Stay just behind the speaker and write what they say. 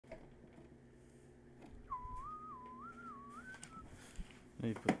Let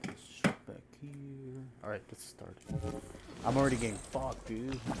me put this shit back here. Alright, let's start. I'm already getting fucked,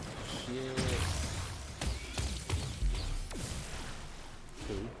 dude. Shit.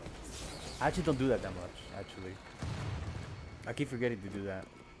 Two. I actually don't do that much, actually. I keep forgetting to do that.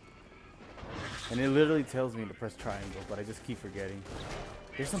 And it literally tells me to press triangle, but I just keep forgetting.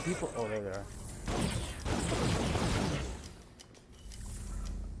 There's some people. Oh, there they are.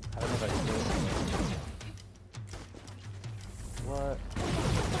 I don't know if I can do it. What?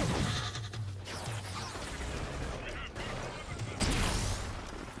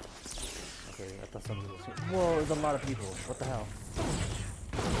 Okay, I thought somebody was here. Whoa, there's a lot of people. What the hell?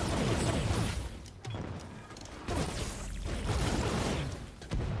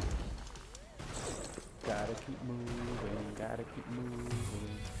 Gotta keep moving, gotta keep moving.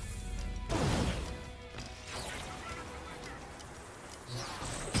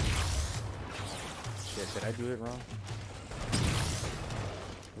 Shit, did I do it wrong?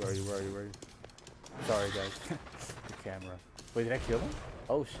 Where are you, where are you, where are you? Sorry guys. The camera. Wait, did I kill him?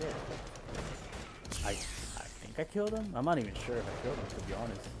 Oh shit. I think I killed him? I'm not even sure if I killed him, to be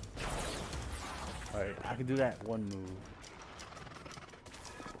honest. Alright, I can do that one move.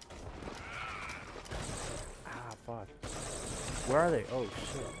 Ah, fuck. Where are they? Oh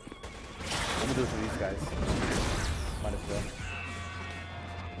shit. I'm gonna do it for these guys. Might as well.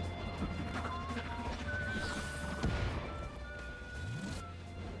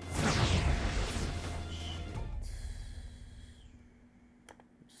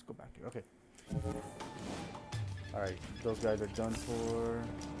 Just go back here. Okay. Alright, those guys are done for.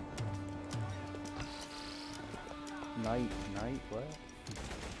 Night, what?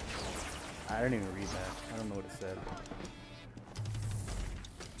 I didn't even read that. I don't know what it said.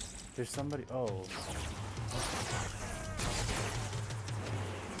 There's somebody. Oh.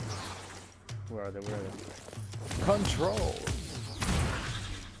 Where are they? Where are they? Control!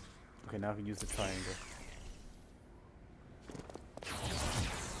 Okay, now I can use the triangle.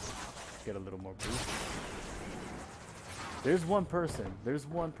 Get a little more boost. There's one person. There's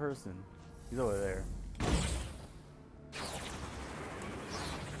one person. He's over there.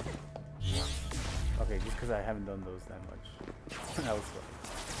 Okay, just because I haven't done those that much. That was fun.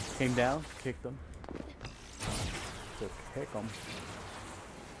 Came down, kicked them. So kick them.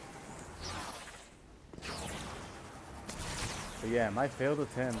 But yeah, my failed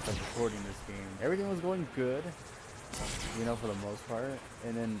attempt at recording this game. Everything was going good, you know, for the most part.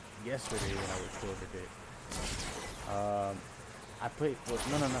 And then yesterday when I recorded it, I played. Well,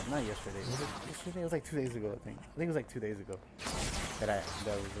 no, not yesterday. Was it yesterday? It was like 2 days ago, I think. I think it was like 2 days ago that I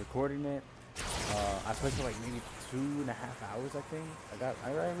was recording it. I played for like maybe 2.5 hours, I think. I got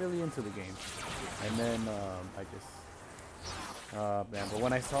really into the game, and then I just man. But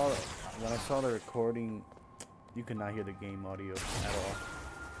when I saw the recording, you could not hear the game audio at all.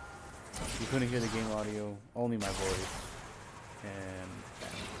 You couldn't hear the game audio, only my voice, and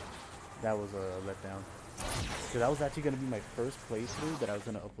that was a letdown. Because that was actually gonna be my first playthrough that I was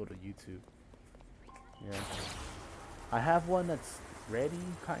gonna upload to YouTube. Yeah, I have one that's ready,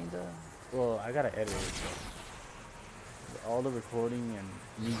 kinda. Well, I gotta edit it, but all the recording and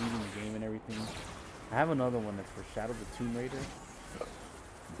me reading the game and everything. I have another one that's for Shadow the Tomb Raider.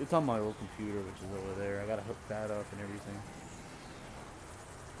 It's on my old computer, which is over there. I gotta hook that up and everything.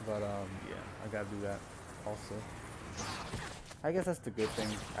 But yeah, I gotta do that also. I guess that's the good thing.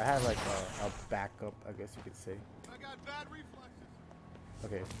 I have like a backup, I guess you could say. I got bad reflexes.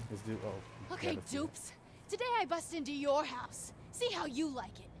 Okay, let's do. Oh. Okay, dupes. Today I bust into your house. See how you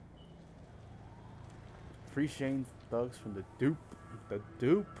like it. Free Shane thugs from the dupe. The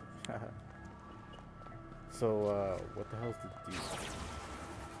dupe. So what the hell's the dupe?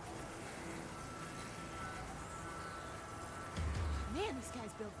 Man, this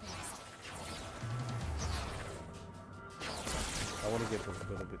guy's built fast. I want to get a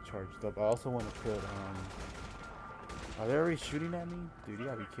little bit charged up. I also want to put are they already shooting at me? Dude, you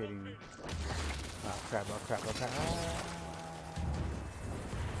gotta be kidding me. Oh crap, oh crap, oh crap. Ah.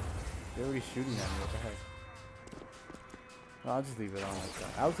 They're already shooting at me, what the heck? No, I'll just leave it on like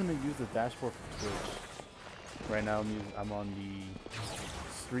that. I was gonna use the dashboard for Twitch. Right now I'm on the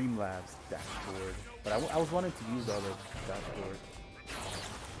Streamlabs dashboard. But I was wanting to use the other dashboard.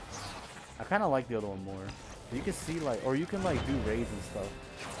 I kinda like the other one more. You can see like, or you can like do raids and stuff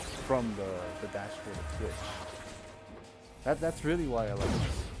from the dashboard of Twitch. That's really why I like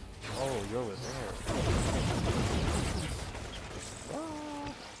this. Oh, you're over there.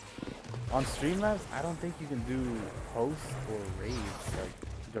 Ah. On Streamlabs, I don't think you can do hosts or raids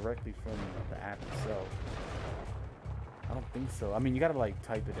like directly from the app itself. I don't think so. I mean, you gotta like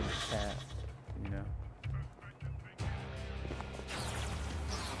type it in the chat, you know.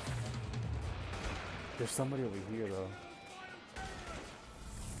 There's somebody over here though.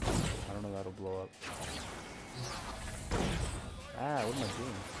 I don't know if that'll blow up. Ah, what am I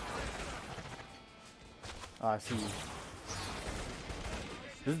doing? Oh, I see you.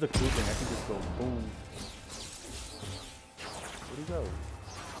 This is the cool thing. I can just go boom. Where'd he go?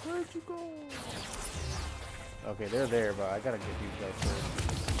 Where'd you go? Okay, they're there, but I gotta get these guys first.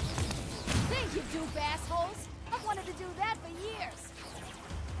 Thank you, dupe assholes. I've wanted to do that for years.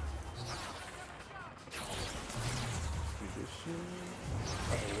 Do this shit.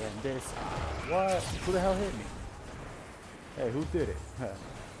 Hey, and this. What? Who the hell hit me? Hey, who did it?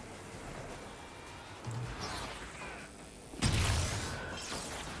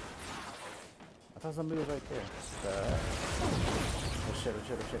 I thought somebody was right there. Oh shit, oh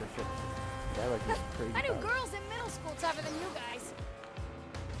shit, oh shit, oh shit. That like this crazy. I knew girls in middle school tougher than you guys.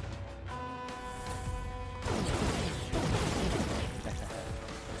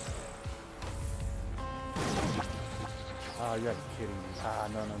 Oh, you guys are kidding me. Ah,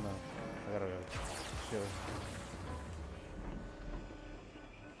 no, no, no. I gotta go. Chill.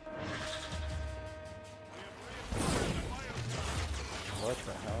 What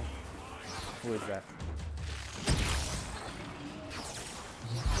the hell? Who is that?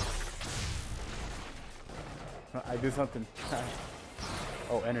 I do something.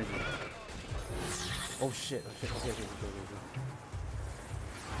 Oh, energy. Oh shit. Oh shit. Okay.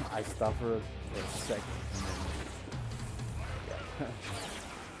 I stopped for a second.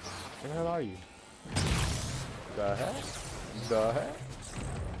 Where the hell are you? The heck? The heck?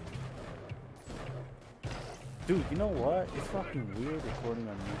 Dude, you know what? It's fucking weird recording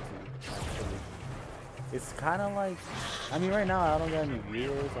on YouTube, actually. It's kind of like, I mean, right now I don't get any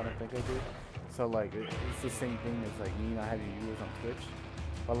viewers, I don't think I do. So like, it's the same thing as like me not having viewers on Twitch.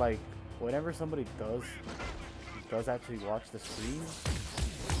 But like, whenever somebody does actually watch the stream,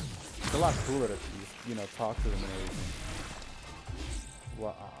 it's a lot cooler to, you know, talk to them and everything.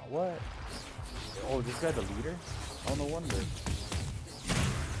 What? Oh, this guy's the leader? Oh, no wonder.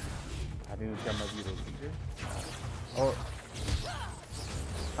 I think this guy might be the leader. Oh,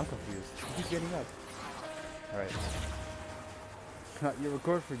 I'm confused. You keep getting up. Alright. You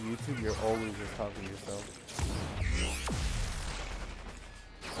record for YouTube, you're always just talking to yourself.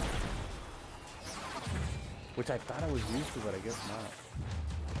 Which I thought I was used to, but I guess not.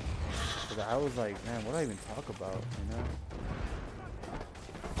 Because I was like, man, what do I even talk about, you know?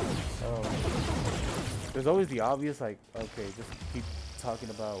 Oh. There's always the obvious, like, okay, just keep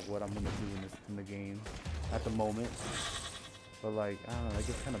talking about what I'm gonna do in the game at the moment. But like, I don't know, it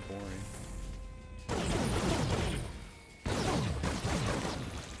gets kind of boring.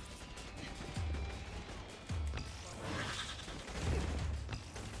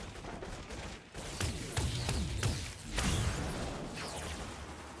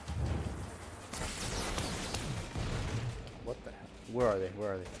 What the hell? Where are they?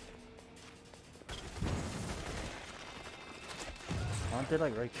 Where are they? Aren't they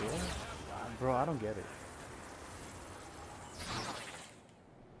like right there? Bro, I don't get it.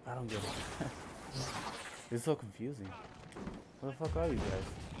 I don't get it. It's so confusing. Where the fuck are you guys?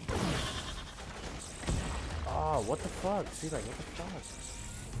 Oh, what the fuck? See, like, what the fuck?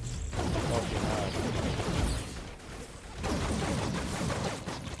 Okay,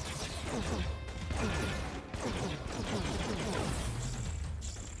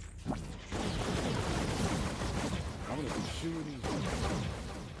 I'm gonna be shooting.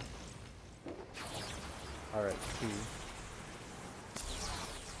 Alright, two.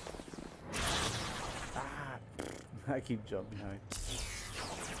 Ah! I keep jumping high.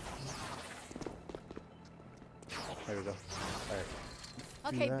 There we go. Alright.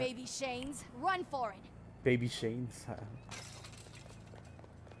 Okay, baby Shanes, run for it. Baby Shanes.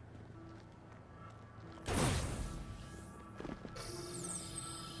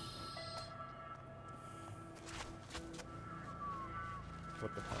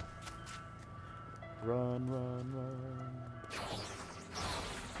 What the fuck? Run, run, run.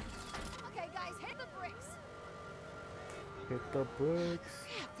 Okay, guys, hit the bricks. Hit the bricks.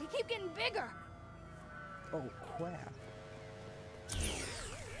 Crap, they keep getting bigger. Oh, crap.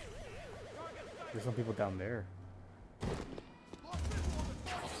 There's some people down there.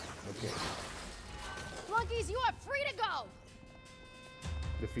 Okay. Flunkies, you are free to go.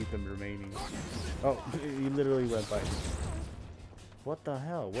 Defeat them remaining. Oh, he literally went by. What the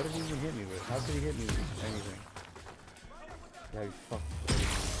hell? What did he even hit me with? How could he hit me with anything? Yeah, you fuck.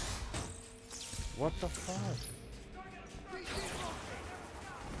 What the fuck?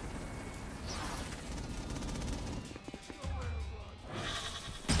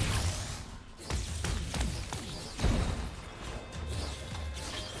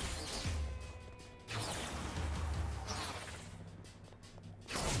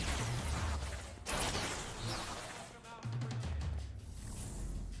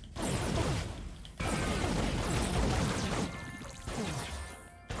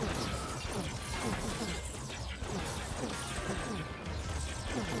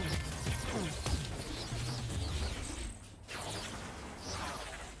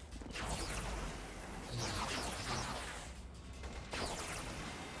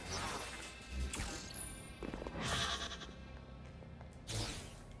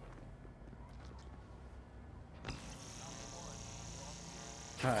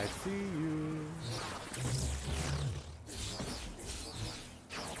 I see you.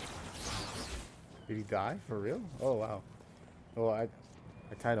 Did he die? For real? Oh, wow. Oh, I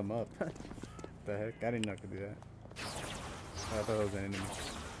tied him up. The heck? I didn't know I could do that. Oh, I thought it was an enemy.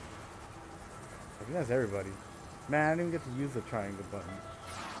 I think that's everybody. Man, I didn't even get to use the triangle button.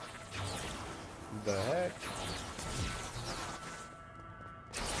 The heck?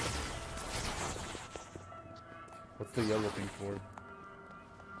 What's the yellow thing for?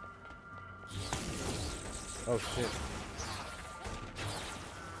 Oh shit.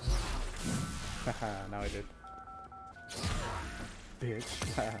 Haha, now I did. Bitch.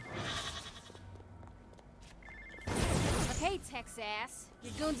 Okay, Texas.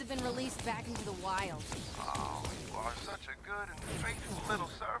 Your goons have been released back into the wild. Oh, you are such a good and faithful little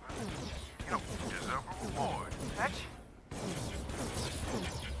servant. You deserve a reward. Fetch?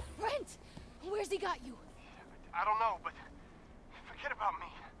 Brent! Where's he got you? I don't know, but forget about me.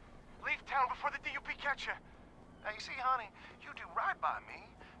 Leave town before the DUP catch you. Now, you see, honey, you do right by me,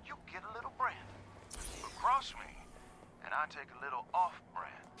 you get a little brand. But cross me, and I take a little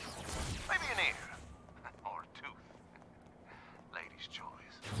off-brand. Maybe an ear. Or a tooth. Lady's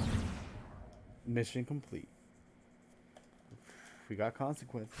choice. Mission complete. We got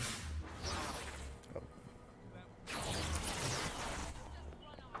consequences. Oh.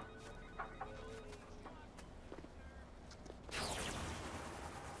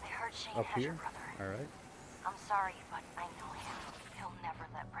 I heard Shane Up has your here? brother. Alright. I'm sorry, but I know him. He'll never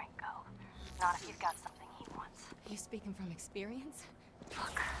let Brent go. Not if you've got something he wants. You speaking from experience?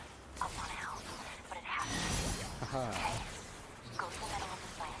 Look, I want to help, but it has to be. Haha. Okay? Go to the middle of the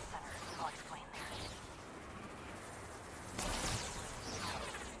science center. I'll explain there.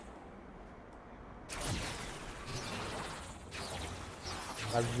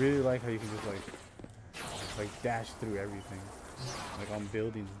 I really like how you can just like dash through everything. Like on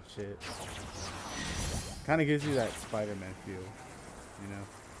buildings and shit. Kinda gives you that Spider-Man feel, you know?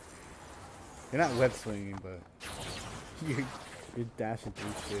 You're not web swinging, but you're dashing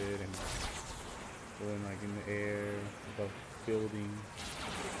through shit and going like in the air, above buildings.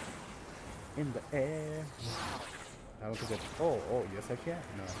 In the air. I don't think I oh, yes I can.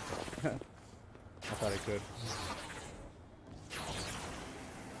 No. I thought I could.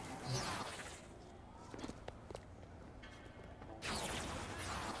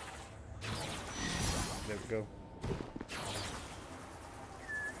 There we go.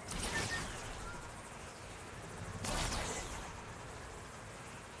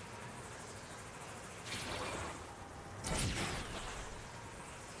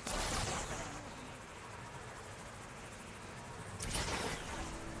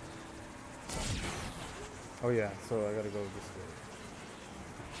 Oh yeah, so I gotta go this way.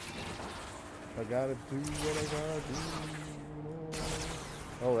 I gotta do what I gotta do.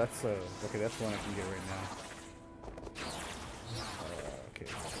 Oh, that's okay. That's one I can get right now. Okay.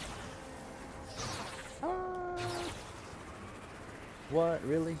 What?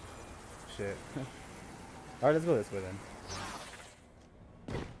 Really? Shit. All right, let's go this way then.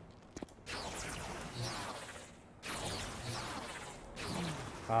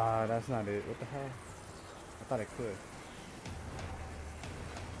 Ah, that's not it. What the hell? I thought I could.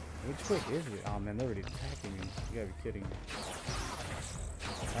 Which way is it? Oh man, they're already attacking me. You gotta be kidding me.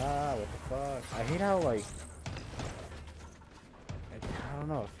 Ah, what the fuck? I hate how like I don't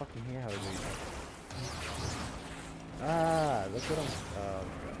know. I fucking hate how it is. Ah, look at them. Oh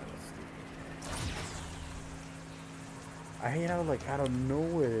god, that's stupid. I hate how like out of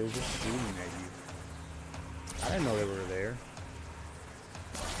nowhere they're just shooting at you. I didn't know they were there.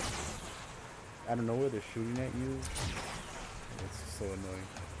 I don't know where they're shooting at you. It's so annoying.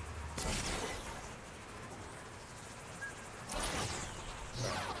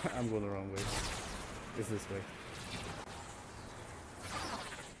 I'm going the wrong way. It's this way.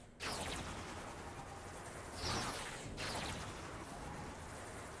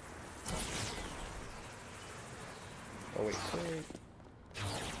 Oh wait, wait.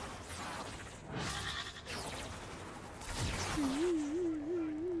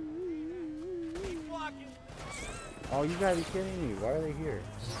 Oh, you gotta be kidding me. Why are they here?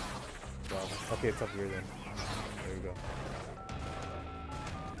 Well, okay, it's up here then. There we go.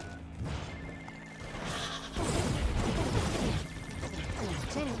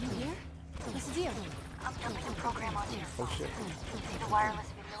 Jenny, you here? What's the deal? I'm dumping a program onto your phone. Oh shit. See the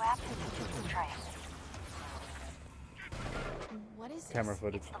wireless video app? Try it. What is Camera this?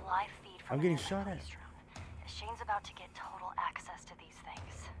 footage. It's the live feed from I'm getting an shot at. police drone. Shane's about to get total access to these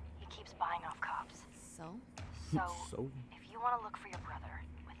things. He keeps buying off cops. So? So, So? if you want to look for your brother,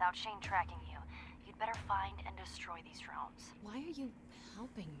 without Shane tracking you, you you'd better find and destroy these drones. Why are you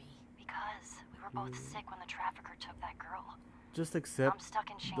helping me? Because we were both sick when the trafficker took that girl. Just I'm accept stuck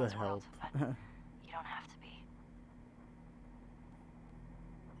in the Shane's help. world, but you don't have to be.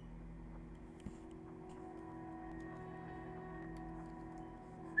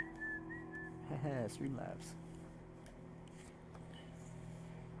 Haha, Streamlabs.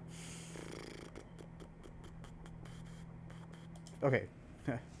 Okay.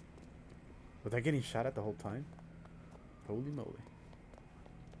 Was I getting shot at the whole time? Holy moly.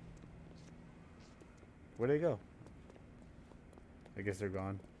 Where'd they go? I guess they're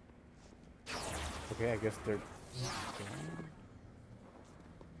gone. Okay, I guess they're gone.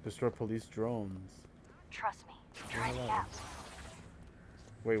 Destroy police drones. Trust me. Try the app.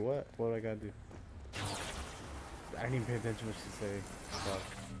 Wait, what? What do I gotta do? I didn't even pay attention what she say. Fuck.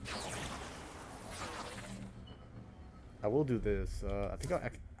 I will do this.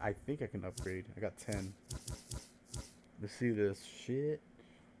 I think I can upgrade. I got 10. Let's see this shit.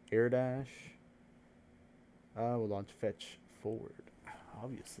 Air dash. We'll launch fetch forward.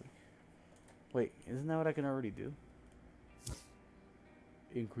 Obviously. Wait, isn't that what I can already do?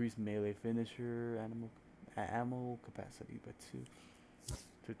 Increase melee finisher ammo capacity by 2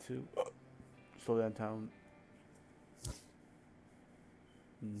 to 2. Slow down town.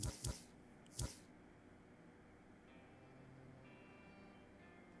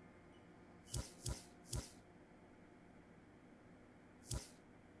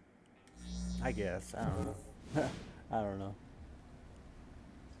 I guess. I don't know. I don't know.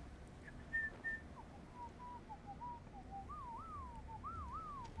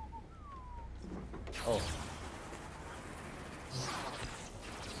 Oh.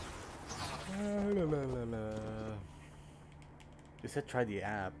 It said try the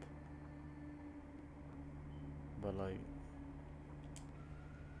app. But like...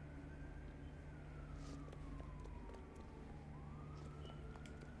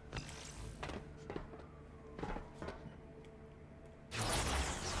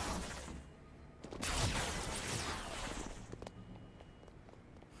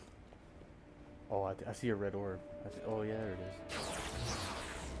 Oh, I see a red orb. Oh, yeah, there it is.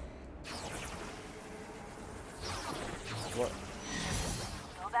 What?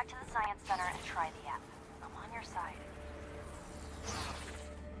 Go back to the science center and try the app. I'm on your side.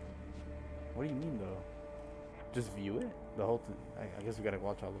 What do you mean, though? Just view it? The whole thing? I guess we gotta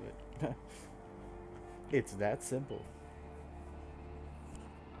watch all of it. It's that simple.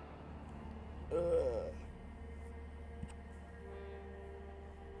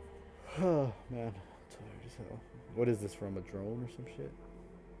 Oh, man. I'm tired as hell. What is this from? A drone or some shit?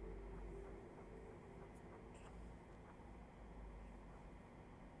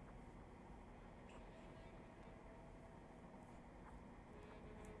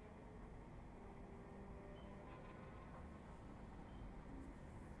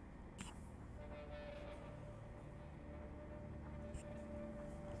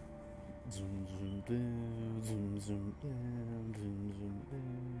 Zoom, zoom, down, zoom, zoom, down, zoom, zoom,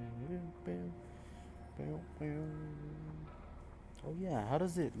 down, bam, bam, bam. Oh yeah, how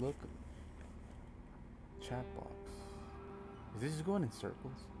does it look? Chat box. Is this just going in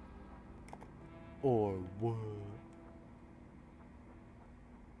circles? Or what?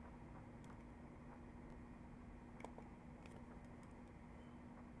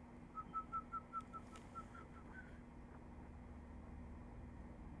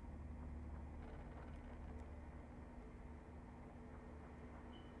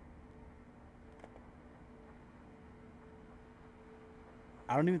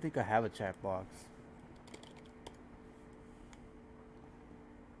 I don't even think I have a chat box.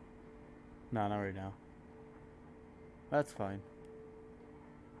 No, not right now. That's fine.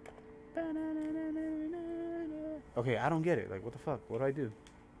 Okay, I don't get it. Like, what the fuck? What do I do?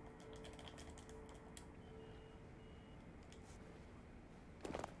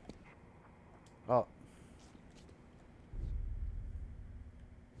 Oh.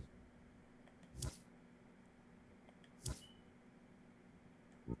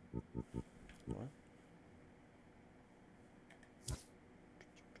 What?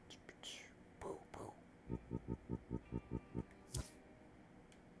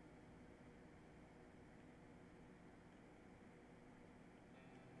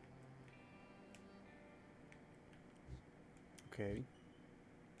 Okay.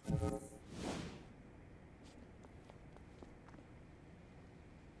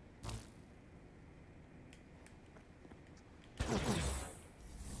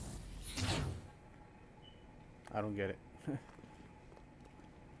 I don't get it.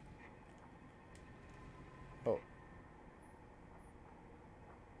 Oh.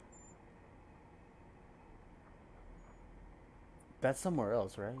 That's somewhere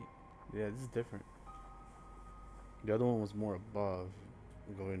else, right? Yeah, this is different. The other one was more above.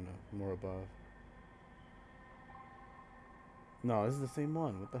 Going more above. No, this is the same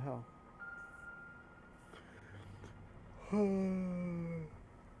one. What the hell? Oh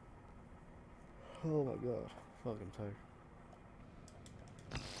my god. Fuck, I'm tired.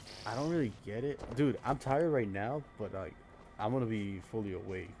 I don't really get it. Dude, I'm tired right now, but like, I'm gonna be fully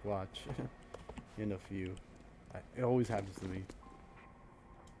awake. Watch. In a few. It always happens to me.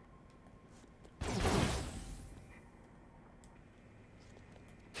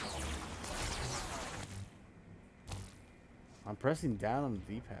 I'm pressing down on the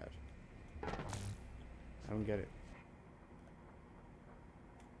D-pad. I don't get it.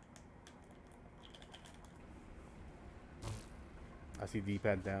 I see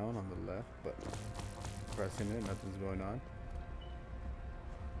D-pad down on the left, but pressing it, nothing's going on.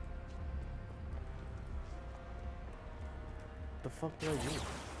 What the fuck do I do?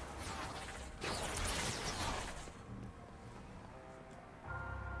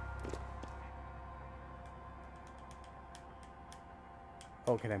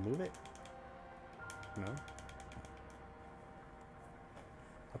 Oh, can I move it? No?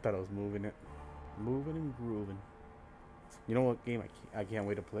 I thought I was moving it. Moving and grooving. You know what game I can't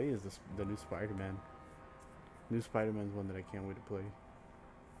wait to play is the new Spider-Man. New Spider-Man's one that I can't wait to play.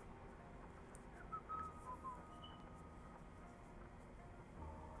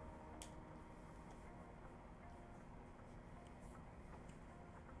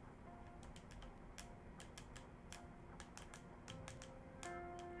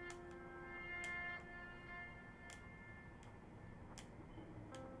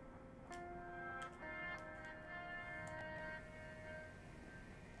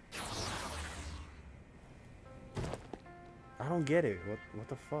 I don't get it. What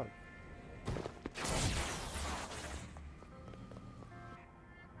the fuck?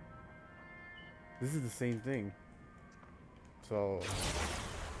 This is the same thing. So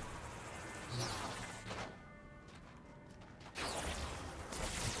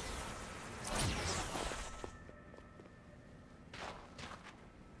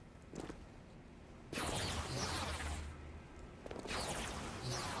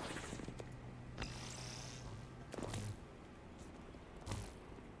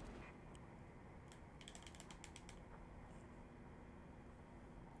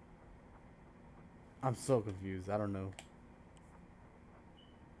I'm so confused. I don't know.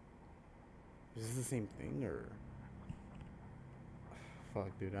 Is this the same thing or?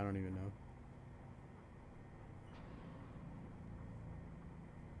 Fuck, dude. I don't even know.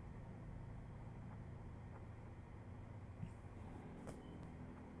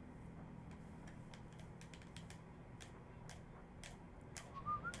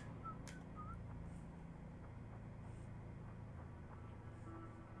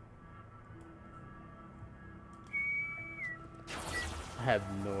 I have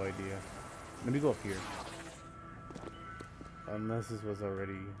no idea. Let me go up here. Unless this was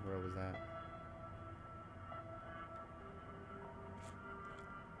already where I was at.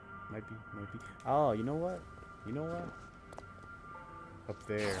 Might be. Oh, you know what? You know what? Up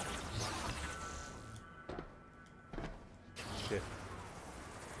there. Shit.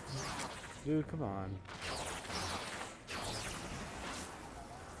 Dude, come on.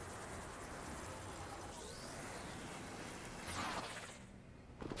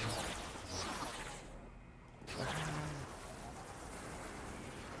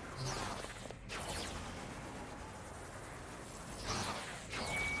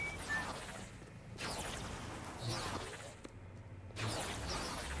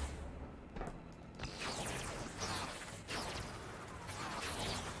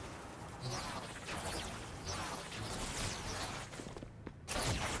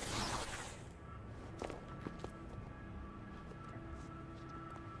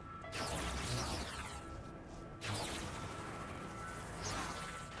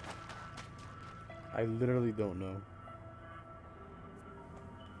 I literally don't know.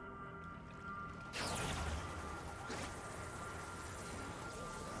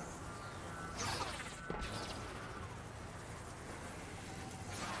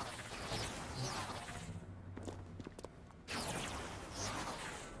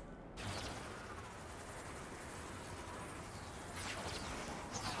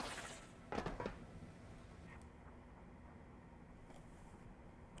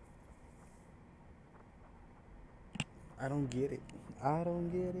 I don't get it. I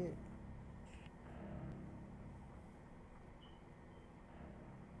don't get it.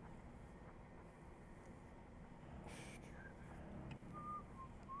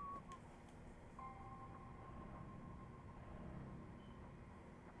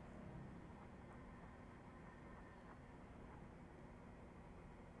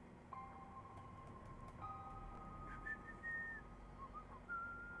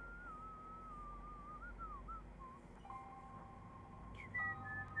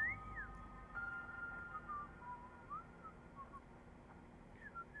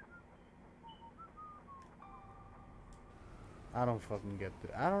 I don't fucking get it.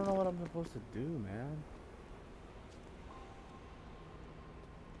 I don't know what I'm supposed to do, man.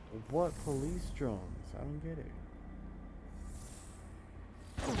 What police drones? I don't get it.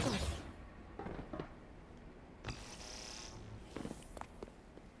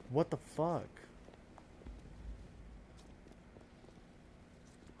 What the fuck?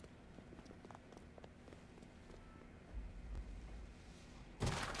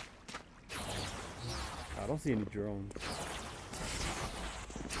 I don't see any drones.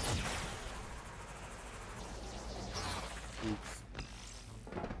 Oops.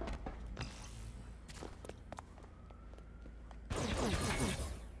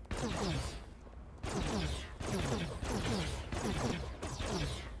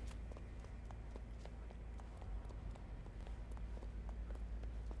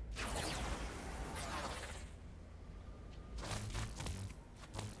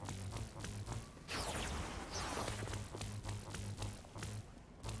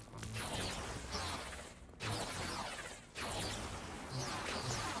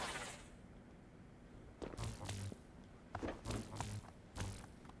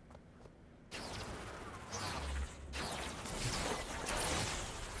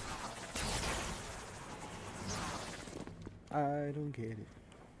 I don't get it.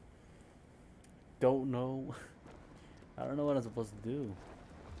 Don't know. I don't know what I'm supposed to do,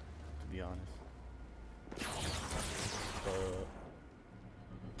 to be honest.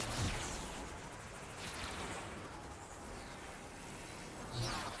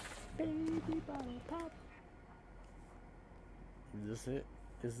 Baby bottle pop. Is this it?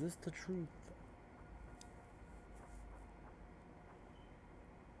 Is this the truth?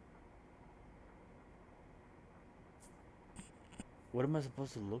 What am I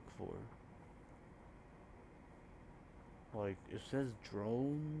supposed to look for? Like, it says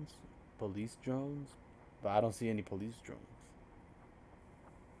drones, police drones, but I don't see any police drones.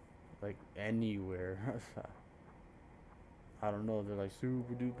 Like, anywhere. I don't know, they're like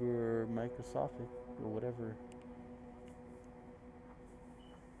super duper microscopic or whatever.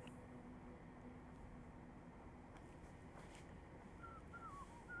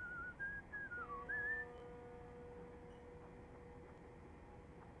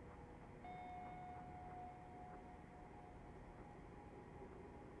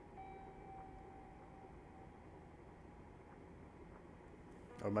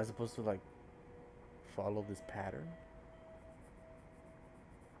 Or am I supposed to like follow this pattern?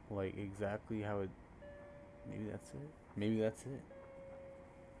 Like exactly how it... Maybe that's it? Maybe that's it.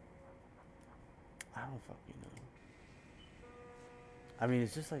 I don't fucking know. I mean,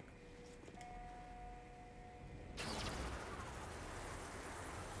 it's just like...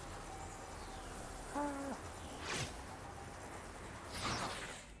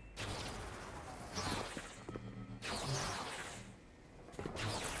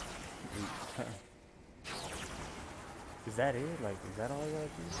 Is that it? Like, is that all I gotta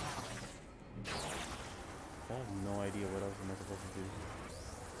do? I have no idea what else am I supposed to do.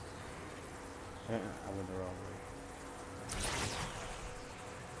 I went the wrong way.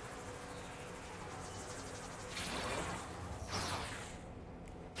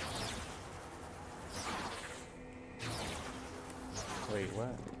 Wait,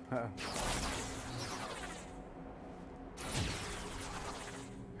 what?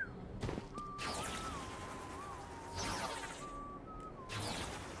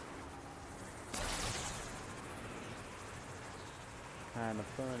 Kinda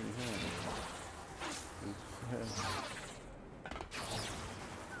funny, huh?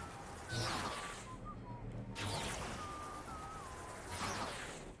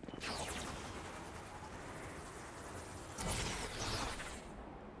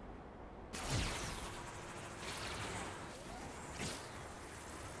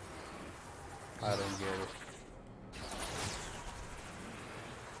 I don't get it.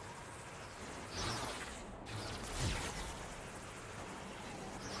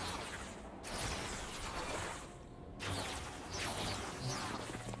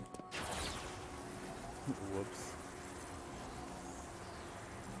 Whoops.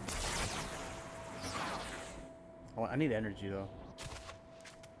 Oh, I need energy though.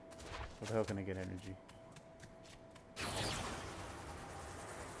 Where the hell can I get energy?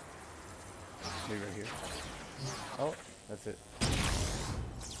 Maybe right here. Oh, that's it.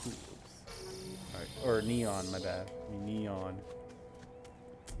 Oops. Alright. Or neon, my bad. Neon.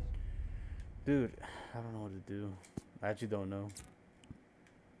 Dude, I don't know what to do. I actually don't know.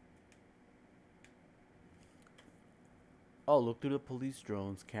 Oh, look through the police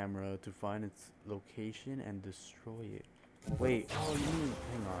drone's camera to find its location and destroy it. Wait, oh, you mean,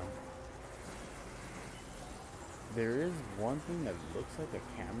 hang on. There is one thing that looks like a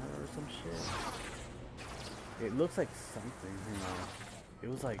camera or some shit. It looks like something, you know. It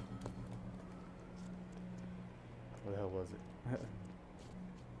was like, what the hell was it?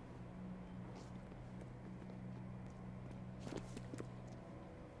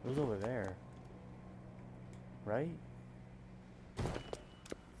 It was over there, right?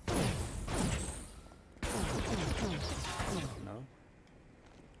 No?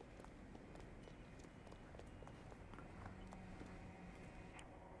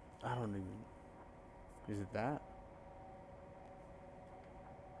 I don't even... Is it that?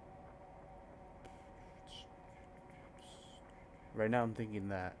 Right now I'm thinking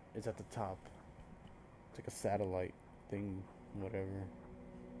that it's at the top. It's like a satellite thing, whatever.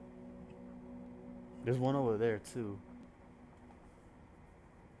 There's one over there too.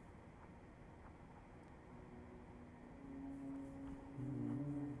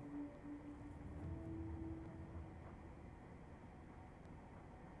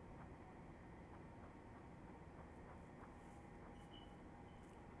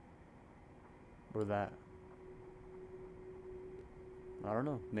 Or that. I don't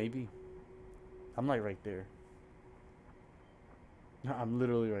know. Maybe. I'm like right there. I'm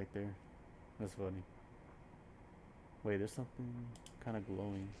literally right there. That's funny. Wait, there's something kind of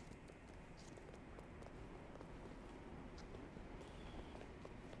glowing.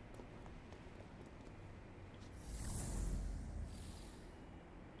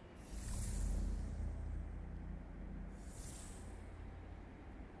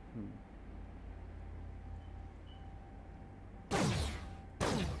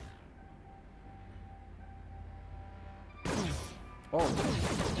 Oh.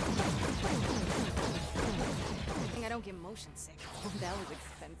 I don't get motion sick. That was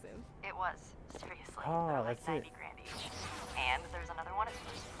expensive. It was. Seriously. Oh, they're like that's 90 it. grand each. And there's another one at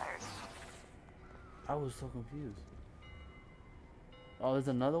First Players. I was so confused. Oh, there's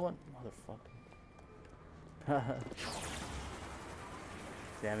another one? Motherfucker.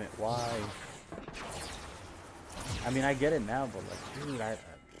 Damn it, why? I mean, I get it now, but like, dude,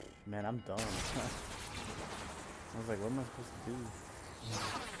 man, I'm dumb. I was like, what am I supposed to do?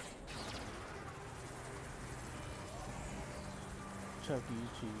 Chuck E.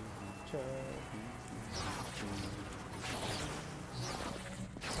 Cheese, Chuck E. Cheese.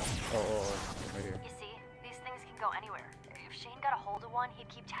 Oh, right here. You see, these things can go anywhere. If Shane got a hold of one, he'd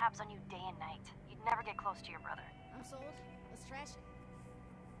keep tabs on you day and night. You'd never get close to your brother. I'm sold. Let's trash it.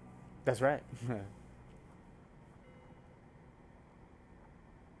 That's right.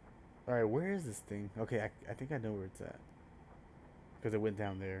 Alright, where is this thing? Okay, I think I know where it's at. Because it went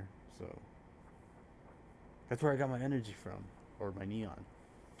down there, so. That's where I got my energy from. Or my neon.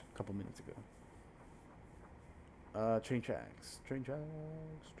 A couple minutes ago. Train tracks. Train tracks.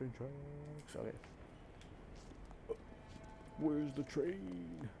 Train tracks. Okay. Where's the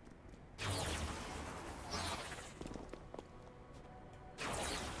train?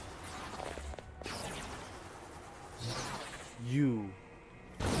 You.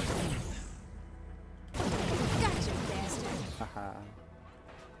 Gotcha, bastard. Haha.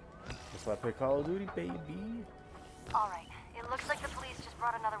 That's why I play Call of Duty, baby. Alright, it looks like the police just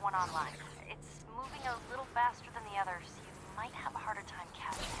brought another one online. It's moving a little faster than the others. You might have a harder time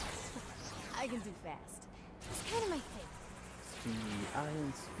catching it. I can do fast. It's kind of my thing. Speed.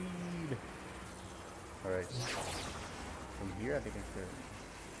 Iron speed. Alright. From here, I think I should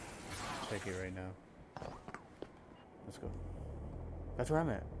check it right now. Let's go. That's where I'm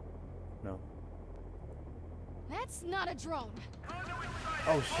at. No. That's not a drone.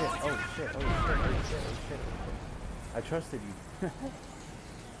 Oh shit, oh shit, oh shit, oh shit, oh shit. I trusted you. A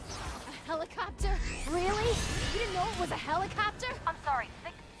helicopter? Really? You didn't know it was a helicopter? I'm sorry,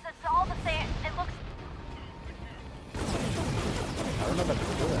 it's all the same. It looks... I don't know if I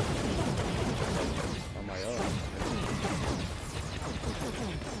can do that on my own.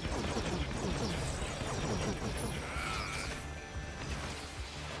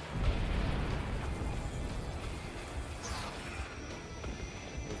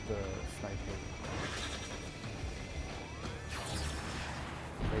 Where's the sniper?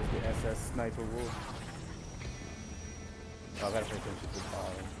 Where's the SS sniper wolf? Oh, I gotta pay attention to the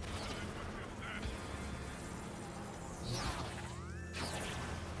bottom.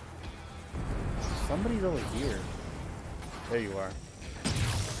 Somebody's over here. There you are.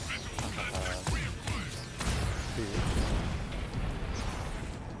 Dude.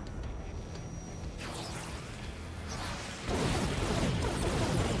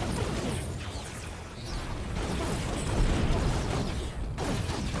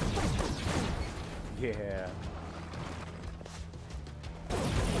 Yeah.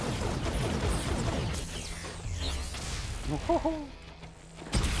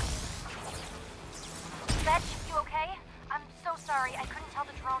 Fetch, you okay? I'm so sorry. I couldn't tell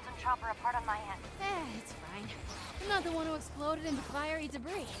the drones and chopper apart on my end. It's fine. I'm not the one who exploded into fiery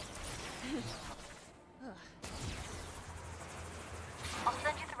debris. Ugh. I'll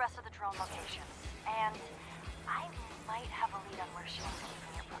send you the rest of the drone locations. And I might have a lead on where Shane's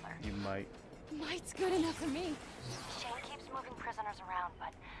keeping your brother. You might. Might's good enough for me. Shane keeps moving prisoners around,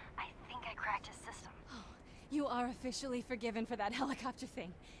 but I think I cracked his system. Oh, you are officially forgiven for that helicopter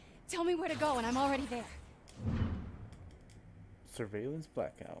thing. Tell me where to go and I'm already there. Surveillance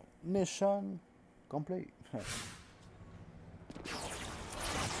blackout. Mission complete.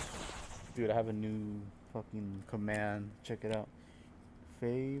 Dude, I have a new fucking command. Check it out.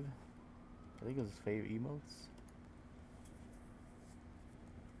 Fave. I think it was fave emotes.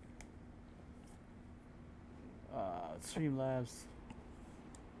 Streamlabs.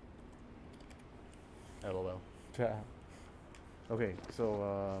 LOL. Okay,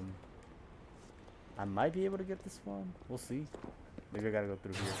 so I might be able to get this one. We'll see. Maybe I gotta go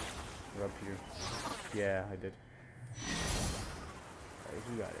through here. Or up here. Yeah, I did. Alright,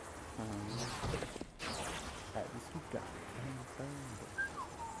 we got it. At least we got it.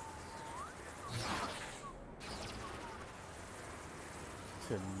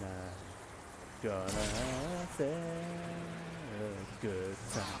 Tonight, gonna say a good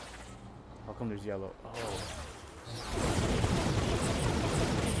time. How come there's yellow? Oh.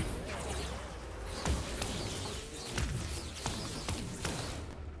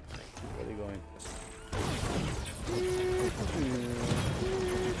 Where are they going?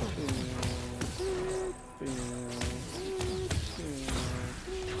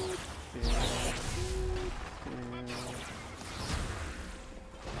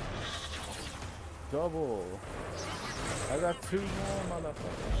 Double. I got 2 more,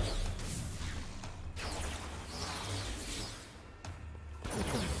 motherfuckers.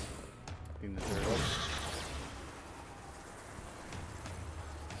 In the third one.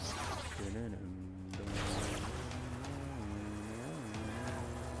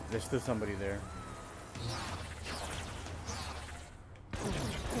 There's still somebody there.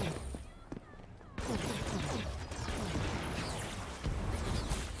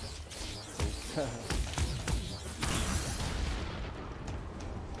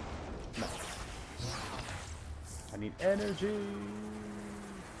 I need energy.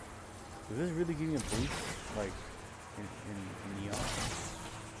 Does this really give me a boost? Like in neon?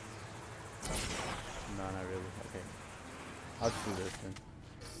 No, not really. Okay. I'll just do this then.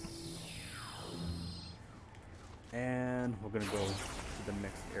 And we're gonna go to the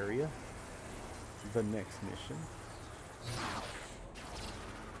next area. The next mission.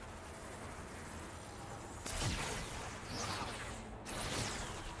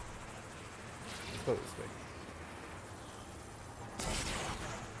 Let's go this way.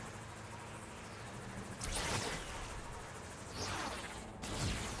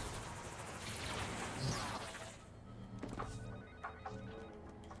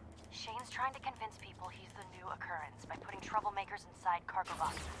 Shane's trying to convince people he's the new occurrence by putting troublemakers inside cargo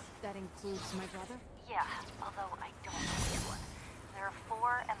boxes. That includes my brother? Yeah, although I don't know which one. There are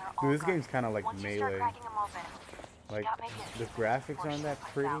 4 and they're all Dude, this guarded. game's kind of like Once you Melee. start cracking them open, you Like, got maybe a the few minutes graphics before aren't Shane that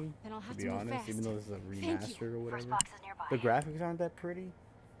finds pretty, out. Then I'll have to to be move honest, fast. even though this is a Thank remaster or First whatever. box is nearby. The graphics aren't that pretty,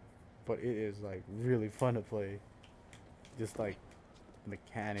 but it is like really fun to play. Just like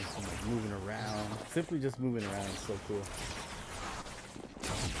mechanics and like moving around. Simply just moving around is so cool.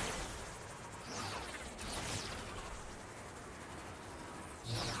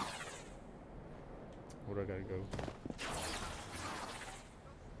 Where do I gotta go?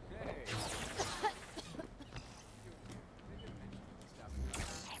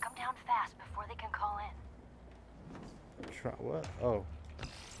 Take them down fast before they can call in. Try what? Oh,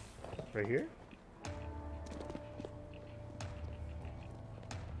 right here?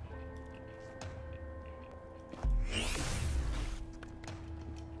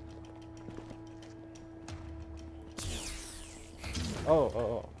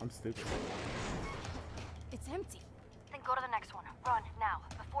 Oh, I'm stupid. It's empty. Then go to the next one. Run, now.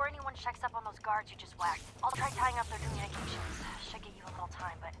 Before anyone checks up on those guards you just whacked. I'll try tying up their communications. Should get you a little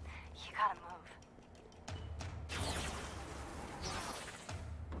time, but you gotta move.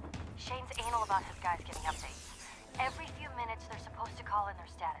 Shane's anal about his guys getting updates. Every few minutes, they're supposed to call in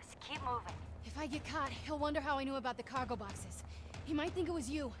their status. Keep moving. If I get caught, he'll wonder how I knew about the cargo boxes. He might think it was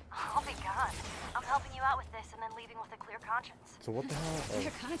you. I'll be gone. I'm helping you out with this and then leaving with a clear conscience. So what the hell? Oh.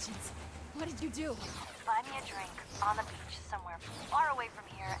 Clear conscience. What did you do? Buy me a drink on the beach somewhere far away from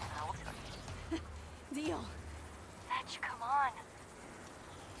here and I will tell you. Deal. Fetch, come on.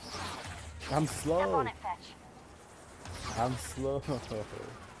 I'm Step slow. on it, Fetch. I'm slow.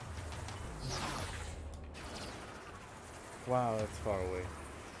 Wow, that's far away.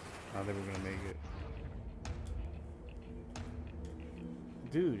 I don't think we're gonna make it.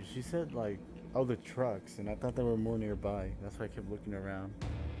 Dude, she said like, oh, the trucks, and I thought there were more nearby. That's why I kept looking around.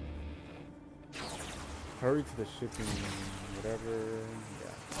 Hurry to the shipping, whatever.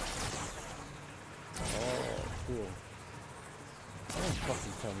 Yeah. Oh, cool. They didn't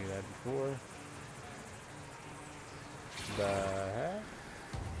fucking tell me that before. The heck?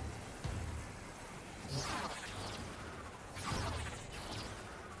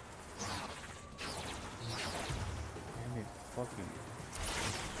 Damn it, fucking.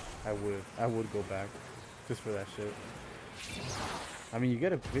 I would go back just for that shit. I mean, you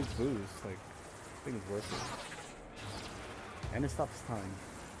get a big boost, like, I think it's worth it. And it stops time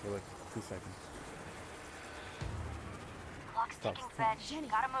for like 2 seconds. Clock's ticking, Fetch. Jenny,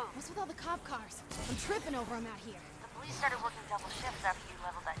 Gotta move. what's with all the cop cars? I'm tripping over them out here. The police started working double shifts after you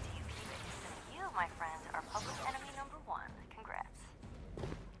leveled that DUP base. And you, my friend, are public enemy number 1. Congrats.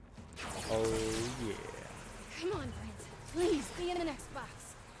 Oh yeah. Come on, Brent. Please, be in the next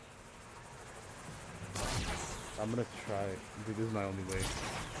box. I'm gonna try it. Dude, this is my only way.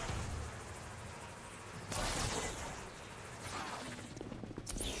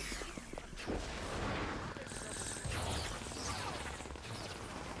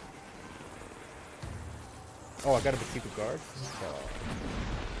 Oh, I gotta defeat the guards?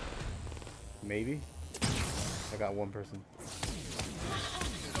 Maybe? I got one person.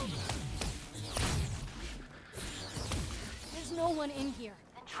 There's no one in here.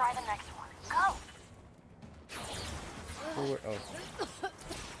 Then try the next one. Go! Oh. Okay.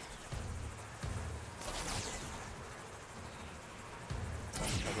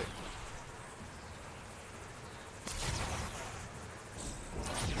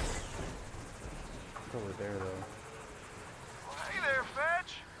 It's over there, though. Well, hey there,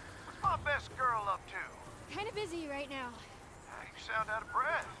 Fetch. What's my best girl up to? Kind of busy right now. You sound out of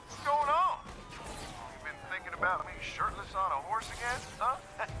breath. What's going on? You been thinking about me shirtless on a horse again, huh?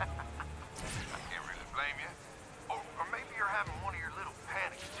 I can't really blame you. Or maybe you're having one of your little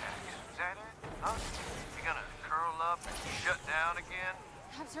panic attacks. Is that it? Huh? You gonna curl up and shut down again?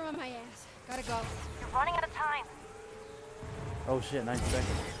 Cops are on my ass. Gotta go. You're running out of time. Oh shit, 90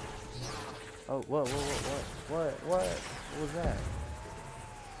 seconds. Oh, what was that?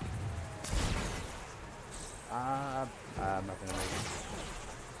 I'm not gonna make it.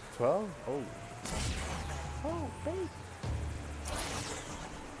 12? Oh. Oh, babe.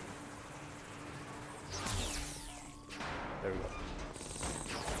 There we go.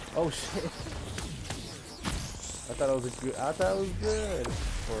 Oh shit. I thought it was good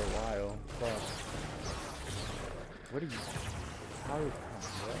for a while. Fuck. What are you? How is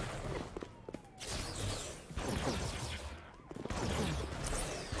what?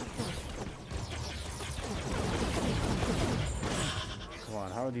 Come on,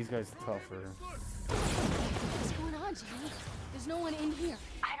 how are these guys tougher? What's going on, Jenny? There's no one in here.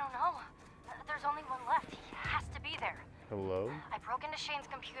 I don't know. There's only one left. He has to be there. Hello? I broke into Shane's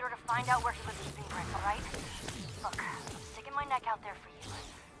computer to find out where he was keeping Brent, alright? Look, I'm sticking my neck out there for you.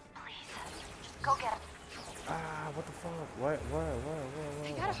 Please, just go get him. Ah, what the fuck? What?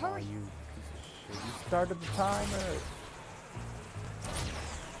 I gotta hurry. You piece of shit. You started the timer.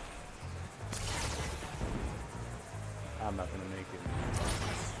 I'm not gonna make it.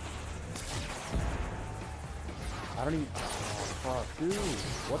 I don't even. Oh, fuck, dude.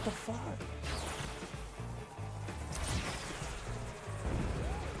 What the fuck?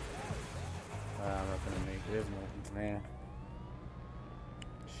 I'm not gonna make it. There's no. Man.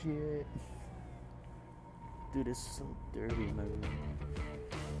 Shit. Dude, it's so dirty, man.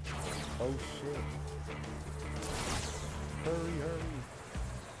 Oh shit. Hurry.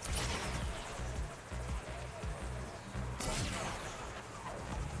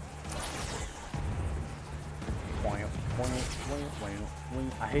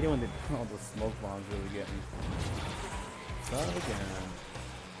 I hate it when all the smoke bombs really get me. Son of a gun.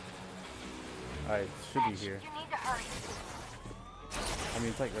 Alright, it should be here. You need to hurry. I mean,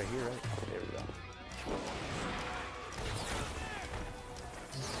 it's like right here, right? There we go.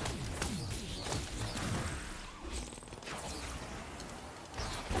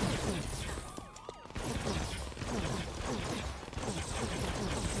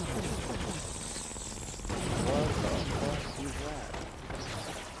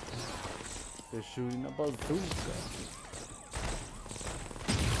 They're shooting a bazooka.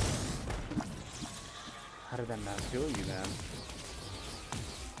 How did that not kill you, man?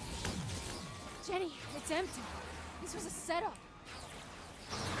 Jenny, it's empty. This was a setup.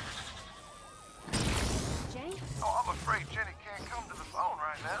 okay? Oh, I'm afraid Jenny can't come to the phone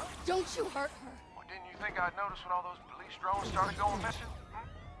right now. Don't you hurt her. Well, didn't you think I'd notice when all those police drones started going missing?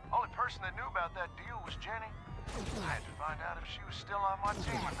 Only person that knew about that deal was Jenny. I had to find out if she was still on my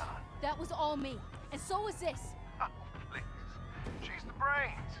team or not. That was all me. And so was this. Oh, please. She's the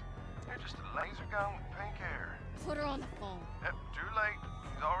brains. You're just a laser gun with pink hair. Put her on the phone. Yep, too late.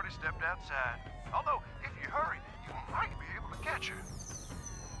 She's already stepped outside. Although, if you hurry, you might be able to catch her.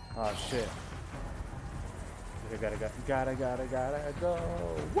 Oh shit. Gotta go.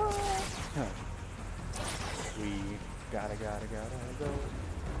 What? We gotta go.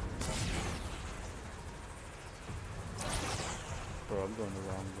 Bro, I'm going the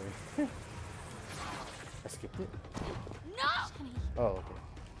wrong way. I skipped it? No! Oh, okay.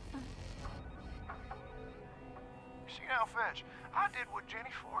 See now, Fetch, I did what Jenny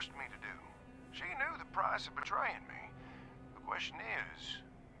forced me to do. She knew the price of betraying me. The question is,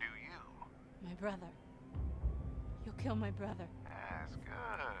 do you? My brother. You'll kill my brother. That's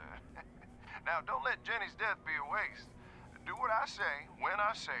good. Now, don't let Jenny's death be a waste. Do what I say, when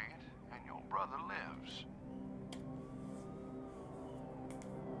I say it, and your brother lives.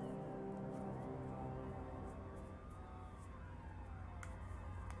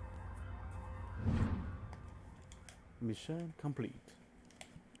 Mission complete.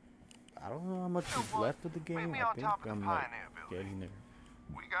 I don't know how much is left of the game. I think I'm like getting there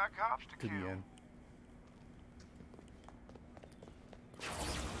We got cops to to kill. the end.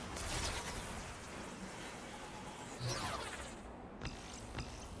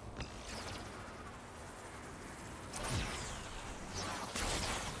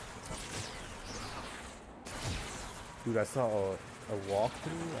 Dude, I saw a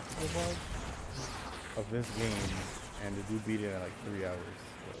walkthrough, I think it was, of this game, and the dude beat it in like 3 hours.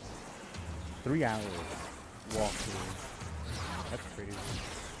 So 3 hours walkthrough. That's crazy.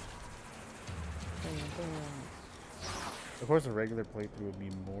 Of course, a regular playthrough would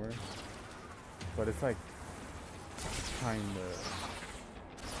be more, but it's like kind of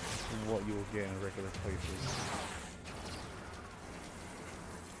what you will get in a regular playthrough.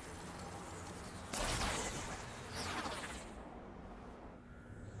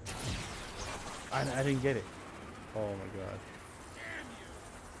 I didn't get it. Oh my god.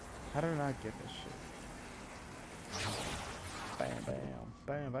 How did I not get this shit? Bam, bam,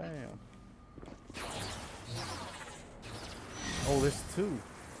 bam, bam. Oh, there's two.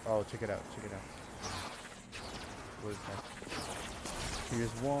 Oh, check it out, check it out. What is that?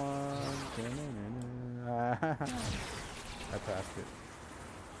 Here's one. I passed it.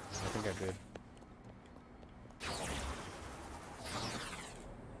 I think I did.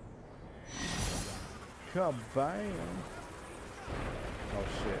 Kabam! Oh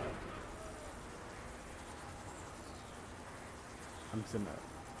shit. I'm just gonna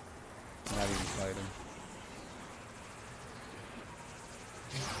not even fight him.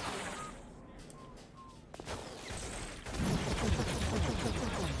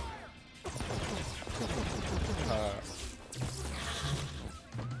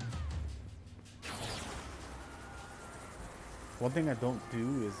 One thing I don't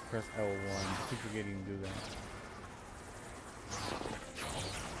do is press L1. I keep forgetting to do that.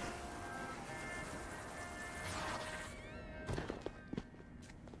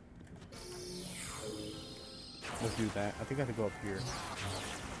 Let's do that. I think I have to go up here.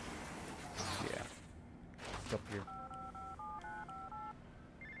 Yeah. It's up here.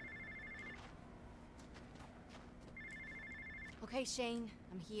 Okay, Shane,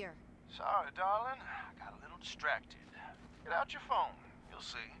 I'm here. Sorry, darling. I got a little distracted. Get out your phone. You'll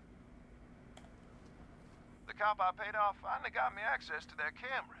see. The cop I paid off finally got me access to their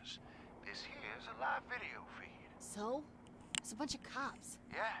cameras. This here's a live video feed. So? It's a bunch of cops.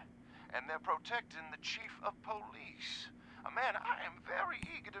 Yeah, and they're protecting the chief of police. A man I am very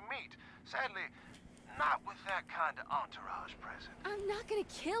eager to meet. Sadly, not with that kind of entourage present. I'm not gonna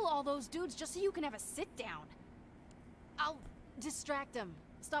kill all those dudes just so you can have a sit down. I'll distract them.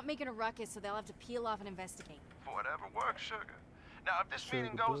 Stop making a ruckus so they'll have to peel off and investigate. Whatever works, sugar. Now, if this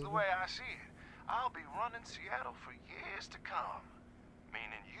meeting goes the way I see it, I'll be running Seattle for years to come.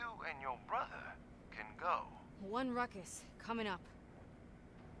 Meaning you and your brother can go. One ruckus coming up.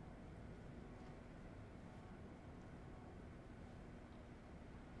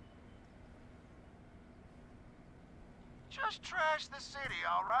 Just trash the city,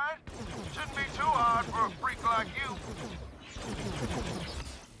 all right? Shouldn't be too hard for a freak like you.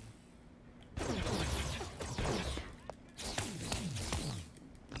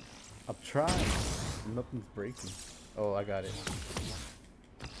 I'm trying. Nothing's breaking. Oh, I got it.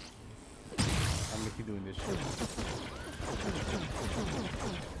 I'm gonna keep doing this shit.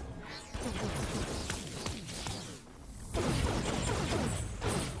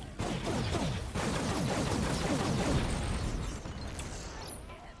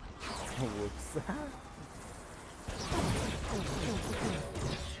 Whoops.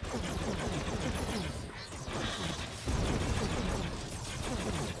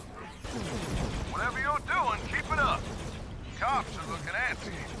 Whatever you're doing, keep it up. Cops are looking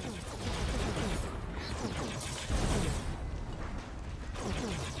antsy.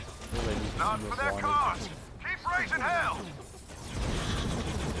 Not for their cause. Keep raising hell.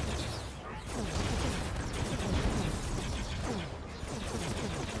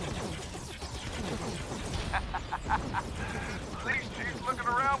 Police chief's looking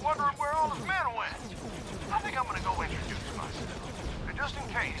around wondering where all his men went. I think I'm gonna go introduce myself. And just in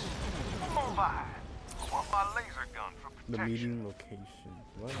case, come on by. I want my laser gun for protection. The meeting location.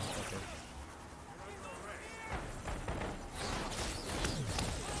 What? Okay.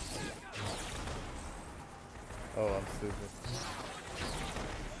 Oh, I'm stupid.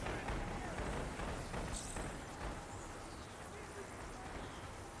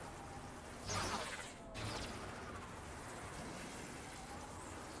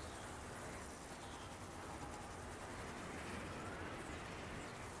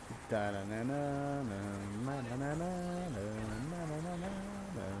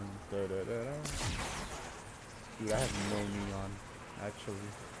 Dude, I have no neon, actually.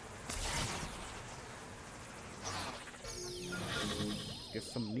 Get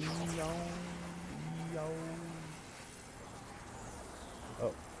some neon.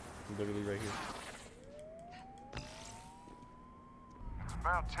 Oh, literally right here. It's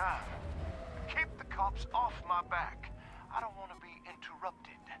about time. Keep the cops off my back. I don't want to be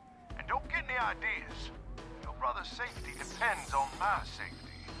interrupted. And don't get any ideas. Your brother's safety depends on my safety.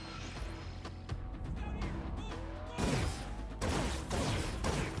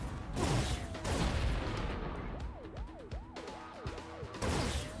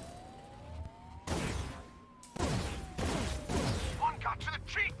 One got to the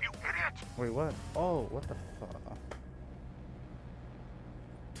chief, you idiot! Wait, what? Oh, what the fuck?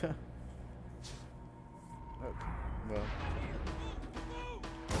 Okay, well.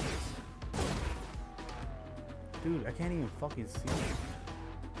 Dude, I can't even fucking see it.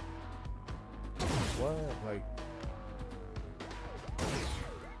 What? Like.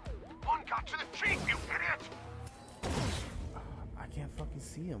 One got to the chief, you idiot! I can't fucking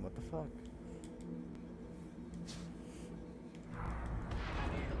see him. What the fuck?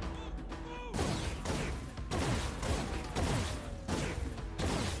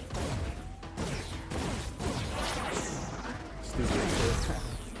 Stupid.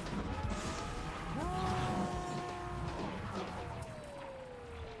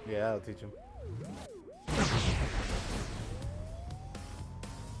 Yeah, I'll teach him.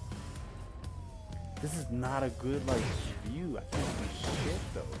 This is not a good, like, view. I can't see shit,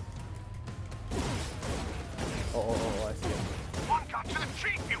 though. Oh, I see it. One got to the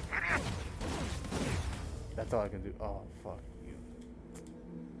chief, you idiot! That's all I can do. Oh, fuck you.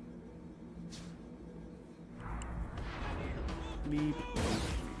 Beep.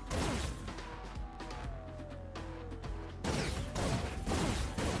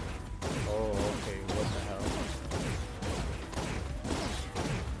 Oh, okay. What the hell?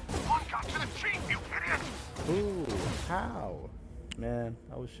 One got to the chief, you idiot! Ooh, how? Man,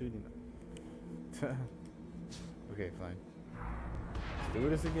 I was shooting them. Okay, fine. Let's do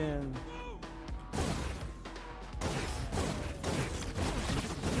this again.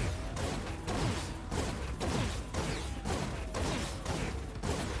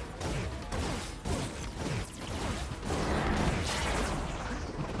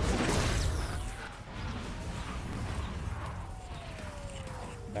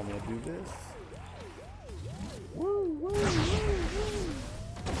 I'm gonna do this. Woo, woo, woo, woo.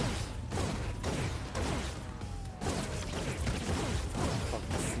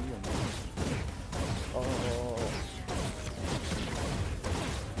 Fucking see him. Oh.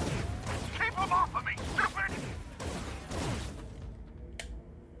 Keep him off of me, stupid!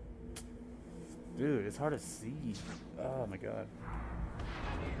 Dude, it's hard to see. Oh my god.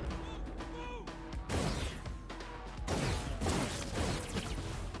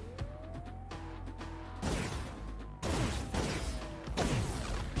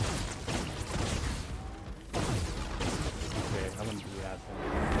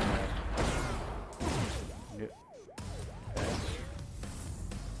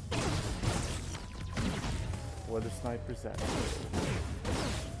 Where the sniper's at?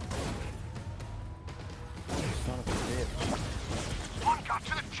 Son of a bitch. One got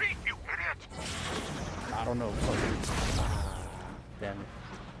to the chief, you idiot! I don't know. Damn it.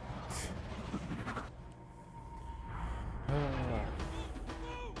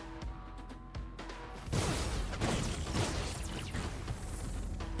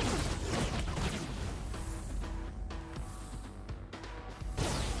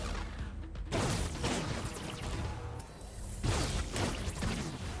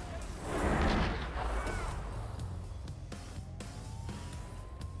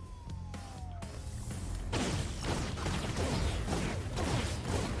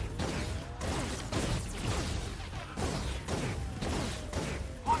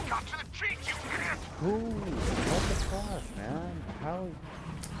 Ooh, what the fuck, man? How?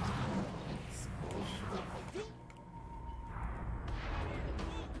 It's bullshit.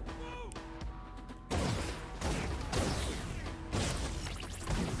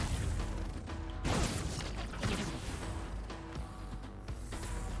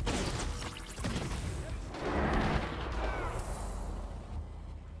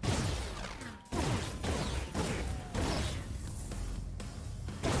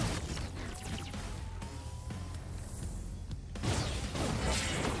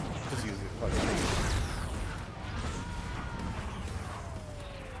 Just use it. Fuck it.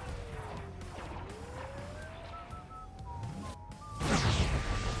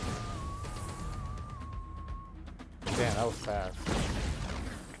 Damn, that was fast.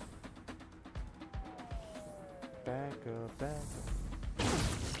 Back up, back up.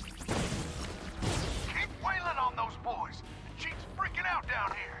 Keep wailing on those boys. The chief's freaking out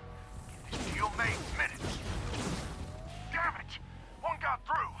down here. Get this deal made in minutes. Damn it! One got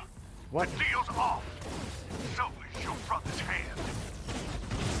through. What? The deal's off. So is your brother's hand.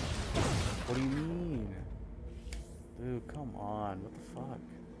 What do you mean? Dude, come on. What the fuck?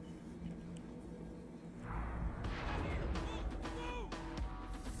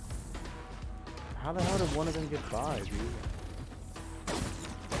 How the hell did one of them get by, dude?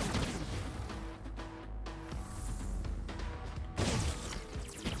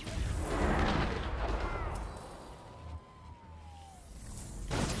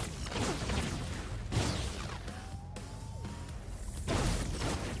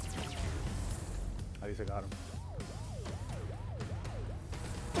 At least I got him.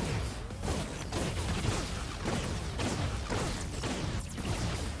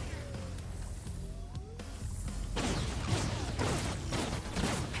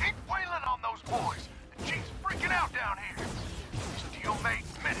 Keep wailing on those boys. The chief's freaking out down here. This deal made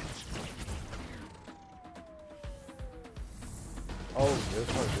in minutes. Oh, this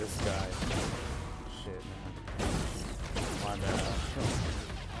was this guy. Shit, man. My bad.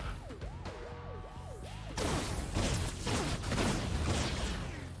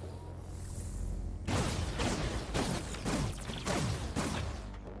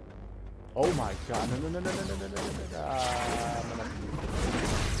 Oh my god, no, no, no, no, no, no, no, no, no, no. I'm gonna...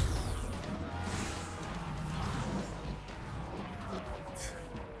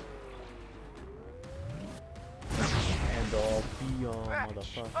 And all beyond,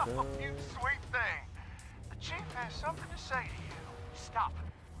 motherfucker. Oh, you sweet thing. The chief has something to say to you. Stop.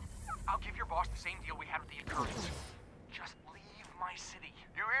 I'll give your boss the same deal we had with the Incursions. Just leave my city.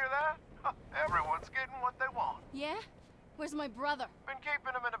 You hear that? Huh, everyone's getting what they want. Yeah? Where's my brother? Been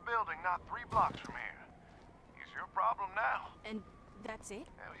keeping him in a building not 3 blocks from here. He's your problem now. And that's it?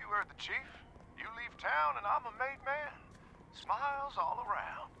 Hell, you heard the chief. You leave town and I'm a made man. Smiles all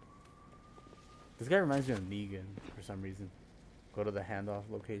around. This guy reminds me of Negan for some reason. Go to the handoff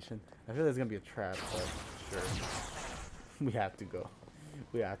location. I feel there's gonna be a trap, but sure. We have to go.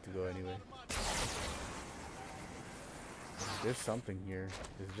 We have to go anyway. There's something here.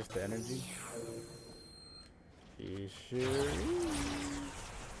 Is it just the energy? It sure is.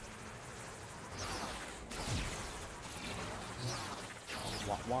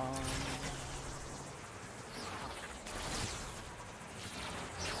 Wah wah.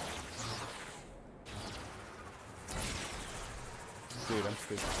 Dude, I'm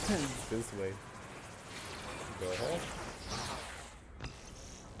stupid. This way. Go ahead.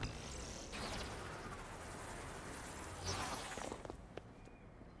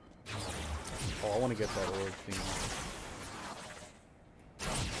 Oh, I want to get that orb thing.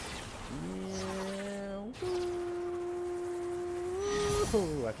 Yeah.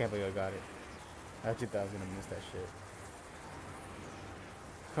 Woo. I can't believe I got it. I actually thought I was gonna miss that shit.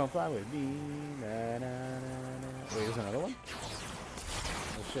 Come fly with me. Na, na, na, na. Wait, there's another one?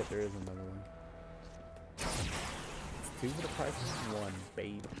 Oh shit, there is another one. It's 2 for the price of 1,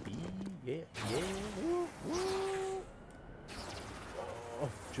 baby. Yeah, yeah. Woo, woo. Oh,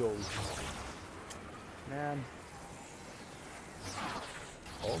 Joey. Man.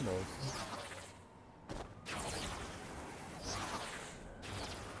 Almost.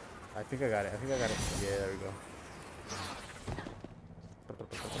 I think I got it. I think I got it. Yeah, there we go.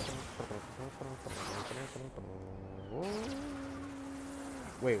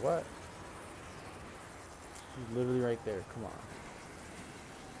 Wait, what? She's literally right there. Come on.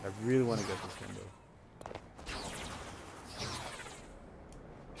 I really want to get this window.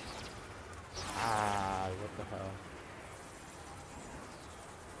 Ah, what the hell?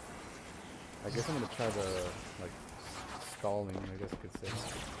 I guess I'm gonna try the, like, stalling, I guess you could say.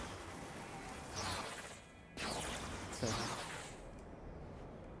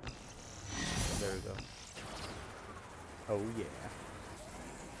 There There we go. Oh yeah.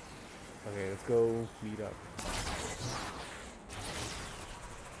 Okay, let's go meet up.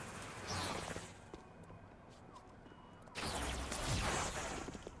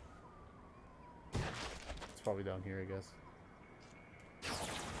 It's probably down here, I guess.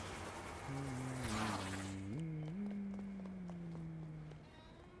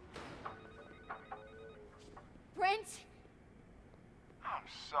 Brent? I'm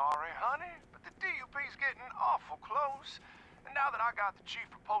sorry, honey, but the DUP's getting awful close. And now that I got the chief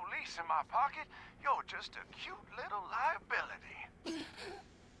of police in my pocket, you're just a cute little liability.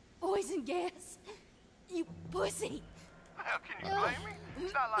 Poison gas? You pussy! Well, can you blame me?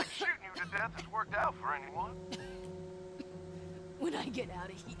 It's not like shooting you to death has worked out for anyone. When I get out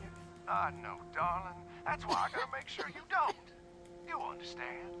of here. I know, darling. That's why I gotta make sure you don't. You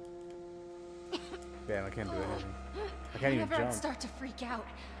understand. Damn, I can't do anything. I can't even Whenever jump. I'd start to freak out,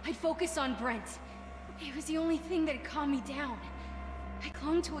 I'd focus on Brent. It was the only thing that'd calm me down. I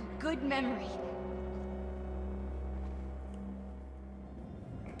clung to a good memory.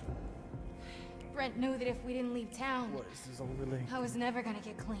 Brent knew that if we didn't leave town, What is this overlay? I was never gonna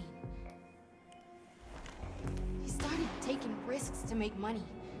get clean. He started taking risks to make money.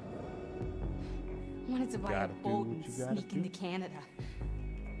 Wanted to buy a Gotta do boat what and you gotta sneak into do. Canada.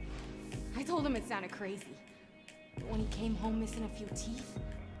 I told him it sounded crazy. But when he came home missing a few teeth,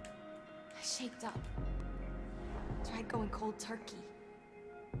 I shaped up. Tried going cold turkey.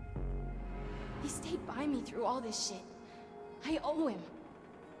 He stayed by me through all this shit. I owe him.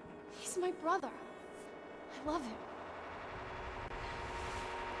 He's my brother. I love him.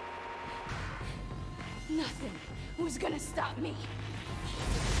 Nothing was gonna stop me.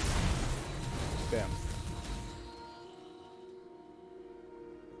 Damn.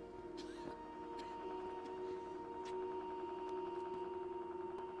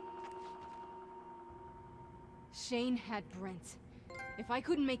 Shane had Brent. If I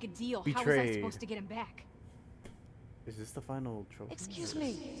couldn't make a deal, how was I Betrayed. supposed to get him back? Is this the final trophy? Excuse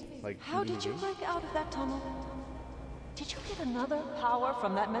me. Like, How did you break out of that tunnel? Did you get another power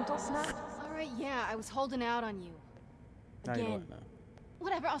from that mental snap? Alright, yeah, I was holding out on you. Now you know Again. what now.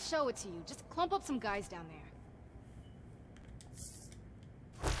 Whatever, I'll show it to you. Just clump up some guys down there.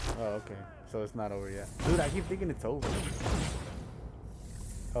 Oh, okay. So it's not over yet. Dude, I keep thinking it's over.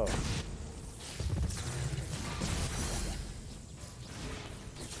 Oh.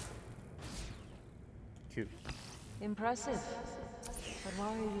 Cute. Impressive. But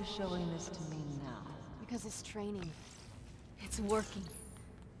why are you showing this to me now? Because it's training. It's working.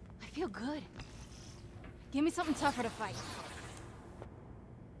 I feel good. Give me something tougher to fight.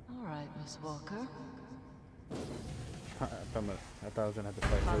 All right, Miss Walker. I thought I was gonna have to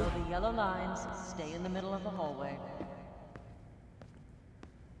fight Follow her. the yellow lines. Stay in the middle of the hallway.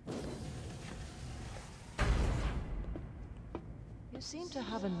 You seem to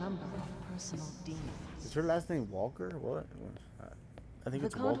have a number of personal demons. Is her last name Walker? What? I think The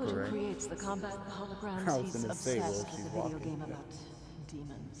it's Walker, conduit right? who creates the combat holograms, I was he's gonna say, well, obsessed she's with a video walking. game about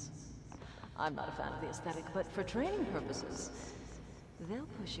demons. I'm not a fan of the aesthetic, but for training purposes, they'll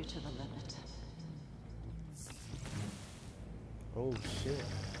push you to the limit. Oh shit.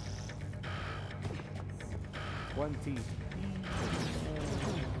 20.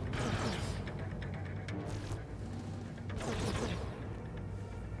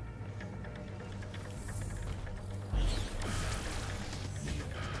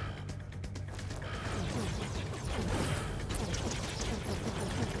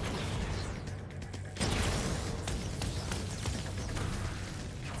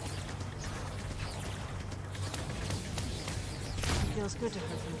 Feels good to her,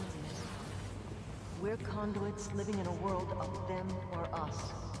 doesn't it? We're conduits living in a world of them or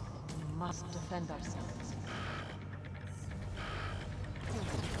us. We must defend ourselves.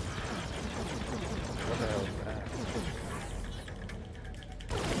 What the hell is that?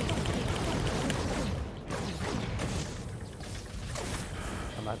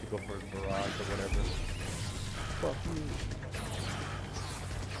 I'm gonna have to go for a barrage or whatever. Fuck you.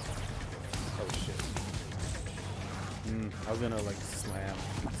 Oh shit. I was gonna like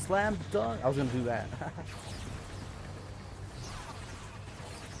slam dunk. I was gonna do that.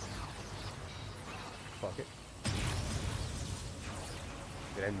 Fuck it.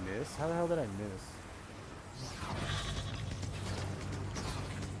 Did I miss? How the hell did I miss?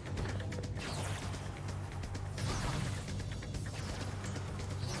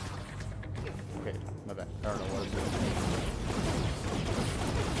 Okay, my bad. I don't know what I'm doing.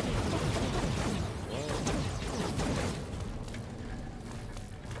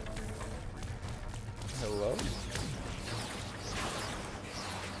 Hello?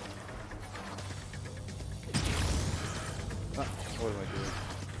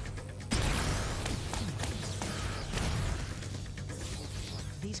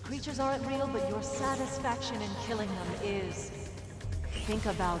 creatures aren't real, but your satisfaction in killing them is. Think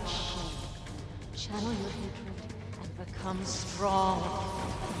about shame. Channel your hatred and become strong.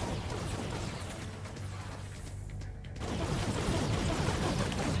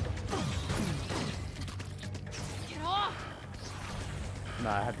 Get off! Nah,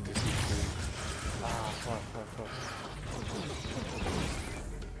 I have to get these two. Ah, fuck.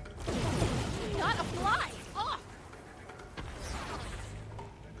 Not a fly! Off!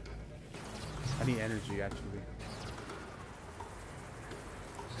 I need energy, actually.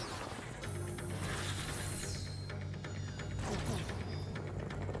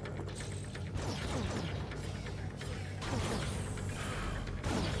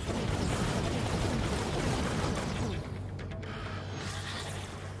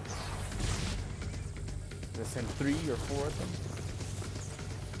 Send 3 or 4 of them.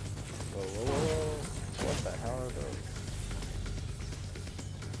 Whoa. What the hell are those?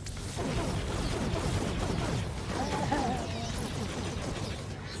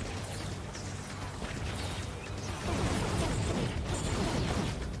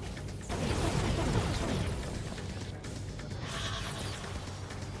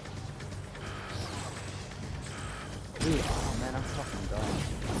 Dude, oh man, I'm fucking done.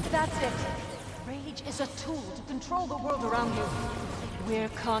 That's it. Rage is a tool to control the world around you. We're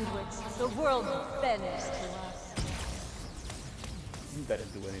conduits. The world bends to us. You better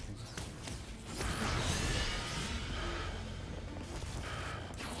do anything.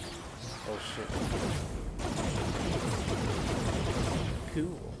 Oh shit.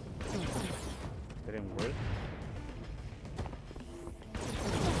 Cool. That didn't work.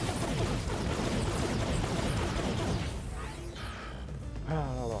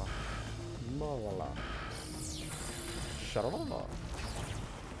 Shalala.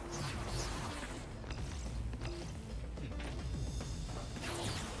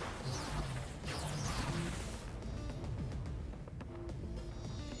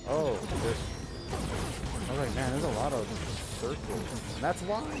 Oh, I was like, man, there's a lot of circles. And that's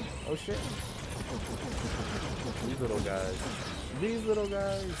why. Oh shit. These little guys. These little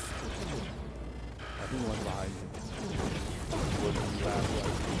guys. I think one's behind you. Looking last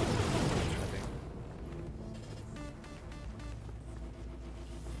one. I think.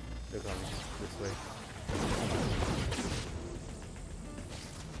 They're coming this way.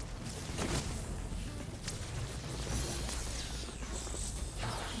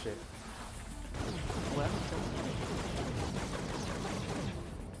 Shit. Well,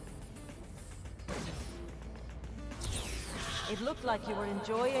 it looked like you were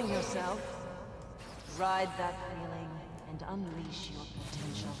enjoying yourself. Ride that feeling and unleash your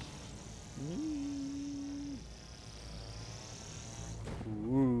potential.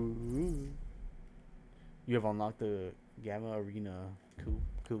 Ooh. You have unlocked the Gamma Arena.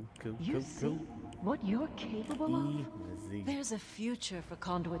 Cool. You see what you're capable of? Easy. There's a future for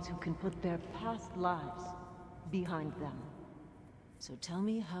conduits who can put their past lives behind them. So tell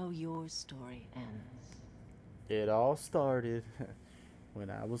me how your story ends. It all started when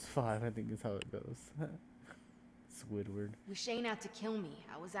I was 5, I think is how it goes. Squidward. With Shane out to kill me,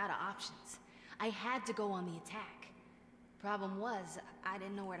 I was out of options. I had to go on the attack. Problem was, I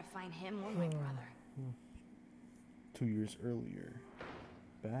didn't know where to find him or my brother. 2 years earlier.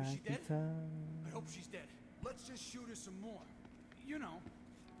 Back Is she in dead? time. I hope she's dead. Let's just shoot her some more. You know,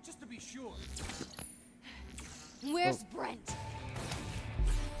 just to be sure. Where's Brent?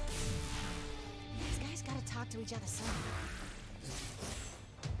 These guys gotta talk to each other somehow.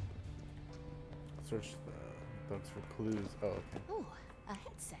 Search the books for clues. Oh, okay. Ooh, a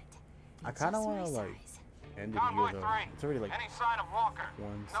headset. I It's kind of just want to my like size. end it Convoy here though. 3. It's already like Any sign of Walker? 1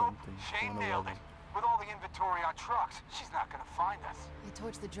 Nope. something. Shane 1:11. nailed it. With all the inventory on trucks, she's not gonna find us. I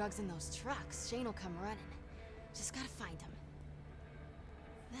torch the drugs in those trucks. Shane will come running. Just gotta find him.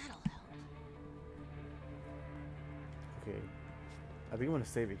 That'll help. Okay. I think I'm gonna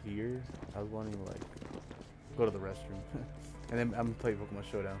save it here. I was wanting to like go to the restroom. And then I'm gonna play Pokemon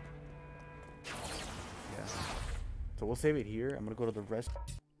Showdown. Yeah. So we'll save it here. I'm gonna go to the rest.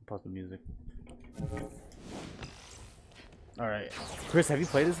 Pause the music. Alright. Chris, have you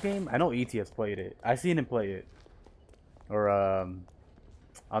played this game? I know ET has played it. I've seen him play it. Or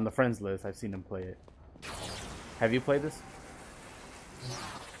on the friends list, I've seen him play it. Have you played this?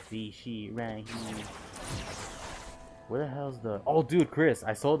 See she right here. Where the hell's the... Oh, dude, Chris,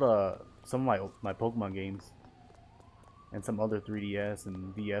 I saw some of my Pokemon games. And some other 3DS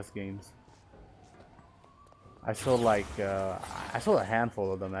and DS games. I saw like, I saw a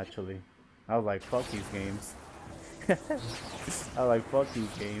handful of them actually. I was like, fuck these games. I was like, fuck these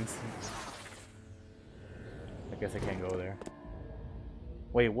games. I guess I can't go there.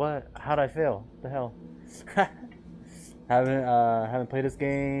 Wait, what? How'd I fail? What the hell? Haven't played this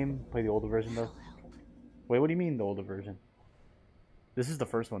game. Play the older version though. Wait, what do you mean the older version? This is the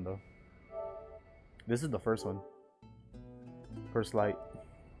first one though. This is the first one. First Light.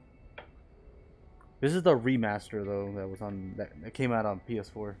 This is the remaster though that was on that came out on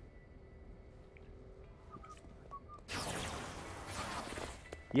PS4.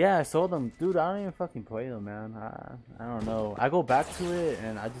 Yeah, I sold them, dude. I don't even fucking play them, man. I don't know. I go back to it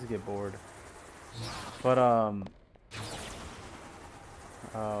and I just get bored. But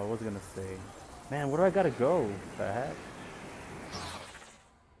what was I gonna say? Man, where do I gotta go? What the heck?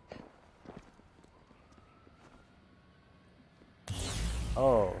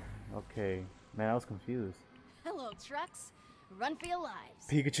 Oh, okay. Man, I was confused. Hello, trucks. Run for your lives.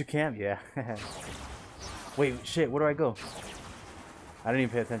 Pikachu camp? Yeah. Wait, shit, where do I go? I didn't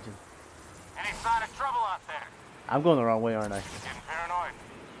even pay attention. Any sign of trouble out there? I'm going the wrong way, aren't I? Getting paranoid.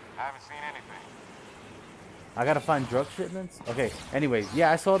 I haven't seen anything. I gotta find drug shipments? Okay, anyways,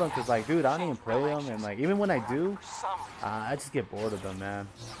 yeah, I saw them because, like, dude, I don't even play them. And, like, even when I do, I just get bored of them, man.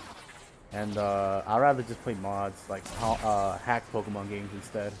 And, I'd rather just play mods, like, hack Pokemon games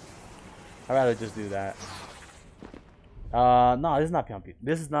instead. I'd rather just do that. No, this is not PMP.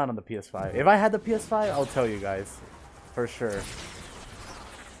 This is not on the PS5. If I had the PS5, I'll tell you guys. For sure.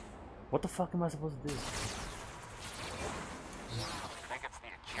 What the fuck am I supposed to do? Think it's the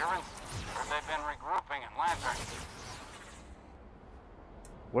Occurrence? Or they've been regrouping in Lantern?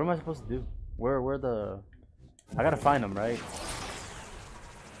 What am I supposed to do? Where the... I gotta find them, right?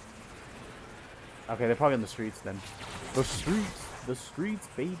 Okay, they're probably on the streets then. The streets! The streets,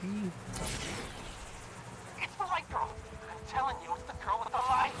 baby! It's the light girl! I'm telling you, it's the girl with the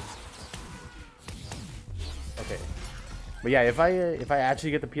lights! Okay. But yeah, if I actually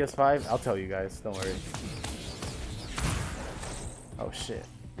get the PS5, I'll tell you guys. Don't worry. Oh shit.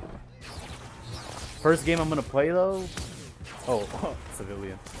 First game I'm gonna play though. Oh,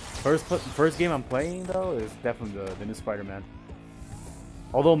 civilian. First game I'm playing though is definitely the new Spider-Man.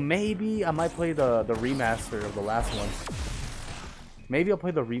 Although maybe I might play the remaster of the last one. Maybe I'll play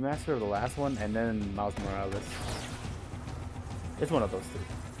the remaster of the last one and then Miles Morales. It's one of those two.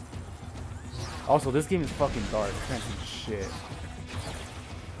 Also, this game is fucking dark. I can't see shit.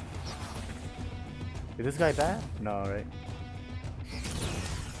 Is this guy bad? No, right?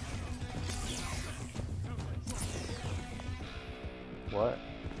 What?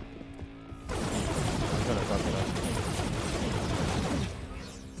 I'm gonna fuck it up.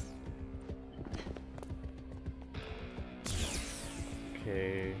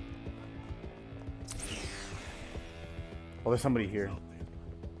 Okay. Oh, there's somebody here.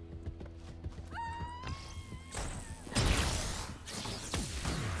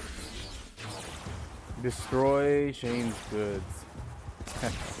 Destroy Shane's goods.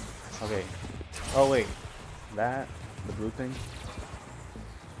 Okay. Oh wait. That? The blue thing?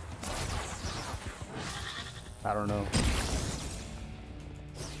 I don't know.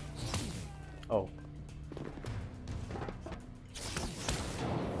 Oh.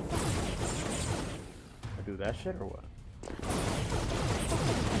 I do that shit or what?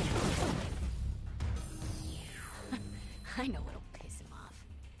 I know what'll piss him off.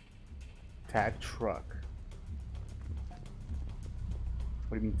 Tag truck.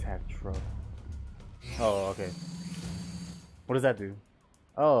 What do you mean tag truck? Oh, okay. What does that do?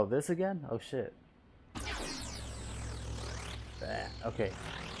 Oh, this again? Oh shit. Okay.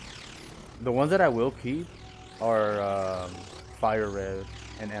 The ones that I will keep are Fire Red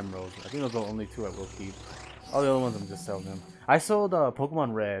and Emerald. I think those are the only two I will keep. All the other ones I'm just selling them. I sold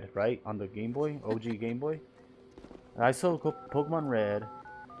Pokemon Red, right? On the Game Boy, OG Game Boy. I sold Pokemon Red,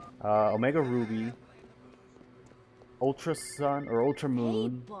 Omega Ruby, Ultra Sun or Ultra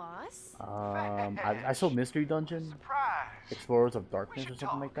Moon. Hey, boss. I sold Mystery Dungeon, Surprise! Explorers of Darkness or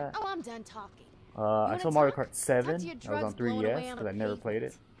something like that. Oh, I'm done talking. I sold Mario Kart Talk 7. to your That was on drugs blowing away 3DS on because a I never pavement. played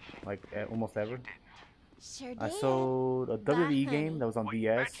it, like almost ever. Sure I did. sold a Bye, WWE honey. game that was on Wait,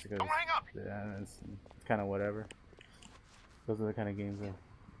 DS bitch, because don't hang up. it's kind of whatever. Those are the kind of games that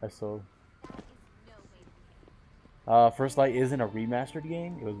I sold. First Light isn't a remastered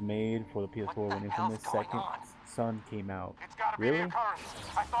game. It was made for the PS4 when inFamous Second Son came out. It's gotta be Really? the Occurrence.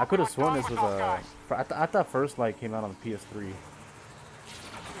 I could have sworn this with was those guys. I thought First Light came out on the PS3.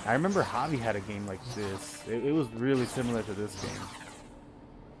 I remember Javi had a game like this. It was really similar to this game.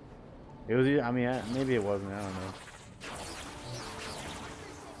 It was. I mean, maybe it wasn't. I don't know.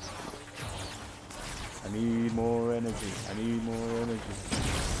 I need more energy. I need more energy.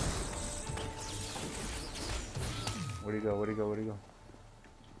 Where'd he go? Where'd he go? Where'd he go?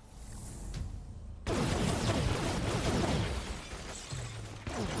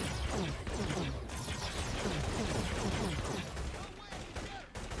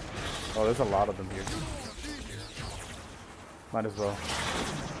 Oh, there's a lot of them here. Might as well.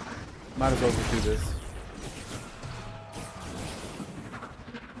 Might as well just do this.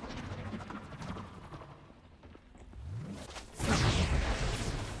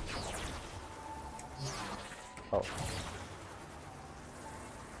 Oh.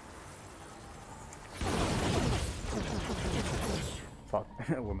 Fuck.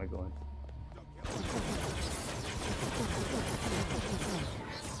 Where am I going?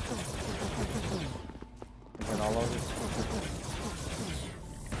 And then all of this.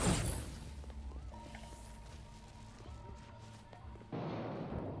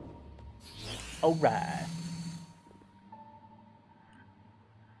 All right.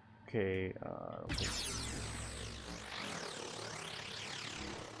 Okay. Okay.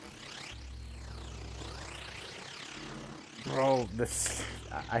 Bro, this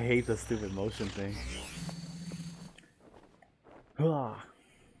I hate the stupid motion thing.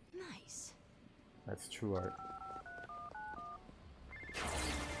 Nice. That's true art.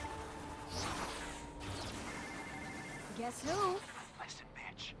 Guess who? Listen,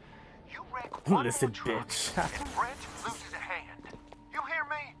 bitch. You wreck one Listen, more truck, bitch. and Brent loses a hand. You hear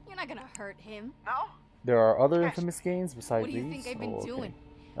me? You're not gonna hurt him. No? There are other infamous games besides What do you these? think I've been Oh, okay. doing?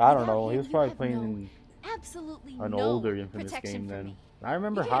 I don't Without know. He him, was you probably have playing absolutely an no older infamous protection game for then. me. I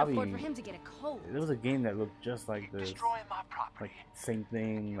remember You can't Hobby. afford for him to get a cold. There was a game that looked just like this. Destroying my property. Like same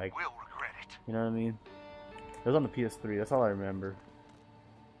thing. Like, Will regret it. you know what I mean? It was on the PS3. That's all I remember.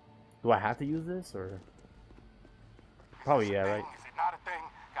 Do I have to use this or? Probably yeah, right? Is it not a thing?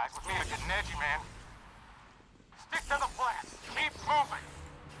 Guys with me are getting edgy, man. Stick to the plan. Keep moving.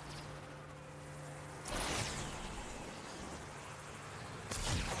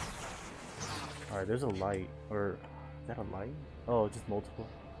 Alright, there's a light. Or, is that a light? Oh, just multiple.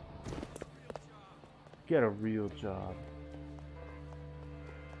 Get a real job.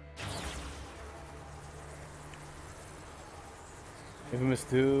 Infamous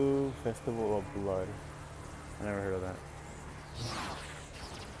 2, Festival of Blood. I never heard of that.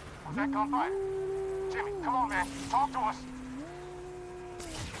 Was that gone by? Jimmy, come on, man. Talk to us.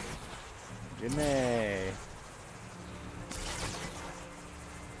 Jimmy!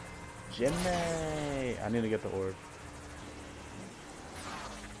 Jimmy! I need to get the orb.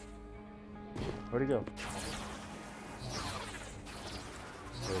 Where'd he go?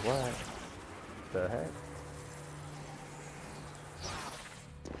 Wait, what? The heck?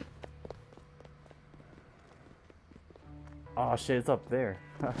 Oh shit, it's up there.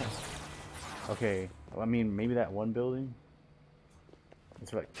 Okay, well, I mean, maybe that one building?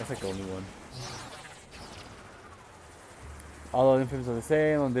 That's like the only one. All the infamous are the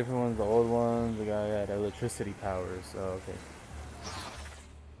same, on different ones, the old ones, the guy had electricity powers, oh, okay.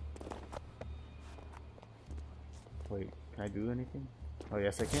 Wait, can I do anything? Oh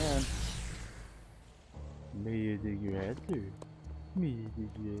yes I can. Me dig your head through. Me dig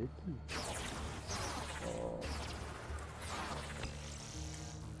your head through. Oh.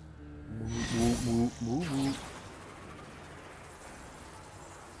 Move.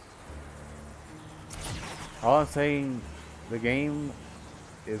 All I'm saying, the game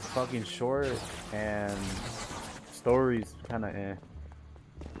is fucking short and story's kind of eh.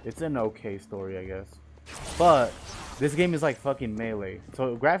 It's an okay story, I guess. But this game is like fucking Melee.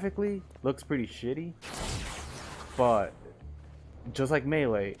 So graphically, looks pretty shitty. But just like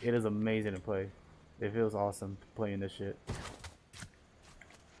Melee, it is amazing to play. It feels awesome playing this shit.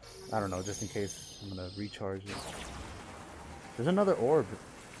 I don't know, just in case I'm gonna recharge it. There's another orb.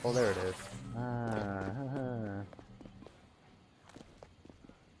 Oh, there it is.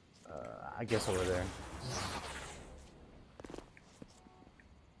 I guess over there.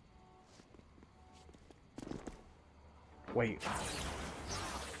 Wait.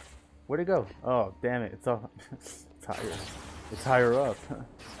 Where'd it go? Oh, damn it. It's all it's higher. It's higher up.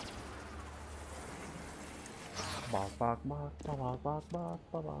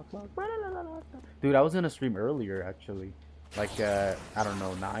 Dude, I was in a stream earlier actually, like I don't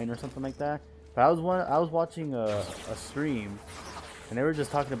know, 9 or something like that. But I was watching a stream, and they were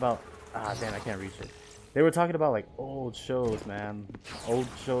just talking about damn, I can't reach it. They were talking about like old shows, man, old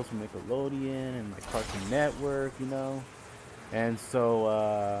shows from Nickelodeon and like Cartoon Network, you know. And so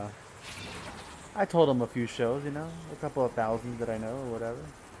I told them a few shows, you know, a couple of thousands that I know or whatever.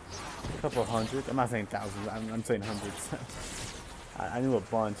 A couple of hundreds. I'm not saying thousands. I'm saying hundreds. I knew a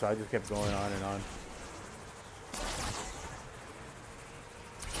bunch, so I just kept going on and on.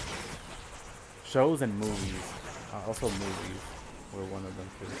 Shows and movies. Also movies were one of them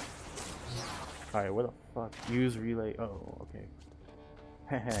too. Alright, what the fuck? Use relay. Oh, okay.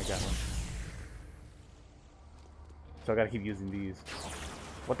 I got one. So I gotta keep using these.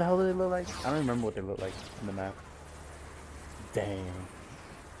 What the hell do they look like? I don't remember what they look like in the map. Dang.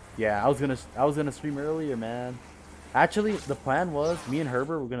 Yeah, I was gonna stream earlier, man. Actually, the plan was me and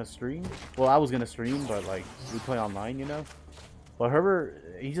Herbert were gonna stream. Well, I was gonna stream, but like we play online, you know. But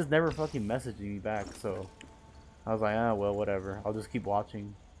Herbert, he just never fucking messaged me back, so I was like, ah, well, whatever. I'll just keep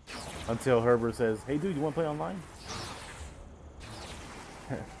watching until Herbert says, "Hey, dude, you want to play online?"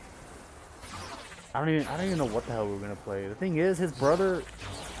 I don't even know what the hell we're gonna play. The thing is, his brother.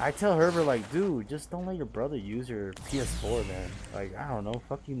 I tell Herbert like, dude, just don't let your brother use your PS4, man. Like, I don't know,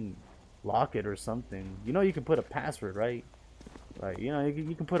 fucking lock it or something. You know, you can put a password, right? Like, you know,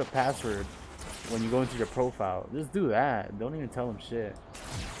 you can put a password when you go into your profile. Just do that. Don't even tell him shit.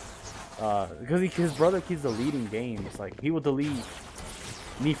 Because his brother keeps deleting games. Like, he will delete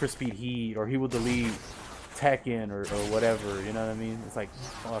Need for Speed Heat, or he will delete Tekken or whatever. You know what I mean? It's like,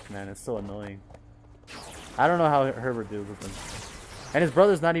 fuck, man, it's so annoying. I don't know how Herbert deals with them. And his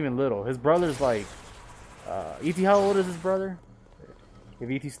brother's not even little. His brother's like, E.T., how old is his brother? If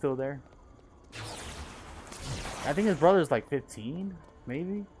E.T.'s still there. I think his brother's like 15,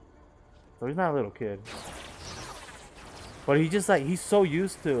 maybe. So he's not a little kid. But he just like, he's so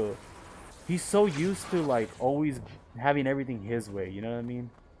used to like always having everything his way, you know what I mean?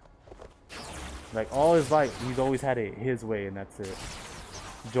 Like all his life, he's always had it his way, and that's it.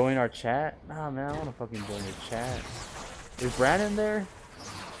 Join our chat? Nah, man, I wanna fucking join your chat. Is Brandon there?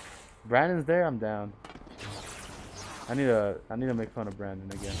 Brandon's there, I'm down. I need to make fun of Brandon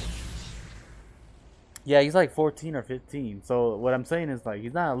again. Yeah, he's like 14 or 15. So what I'm saying is like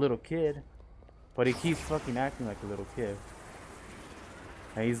he's not a little kid, but he keeps fucking acting like a little kid.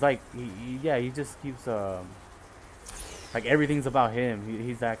 And he's like he just keeps like everything's about him.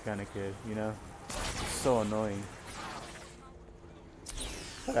 He's that kind of kid, you know? It's so annoying.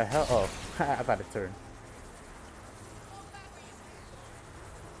 What the hell? Oh, I got to turn.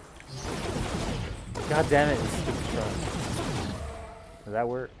 God damn it, this stupid truck. Does that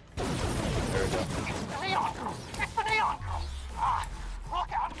work? There we go. The neon crew! It's the neon crew!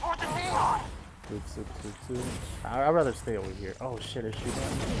 Look out for the neon! I'd rather stay over here. Oh shit, it's shooting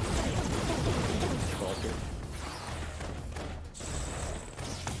at me. Fuck it.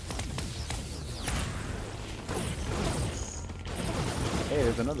 Hey,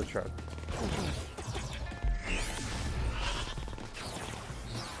 there's another truck.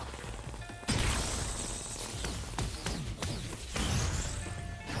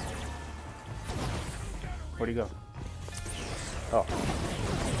 Where'd he go? Oh.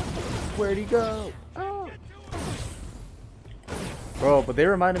 Where'd he go? Oh. Bro, but they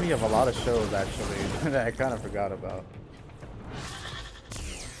reminded me of a lot of shows actually that I kind of forgot about.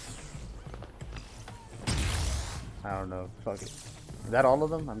 I don't know. Fuck it. Is that all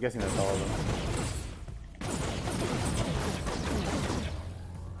of them? I'm guessing that's all of them.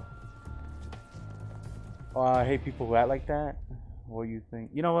 Oh, I hate people who act like that. What do you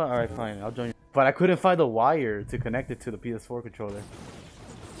think? You know what? Alright, fine. I'll join you. But I couldn't find the wire to connect it to the PS4 controller.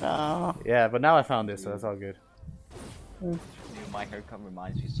 No. Yeah, but now I found this, so that's all good. Dude, my haircut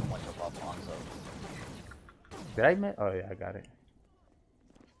reminds me so much of Alfonso. Did I admit? Oh yeah, I got it.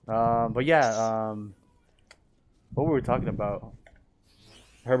 But yeah, what were we talking about?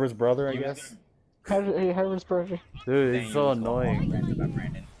 Herbert's brother, I guess. Herbert's brother. Dude, it's so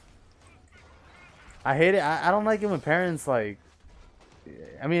annoying. I hate it. I don't like it when parents like.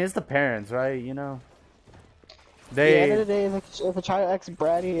 I mean, it's the parents, right? You know. They. At the end of the day, if a child acts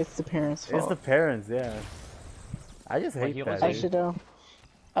bratty, it's the parents' fault. It's the parents, yeah. I just hate that. I should know.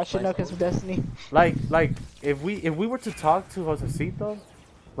 I should know because of Destiny. Like if we were to talk to Josecito,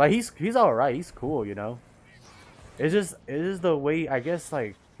 like he's all right. He's cool, you know. It is the way, I guess,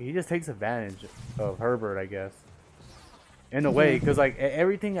 like he just takes advantage of Herbert, I guess. In a way, because like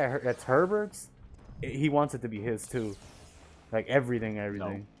everything that's Herbert's, he wants it to be his too. Like everything.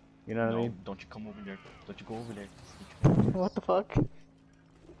 No. You know what I mean? Don't you come over there. Don't you go over there. What the fuck?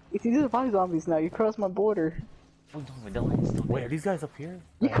 These are my zombies now. You crossed my border. Oh, no, wait, are these guys up here?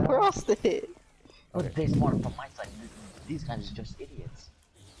 You crossed it. Okay. They spawned from my side. These guys are just idiots.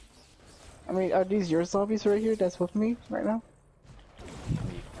 I mean, are these your zombies right here that's with me right now? I mean, you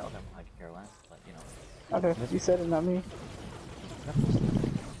can tell them I could care less, but you know. Okay, you said it, not me.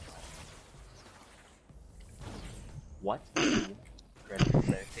 What?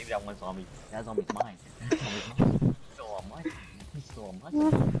 Save that one zombie. That zombie's mine. That zombie's mine. He's still on my side. He's still on my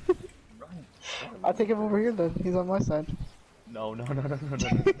side. Run. I'll take him over here then. He's on my side. No. He's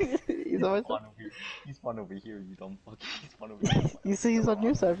on my side. He's spawned over here, you dumb fuck. He's spawned over here. You say he's on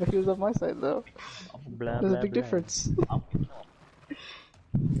your side, but he was on my side though. There's a big difference.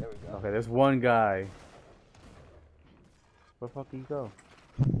 There we go. Okay, there's one guy. Where the fuck did he go?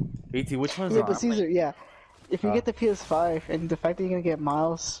 AT, which one's Yeah, on? but Caesar, yeah. If you get the PS5 and the fact that you're gonna get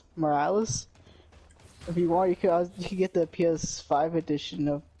Miles Morales, if you want, you could get the PS5 edition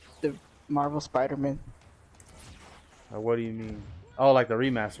of the Marvel Spider-Man. What do you mean? Oh, like the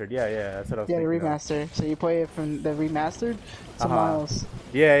remastered? Yeah, that's what I was Yeah, the thinking. remaster. So you play it from the remastered to Miles.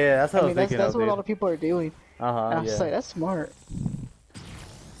 Yeah, that's what I was that's thinking. that's what a lot of people are doing. And I was Yeah. just like, that's smart.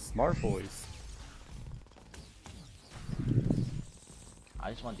 Smart boys.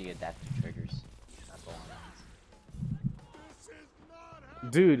 I just want to get adaptive triggers. That's all I'm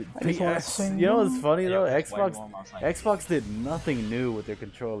Dude, you know what's funny though? Yeah, Xbox did nothing new with their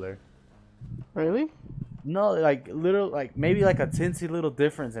controller. Really? No, like maybe like a tinsy little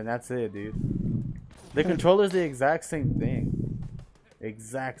difference, and that's it, dude. The controller's the exact same thing.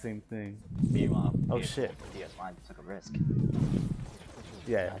 Exact same thing. Meanwhile, oh shit. PS5 took a risk.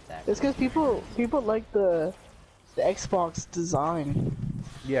 Yeah. It's because people like the Xbox design.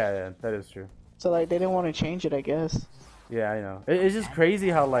 Yeah, that is true. So like they didn't want to change it, I guess. Yeah, I know. It's just crazy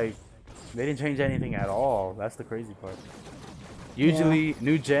how like they didn't change anything at all. That's the crazy part. Usually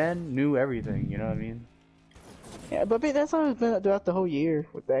new gen, new everything. You know what I mean? Yeah, but that's how it's been throughout the whole year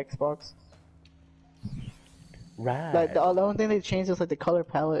with the Xbox. Right. Like the only thing they changed is like the color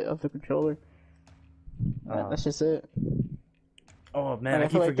palette of the controller. That's just it. Oh man, I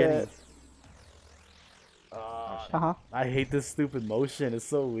keep forgetting. I hate this stupid motion. It's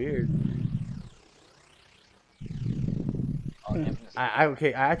so weird. I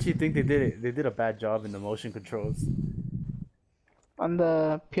actually think they did a bad job in the motion controls. On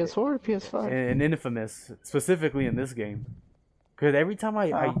the PS4 or PS5? In inFamous, specifically in this game. Because every time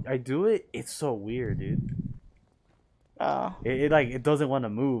I do it, it's so weird, dude. It doesn't want to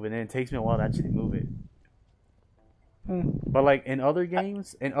move, and then it takes me a while to actually move it. But like in other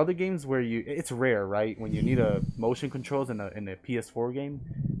games where it's rare, right? When you need a motion controls in a PS4 game.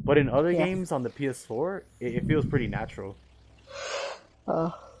 But in other games on the PS4, it feels pretty natural.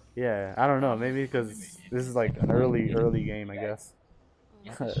 Yeah, I don't know. Maybe because this is like an early game, I guess.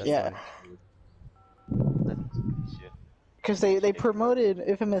 Yeah. Because they promoted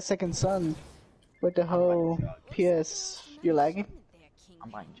inFamous Second Son with the whole PS. You're lagging? I'm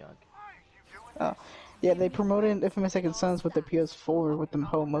buying Jug. Oh. Yeah, they promoted inFamous Second Sons with the PS4 with the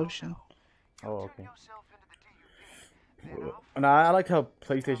whole motion. Oh, okay. And I like how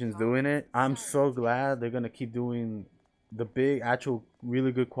PlayStation's doing it. I'm so glad they're gonna keep doing the big, actual,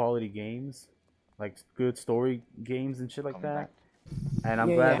 really good quality games, like good story games and shit like that. And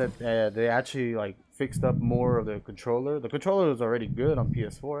I'm glad that they actually like fixed up more of the controller. The controller was already good on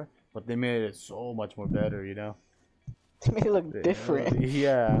PS4, but they made it so much more better, you know. They made it look different.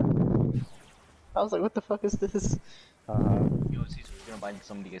 Yeah. I was like, what the fuck is this? Yo, Caesar, we're gonna buy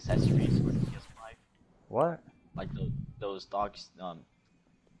some of the accessories for the PS5. What? Like those dock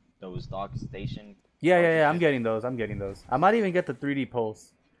station. Yeah. I'm getting those. I might even get the 3D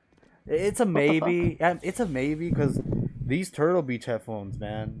Pulse. It's a maybe. It's a maybe because these Turtle Beach headphones,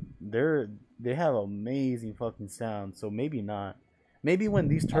 man, they have amazing fucking sound. So maybe not. Maybe when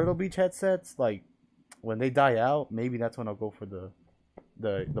these Turtle Beach headsets, like when they die out, maybe that's when I'll go for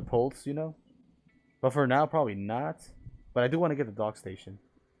the Pulse, you know. But for now, probably not. But I do want to get the dock station.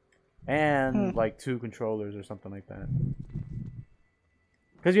 And like 2 controllers or something like that.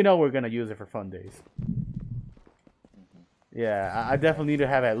 Because you know we're going to use it for fun days. Yeah, I definitely need to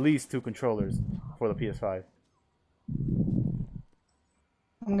have at least 2 controllers for the PS5.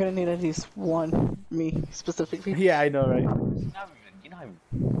 I'm going to need at least one, me specifically. Yeah, I know, right? You know,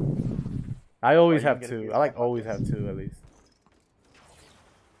 I always have 2. I like always have 2 at least.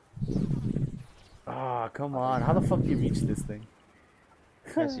 Ah, come on. How the fuck do you reach this thing?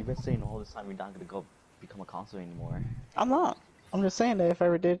 yes, you've been saying all this time we're not gonna go become a console anymore. I'm not. I'm just saying that if I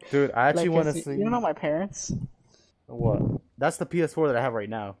ever did. Dude, I actually want to see. You know my parents? What? That's the PS4 that I have right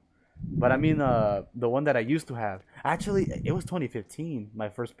now. But I mean, the one that I used to have. Actually, it was 2015, my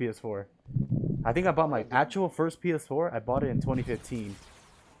first PS4. I think I bought my actual first PS4. I bought it in 2015.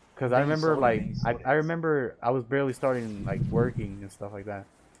 Because I remember, like, I remember I was barely starting, like, working and stuff like that.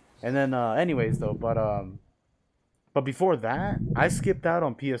 And then, anyways, though, but before that, I skipped out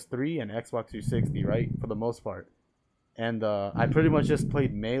on PS3 and Xbox 360, right? For the most part. And, I pretty much just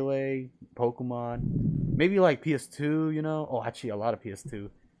played Melee, Pokemon, maybe, like, PS2, you know? Oh, actually, a lot of PS2.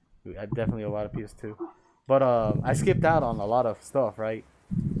 Definitely a lot of PS2. But, I skipped out on a lot of stuff, right?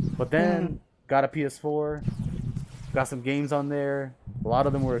 But then, got a PS4, got some games on there. A lot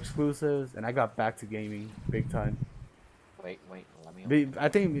of them were exclusives, and I got back to gaming big time. Wait, let me... I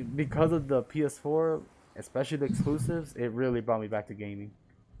think because of the PS4, especially the exclusives, it really brought me back to gaming.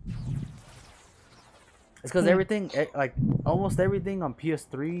 It's because everything, like almost everything on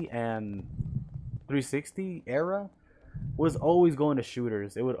PS3 and 360 era was always going to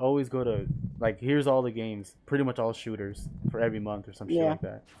shooters. It would always go to like, here's all the games, pretty much all shooters for every month or some shit like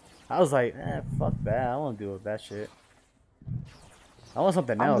that. I was like, fuck that. I don't want to deal with that shit. I want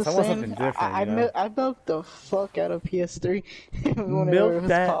something else. I want something different. I milked the fuck out of PS3 whenever it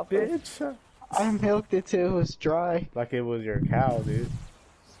was popping. Bitch. I milked it till it was dry. Like it was your cow, dude.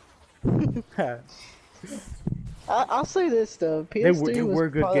 I'll say this though, PS3 they was were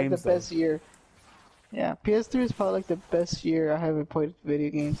good probably games, the best year. Yeah, PS3 is probably like the best year I haven't played video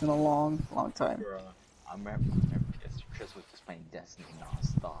games in a long time. I remember Chris was just playing Destiny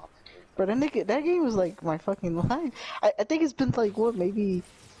non-stop. But that game was like my fucking life. I think it's been like what, maybe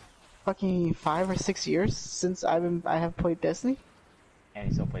fucking 5 or 6 years since I have played Destiny. And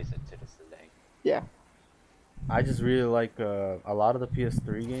he still plays it to this day. Yeah. I just really like a lot of the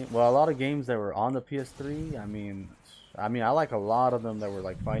PS3 games. Well, a lot of games that were on the PS3. I mean, I like a lot of them that were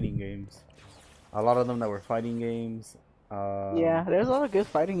like fighting games. A lot of them that were fighting games. Yeah, there's a lot of good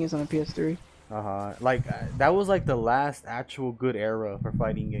fighting games on the PS3. Like that was like the last actual good era for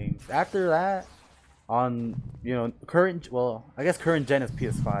fighting games. After that, on current, well, I guess current gen is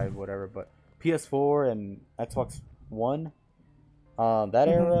PS5, whatever, but PS4 and Xbox One, that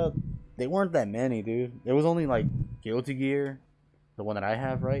era, they weren't that many, dude. It was only like Guilty Gear, the one that I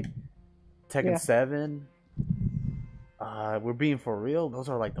have, right? Tekken 7. We're being for real. Those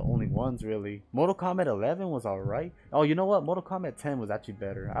are like the only ones, really. Mortal Kombat 11 was alright. Oh, you know what? Mortal Kombat 10 was actually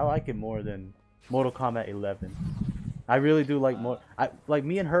better. I like it more than Mortal Kombat 11. I really do like more. Like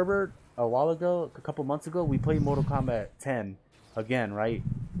me and Herbert a while ago, a couple months ago, we played Mortal Kombat 10 again, right?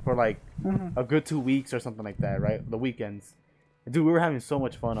 For like a good 2 weeks or something like that, right? The weekends. Dude, we were having so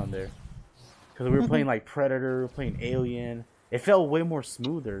much fun on there. Because we were playing like Predator, we were playing Alien. It felt way more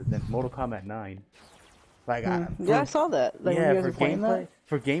smoother than Mortal Kombat 9. Like, I saw that. Like, yeah,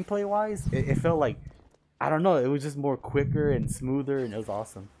 for gameplay wise, it felt like, I don't know, it was just more quicker and smoother, and it was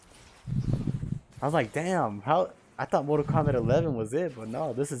awesome. I was like, damn, I thought Mortal Kombat 11 was it, but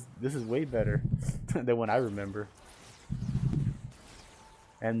no, this is way better than what I remember.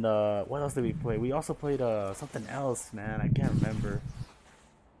 And what else did we play? We also played something else, man. I can't remember.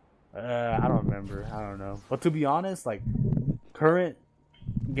 I don't remember. I don't know. But to be honest, like current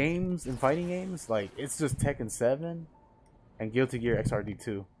games and fighting games, like it's just Tekken 7 and Guilty Gear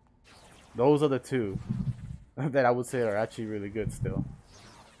XRD2. Those are the two that I would say are actually really good still.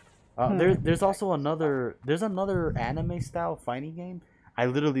 There's also another anime style fighting game. I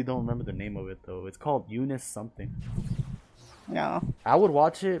literally don't remember the name of it though. It's called Eunice something. No. I would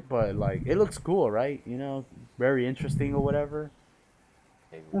watch it, but like it looks cool, right? You know, very interesting or whatever.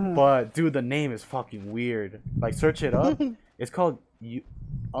 But dude, the name is fucking weird. Like search it up. It's called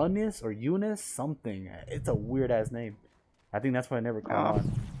Unis or Eunice something. It's a weird ass name. I think that's why I never caught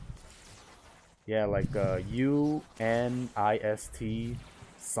on. Yeah, like UNIST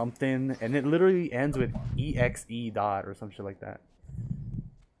something, and it literally ends with EXE dot or some shit like that.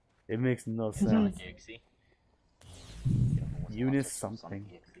 It makes no sense. Eunice something.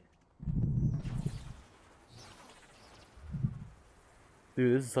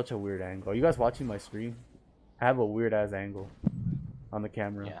 Dude, this is such a weird angle. Are you guys watching my stream? I have a weird ass angle on the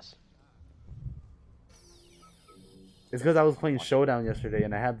camera. Yes. It's because I was playing Showdown yesterday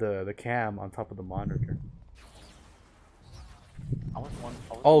and I had the cam on top of the monitor.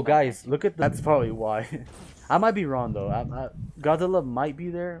 Oh, guys, look at that's probably why. I might be wrong though. Godzilla might be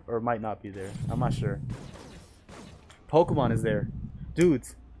there or might not be there. I'm not sure. Pokemon is there,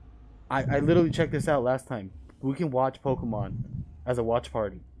 dudes. I literally checked this out last time. We can watch Pokemon as a watch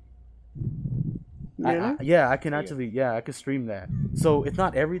party. Really? Yeah, I can actually. Yeah, I can stream that. So it's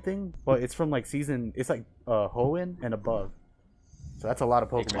not everything, but it's from like season. It's like Hoenn and above. So that's a lot of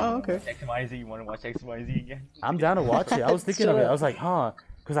Pokemon. Oh, okay. XYZ, you want to watch XYZ again? I'm down to watch it. I was thinking of it. I was like, huh,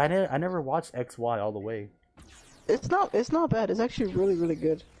 because I never watched XY all the way. It's not bad. It's actually really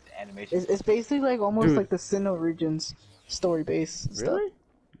good. The animation. It's basically like almost like the Sinnoh region's story base. Really?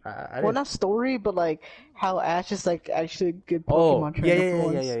 Well, not story, but like how Ash is like actually a good Pokemon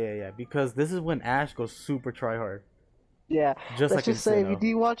trainer. Yeah. Because this is when Ash goes super try hard. Yeah. Just Let's like just say if you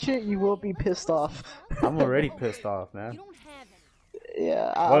do watch it, you will be pissed off. I'm already pissed off, man.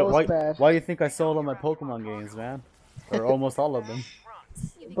 Yeah, I was bad. Why do you think I sold all my Pokemon games, man? Or almost all of them.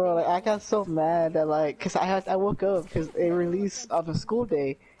 Bro, like, I got so mad that like, cause I woke up because they released on a school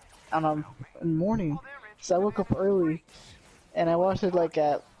day, in the morning, so I woke up early, and I watched it like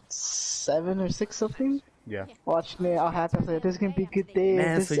at 7 or 6 something. Yeah. Watching it, all happy. I was like, "This is gonna be a good day."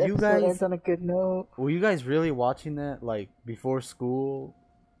 Man, this so you episode guys ends on a good note. Were you guys really watching that like before school,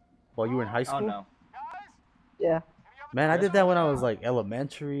 while you were in high school? Oh no. Yeah. Man, I did that when I was like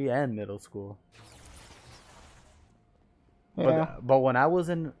elementary and middle school. Yeah. But when I was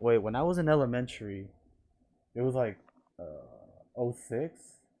in elementary, it was like 06.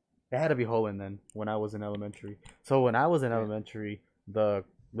 It had to be Hoenn then when I was in elementary. So when I was in elementary, the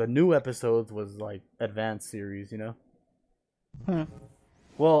new episodes was like advanced series, you know?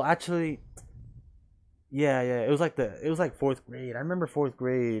 Well, actually, yeah, it was like fourth grade. I remember fourth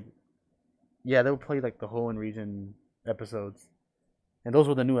grade. Yeah, they would play like the Hoenn region episodes, and those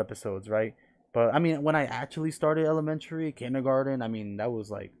were the new episodes, right? But I mean, when I actually started elementary, kindergarten, I mean that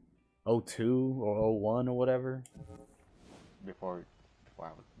was like 02 or 01 or whatever. Before I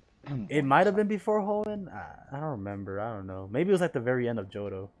was. It might have been before Hoenn. I don't remember. I don't know. Maybe it was at the very end of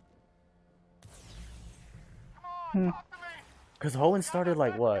Johto. Because Hoenn started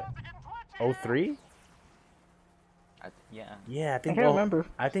like what? 03? Yeah. Yeah, I think. I can't remember.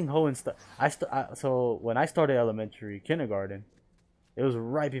 I think Hoenn so when I started elementary, kindergarten, it was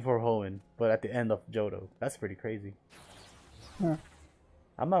right before Hoenn, but at the end of Johto. That's pretty crazy.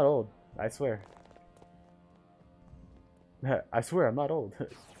 I'm not old. I swear. I swear I'm not old.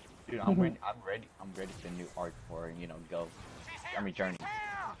 Dude, I'm ready. I'm ready for the new arc for Go. I mean Journey.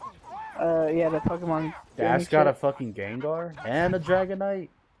 Yeah, the Pokemon. Dash got a fucking Gengar and a Dragonite.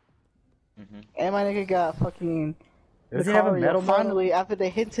 And my nigga got fucking. Does he have a metal finally model? after they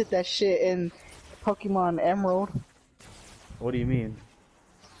hinted that shit in Pokemon Emerald. What do you mean?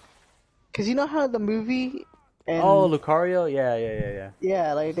 Cause you know how the movie. And, oh, Lucario? Yeah.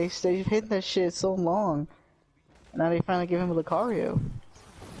 Yeah, like they hid that shit so long, and now they finally give him a Lucario.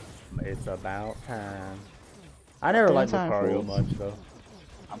 It's about time. I never liked Lucario much though.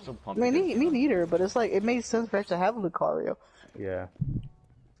 I'm so pumped. Me neither, but it's like it made sense for us to have a Lucario. Yeah.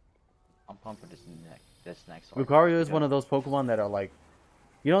 I'm pumped for this next arc. Lucario is one of those Pokemon that are like,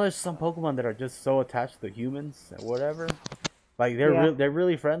 there's some Pokemon that are just so attached to humans and whatever. Like they're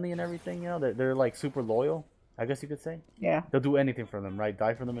really friendly and everything. They're like super loyal, I guess you could say. Yeah. They'll do anything for them, right?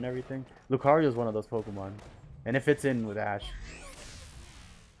 Die for them and everything. Lucario is one of those Pokemon, and it fits in with Ash.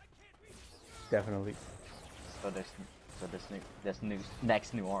 Definitely. So this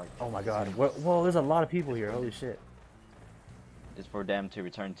next new arc. Oh my god. Well, there's a lot of people here. Holy shit. Is for them to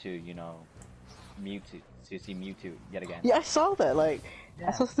return to, Mewtwo, to see Mewtwo yet again. Yeah, I saw that. Like,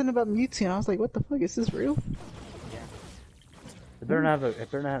 I saw something about Mewtwo, and I was like, "What the fuck? Is this real?" Yeah. It better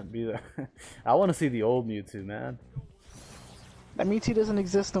not be the. I want to see the old Mewtwo, man. That Mewtwo doesn't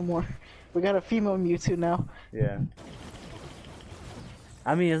exist no more. We got a female Mewtwo now. Yeah.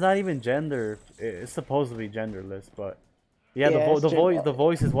 I mean, it's not even gender. It's supposed to be genderless, but yeah, the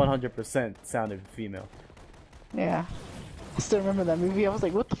voice is 100% sounded female. Yeah. I still remember that movie. I was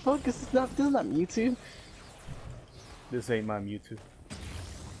like, "What the fuck? This is not Mewtwo." This ain't my Mewtwo.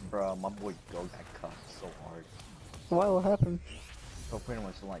 Bro, my boy Go got cut so hard. Why? What happened? So pretty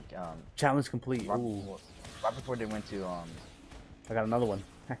much like challenge complete. Right before they went to I got another one.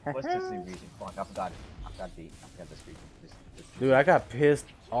 What's this new region? Fuck, I forgot this region. Dude, I got pissed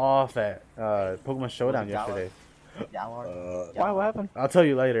off at Pokemon Showdown yesterday. Why? What happened? I'll tell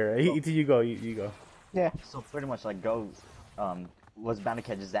you later. You go. You go. Yeah. So pretty much like Go was bound to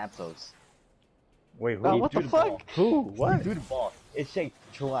catch Zapdos. Wait, who? What the fuck? Who? What? He threw the ball. It shaked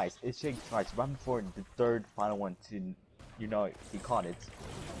twice. Right before the third final one to, he caught it.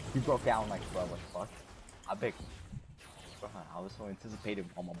 He broke down like, bro, what the fuck? I was so anticipated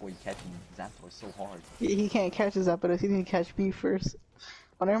on my boy catching Zapdos so hard. He can't catch his Zapdos. He need to catch me first.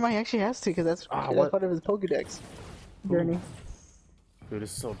 Well, never mind. He actually has to, because that's part of his Pokedex journey. Dude,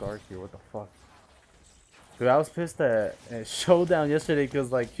 it's so dark here. What the fuck? Dude, I was pissed at Showdown yesterday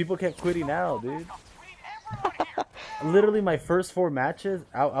because like people kept quitting out, dude. Literally, my first 4 matches,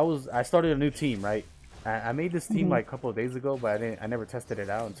 I started a new team, right? I made this team like a couple of days ago, but I never tested it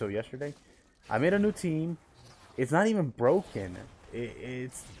out until yesterday. I made a new team. It's not even broken.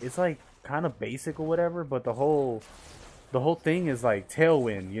 It's like kind of basic or whatever, but the whole thing is like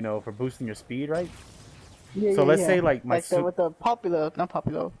Tailwind, for boosting your speed, right? Yeah, so let's say like with the not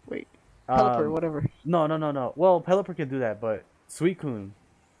popular. Wait, Pelipper, whatever. No. Well, Pelipper can do that, but Suicune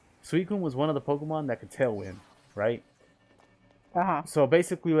was one of the Pokemon that could Tailwind, right? So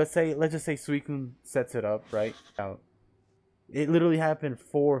basically, let's just say Suicune sets it up, right? It literally happened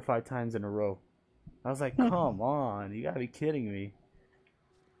 4 or 5 times in a row. I was like, come on, you gotta be kidding me.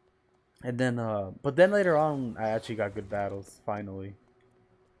 And then, but then later on, I actually got good battles, finally.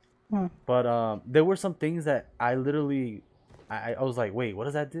 But there were some things that I literally, I was like, wait, what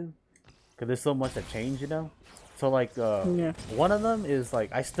does that do? Because there's so much that changed, So like, one of them is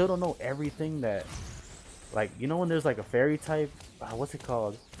like, I still don't know everything that, like, when there's like a fairy type, what's it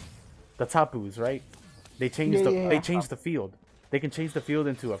called? The Tapus, right? They changed they changed the field. They can change the field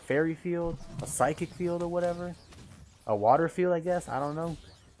into a fairy field, a psychic field, or whatever. A water field, I guess. I don't know.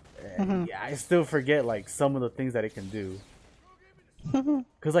 Yeah, I still forget like some of the things that it can do.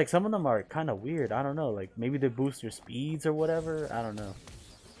 Cause like some of them are kind of weird. I don't know. Like maybe they boost your speeds or whatever. I don't know.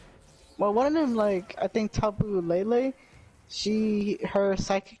 Well, one of them, like I think Tabu Lele, her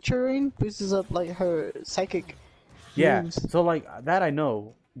psychic terrain boosts up like her psychic. Yeah. moves. So like that I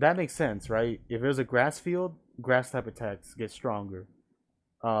know. That makes sense, right? If there's a grass field, grass type attacks get stronger.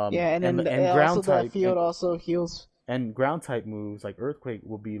 Yeah, and then ground also type that field also heals. and ground type moves like earthquake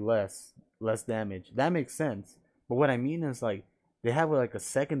will be less damage. That makes sense. But what I mean is like they have like a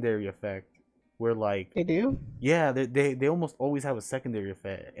secondary effect where like They do? yeah, they almost always have a secondary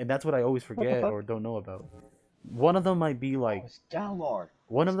effect, and that's what I always forget or don't know about. One of them might be like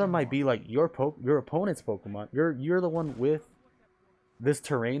one of them might be like your opponent's Pokemon. You're the one with this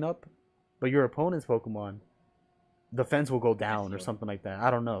terrain up, but your opponent's Pokemon, the fence will go down or something like that.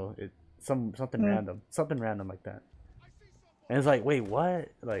 I don't know. Something random like that. And it's like, wait, what?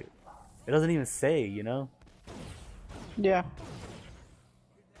 Like, it doesn't even say, you know? Yeah.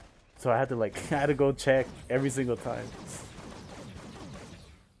 So I had to like, I had to go check every single time.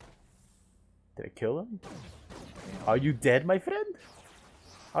 Did I kill him? Are you dead, my friend?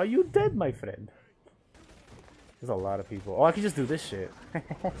 Are you dead, my friend? There's a lot of people. Oh, I can just do this shit.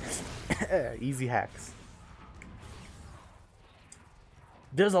 Easy hacks.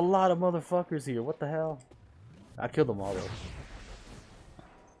 There's a lot of motherfuckers here. What the hell? I killed them all though.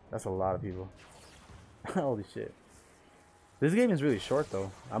 That's a lot of people. Holy shit. This game is really short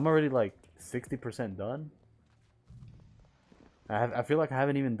though. I'm already like 60% done. I feel like I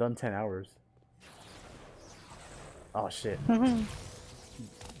haven't even done 10 hours. Oh shit. I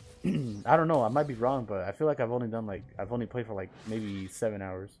don't know, I might be wrong, but I feel like I've only played for like maybe 7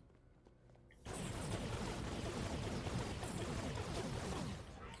 hours.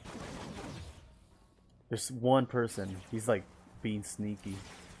 There's one person, he's like being sneaky.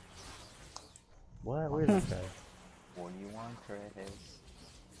 What? Where's this guy? 41 credits.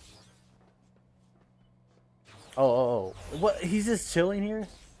 Oh. What? He's just chilling here?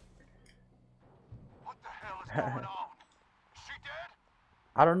 What the hell is going on? Is she dead?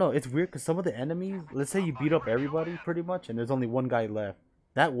 I don't know. It's weird because some of the enemies, let's say you beat up everybody pretty much and there's only one guy left.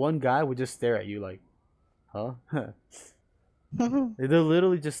 That one guy would just stare at you like, huh? They'll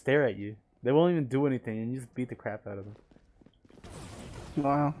literally just stare at you. They won't even do anything and you just beat the crap out of them.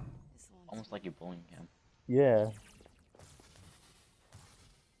 Wow. Almost like you're bullying him. Yeah.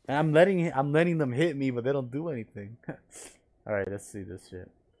 And I'm letting them hit me, but they don't do anything. All right, let's see this shit.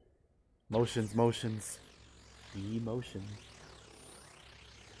 Motions. Emotion.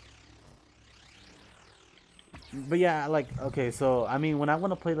 But yeah, like okay, so I mean, when I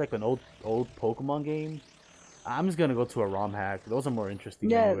want to play like an old Pokemon game, I'm just gonna go to a ROM hack. Those are more interesting.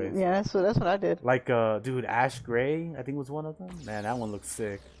 Yeah, anyways. yeah, that's what I did. Like dude, Ash Gray, I think was one of them. Man, that one looks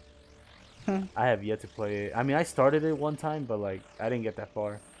sick. I have yet to play it. I mean, I started it one time, but like I didn't get that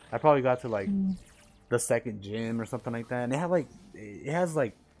far. I probably got to like the second gym or something like that. And it has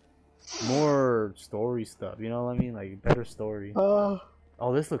like more story stuff. You know what I mean? Like better story. Oh,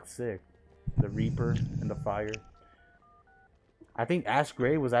 this looks sick. The Reaper and the fire. I think Ash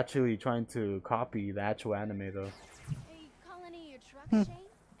Gray was actually trying to copy the actual anime though. Hey, Colony, your truck Shane?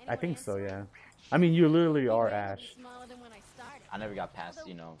 I think so, yeah. I mean, you literally are Ash. I never got past,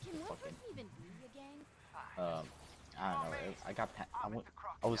 you know, fucking. I don't know. I got.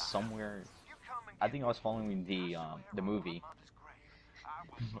 I was somewhere. I think I was following the movie.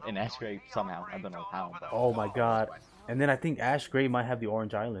 In Ash Gray somehow. I don't know how. But... Oh my god! And then I think Ash Gray might have the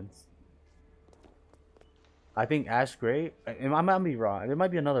Orange Islands. I think Ash Gray. I might be wrong. There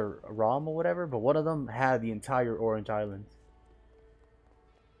might be another ROM or whatever, but one of them had the entire Orange Islands.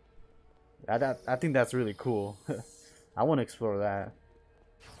 I think that's really cool. I want to explore that.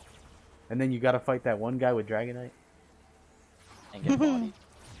 And then you gotta fight that one guy with Dragonite. And get bodied.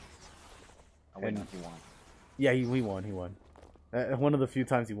 I wait if he won. Yeah, he won. He won. One of the few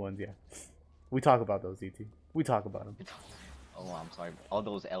times he won. Yeah. We talk about those, ET. We talk about them. Oh, I'm sorry. All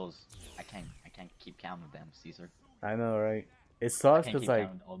those L's, I can't keep count of them, Caesar. I know, right? It sucks because like,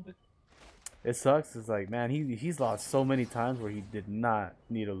 it sucks. It's like, man, he's lost so many times where he did not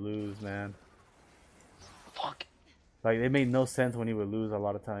need to lose, man. Fuck. Like it made no sense when he would lose a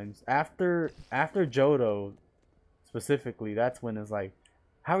lot of times. After Johto, specifically, that's when it's like,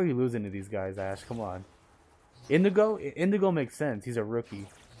 how are you losing to these guys, Ash? Come on. Indigo makes sense. He's a rookie.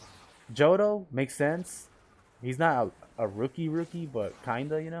 Johto makes sense. He's not a rookie, but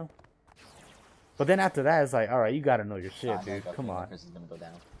kinda, you know. But then after that, it's like, all right, you gotta know your shit, dude. Come on.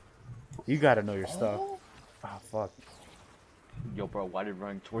 You gotta know your stuff. Oh fuck. Yo, bro, why did it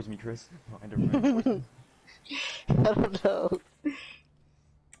run towards me, Chris? Why did it run towards me? I don't know.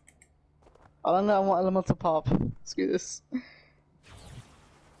 All I know, I want elemental pop. Screw this.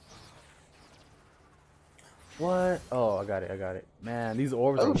 What? Oh, I got it. Man, these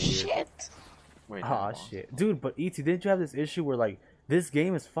orbs are Oh weird. shit! Wait, Ah, shit. Dude, but E.T., didn't you have this issue where, like, this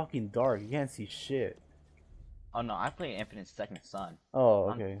game is fucking dark? You can't see shit. Oh no, I play Infinite Second Son. Oh,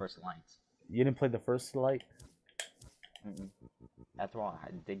 On okay. First Lights. You didn't play the first light? After all, I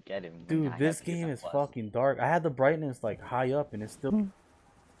did get it. Dude, this game is fucking dark. I had the brightness, like, high up, and it's still...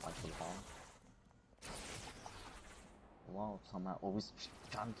 Wow, somehow always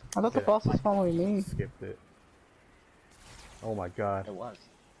trying to... I thought the boss was following me. Skipped it. Oh my god. It was.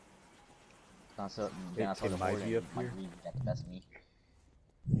 Not so, It not so the might board be up might here. be at the best of me.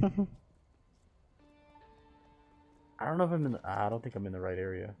 I don't know if I'm in the... I don't think I'm in the right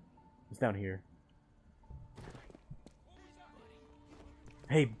area. It's down here.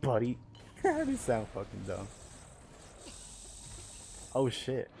 Hey, buddy. These sound fucking dumb. Oh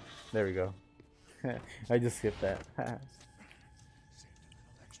shit. There we go. I just skipped that.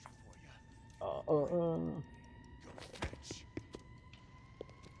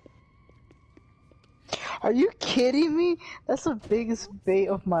 Are you kidding me? That's the biggest bait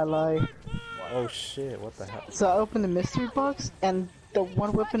of my life. Oh shit, what the hell? So I opened the mystery box, and the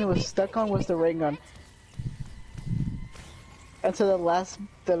one weapon it was stuck on was the ray gun. And so the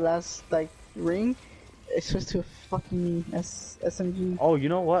last like ring, it's switched to a fucking SMG. Oh, you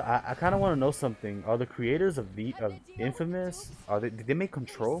know what? I kind of want to know something. Are the creators of inFamous? Did they make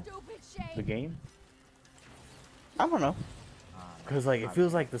Control, the game? I don't know. Cause like it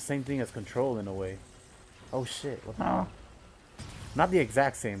feels like the same thing as Control in a way. Oh shit! What the hell? Not the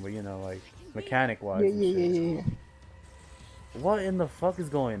exact same, but you know, like mechanic wise. Yeah. What in the fuck is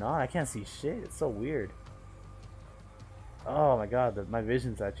going on? I can't see shit. It's so weird. Oh my god, my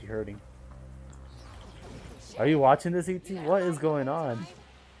vision's actually hurting. Are you watching this, ET? What is going on?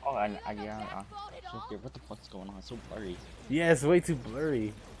 Oh, yeah. What the fuck's going on? It's so blurry. Yeah, it's way too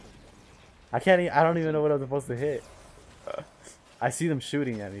blurry. I don't even know what I'm supposed to hit. I see them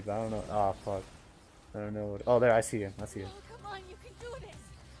shooting at me, but I don't know. Oh fuck. I don't know what. Oh, there, I see him. Come on, you can do this.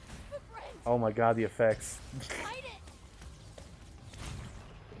 Oh my god, the effects.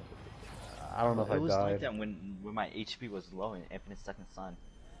 I don't know if I died. It was like that when my HP was low in Infinite Second Son.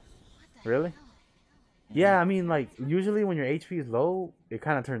 Really? Yeah, I mean, like, usually when your HP is low, it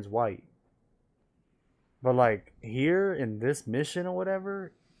kind of turns white. But, like, here in this mission or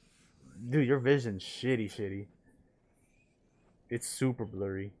whatever, dude, your vision's shitty. It's super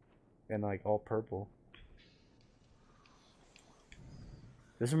blurry. And, like, all purple.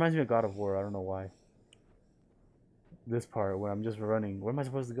 This reminds me of God of War. I don't know why. This part where I'm just running. Where am I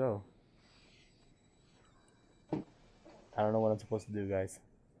supposed to go? I don't know what I'm supposed to do, guys.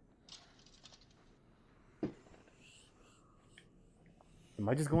 Am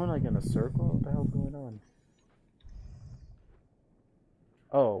I just going like in a circle? What the hell's going on?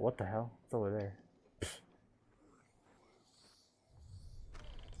 Oh, what the hell? It's over there.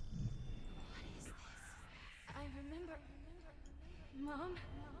 I remember. Mom?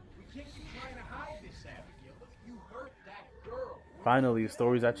 We can't keep trying to hide this, Abigail. You hurt that girl. Finally, the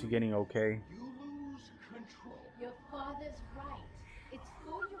story's actually getting okay. You lose control. Your father's right. It's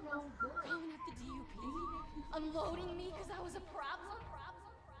for your own good. Calling up the DUP? Unloading me because I was a problem?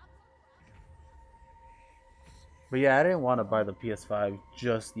 But yeah, I didn't want to buy the PS5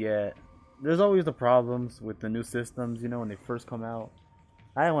 just yet. There's always the problems with the new systems, you know, when they first come out.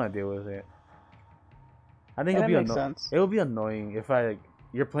 I didn't want to deal with it. I think it'll be annoying if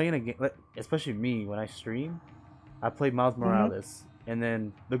you're playing a game, especially me when I stream. I play Miles Morales, and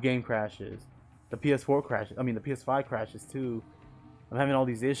then the game crashes. The PS4 crashes. I mean, the PS5 crashes too. I'm having all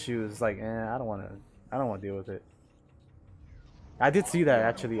these issues. It's like, I don't want to deal with it. I did see that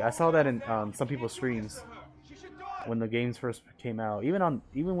actually. I saw that in some people's streams when the games first came out.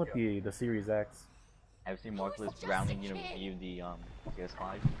 Even with the Series X. I've seen Markless Browning, review the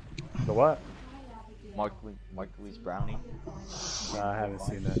PS5. The what? Markless Browning. I haven't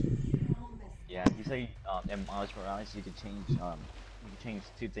seen that. Yeah, he said in Miles Morales you could change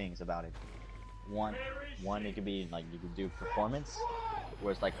two things about it. One, it could be like you could do performance,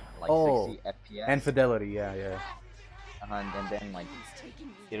 where it's like 60 FPS. And fidelity, yeah. And then like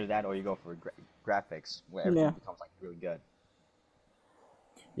either that or you go for graphics, where everything becomes like really good.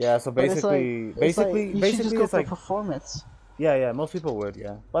 Yeah, so basically, it's like performance. Yeah, most people would,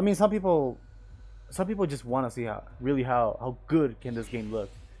 yeah. But I mean, some people just want to see how good can this game look.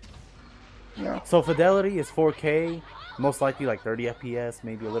 Yeah. So fidelity is 4K, most likely like 30 FPS,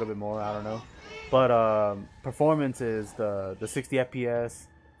 maybe a little bit more. I don't know. But performance is the 60 FPS,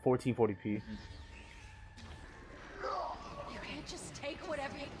 1440p. You can't just take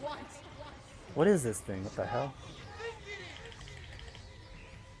whatever you want. What is this thing? What the hell?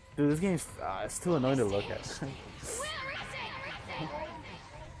 Dude, this game's it's too annoying to look at.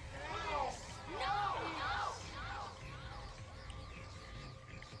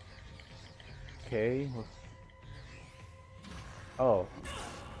 Okay. Oh.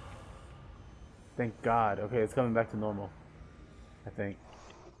 Thank God. Okay, it's coming back to normal. I think.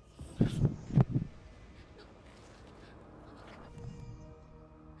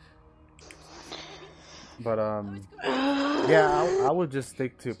 But yeah, I would just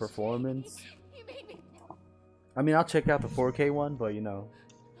stick to performance. I mean, I'll check out the 4K one, but you know,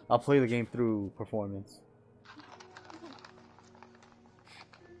 I'll play the game through performance.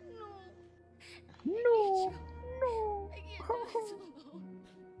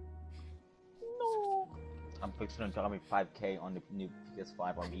 No. I'm fixing to drop me 5K on the new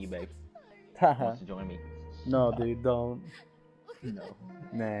PS5 on eBay. Wants to join me? No, dude, don't. No.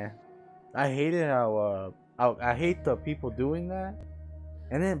 Nah. I hated how I hate the people doing that.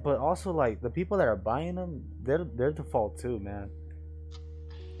 And then but also like the people that are buying them, they're the fault too, man.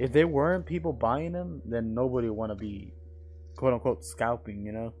 If there weren't people buying them, then nobody would want to be quote unquote scalping,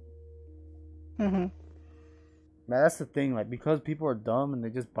 you know? Mhm. Man, that's the thing, like because people are dumb and they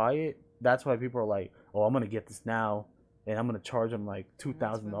just buy it, that's why people are like, "Oh, I'm going to get this now and I'm going to charge them like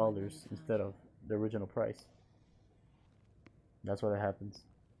 $2,000 instead of the original price." That's why that happens.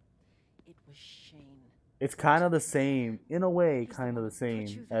 It was Shane. It's kind of the same, in a way, kind of the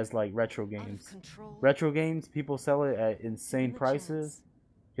same as like retro games. Retro games, people sell it at insane prices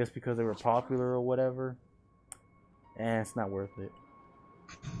just because they were popular or whatever. And it's not worth it.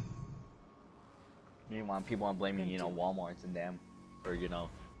 Meanwhile, people are blaming, you know, Walmart's and them for, you know,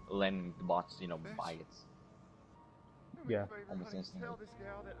 letting the bots, you know, buy it. Yeah. Almost instantly.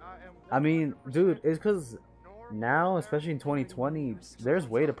 I mean, dude, it's because now, especially in 2020, there's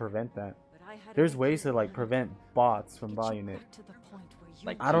way to prevent that. There's ways to like prevent bots from buying it.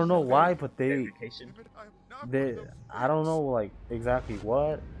 Like, I don't know why, but they I don't know like exactly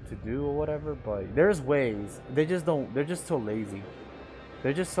what to do or whatever, but there's ways. They just don't. They're just so lazy.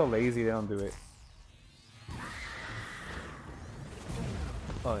 They're just so lazy. They don't do it.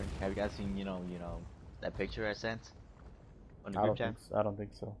 Oh, have you guys seen, you know, that picture I sent on the I group don't chat? think so. I don't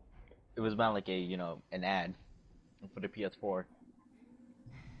think so. It was about like a, you know, an ad for the PS4.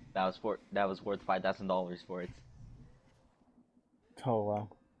 That was worth $5,000 for it. Oh wow.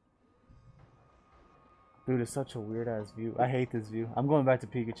 Dude, it's such a weird ass view. I hate this view. I'm going back to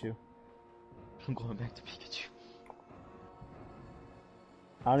Pikachu. I'm going back to Pikachu.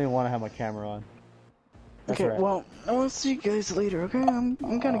 I don't even want to have my camera on. That's Okay, right. well, I will see you guys later, okay? I'm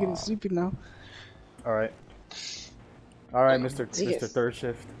kind of getting sleepy now. Alright. Alright, Mr. Third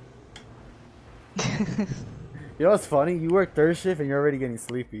Shift. You know what's funny? You work third shift and you're already getting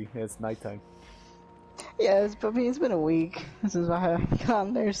sleepy. It's nighttime. Yeah, it's been a week since I have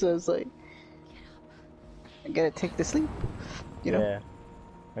gone there, so it's like I gotta take the sleep, you know? Yeah,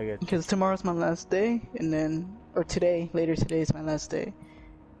 I get you. Because tomorrow's my last day, and then later today is my last day,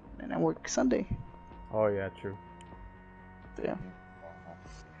 and I work Sunday. Oh yeah, true. Yeah.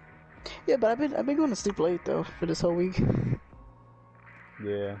 Yeah, but I've been going to sleep late though for this whole week.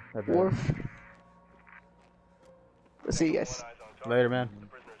 Yeah, I bet. Wharf. We'll see you guys. Later, man.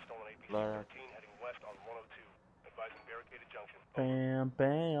 Later. Bam,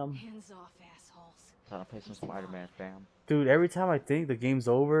 bam. Hands off, assholes. Trying to play some Spider-Man, fam. Dude, every time I think the game's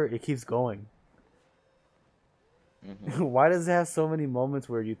over, it keeps going. Why does it have so many moments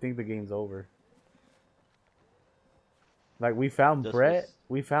where you think the game's over? Like we found Just Brett, this.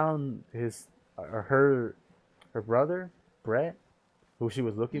 we found his or her brother, Brett, who she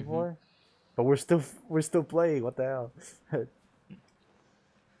was looking for, but we're still playing. What the hell?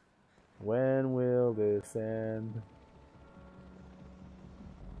 When will this end?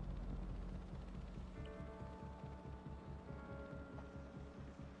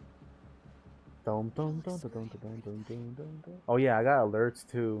 Oh yeah, I got alerts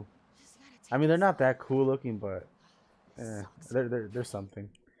too. I mean, they're not that cool looking, but they're something.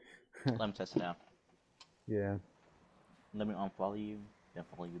 Let me test it out. Yeah. Let me unfollow you, then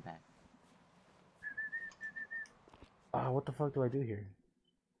follow you back. What the fuck do I do here?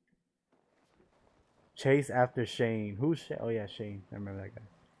 Chase after Shane. Who's Shane? Oh yeah, Shane. I remember that guy.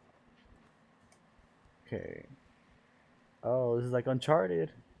 Okay. Oh, this is like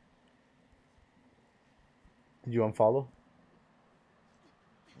Uncharted. Did you unfollow?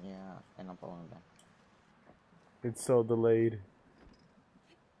 Yeah, And I'm following back. It's so delayed.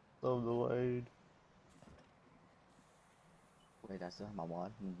 So delayed. Wait, I still have my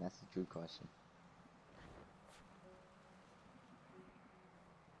wad? That's the true question.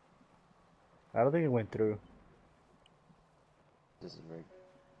 I don't think it went through. This is rigged.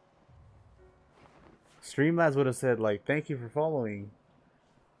 Streamlabs would have said like, "Thank you for following."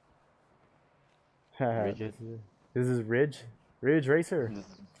 Rigid. This is Ridge Racer.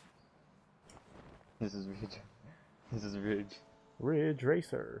 This is Ridge. This is Ridge. Ridge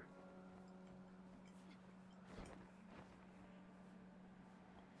Racer.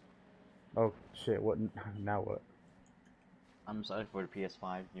 Oh shit! What now? What? I'm sorry for the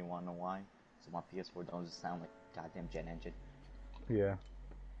PS5. You wanna know why? So my PS4 doesn't sound like goddamn jet engine. Yeah.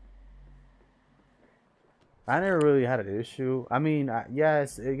 I never really had an issue. I mean,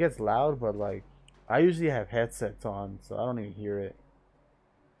 yes, it gets loud, but like, I usually have headsets on, so I don't even hear it.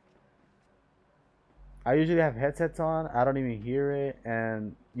 I usually have headsets on, I don't even hear it,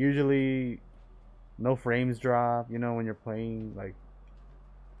 and usually no frames drop, you know, when you're playing, like,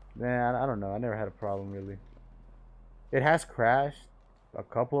 man, I don't know, I never had a problem, really. It has crashed a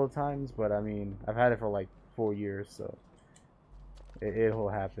couple of times, but I mean, I've had it for like 4 years, so it'll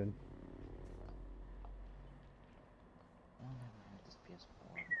happen.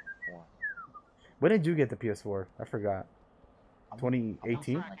 When did you get the PS4? I forgot.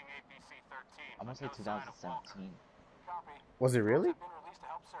 2018? I'm gonna say 2017. Was it really?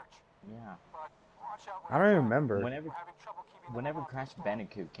 Yeah. I don't even remember. Whenever Crash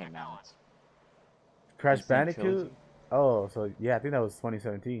Bandicoot came out. Crash Bandicoot? Oh, so yeah, I think that was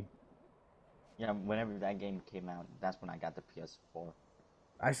 2017. Yeah, whenever that game came out, that's when I got the PS4.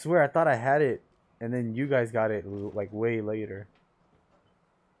 I swear, I thought I had it, and then you guys got it like way later.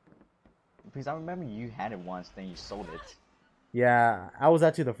 Because I remember you had it once, then you sold it. Yeah, I was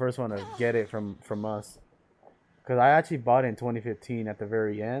actually the first one to get it from us. Because I actually bought it in 2015 at the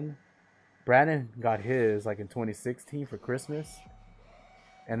very end. Brandon got his like in 2016 for Christmas.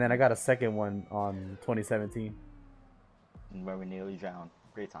 And then I got a second one on 2017. Where we nearly drowned.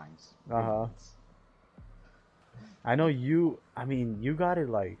 Great times. Uh-huh. I know you, I mean, you got it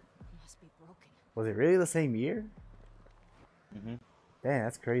like... Must be broken. Was it really the same year? Mm-hmm. Damn,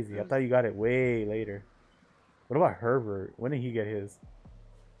 that's crazy. I thought you got it way later. What about Herbert? When did he get his?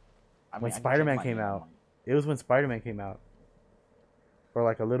 When Spider-Man came out. It was when Spider-Man came out. Or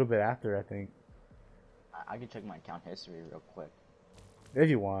like a little bit after, I think. I can check my account history real quick. If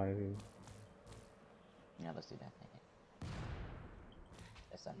you want. Yeah, let's do that.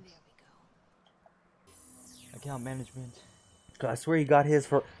 There we go. Account management. I swear he got his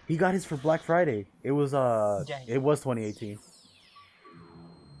for Black Friday. It was it was 2018.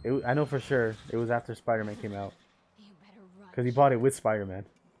 I know for sure it was after Spider-Man came out. Because he bought it with Spider-Man.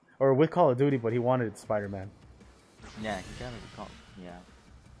 Or with Call of Duty, but he wanted Spider-Man. Yeah, he got it with Call. Yeah.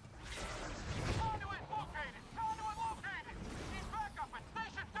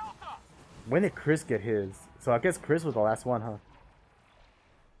 When did Chris get his? So I guess Chris was the last one, huh?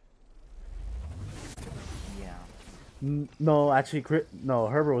 Yeah. No, actually, no,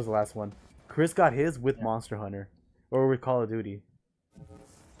 Herbert was the last one. Chris got his with Monster Hunter. Or with Call of Duty.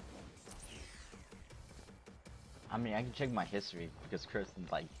 I mean, I can check my history because Chris,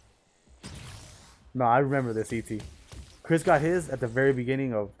 like... No, I remember this, ET. Chris got his at the very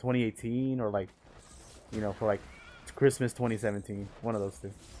beginning of 2018 or like, you know, for like Christmas 2017. One of those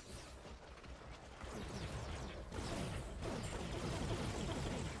two.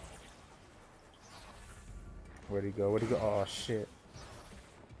 Where'd he go? Where'd he go? Oh, shit.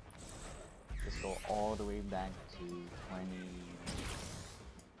 Let's go all the way back to 20...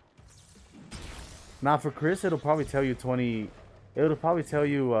 Now for Chris, it'll probably tell you 20. It'll probably tell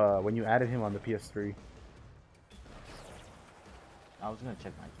you when you added him on the PS3. I was gonna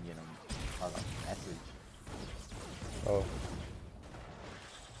check my get him message. Oh.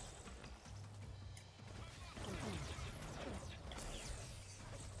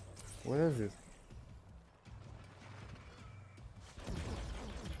 What is this?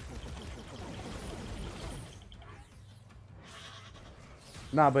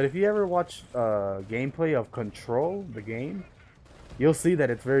 Nah, but if you ever watch gameplay of Control, the game, you'll see that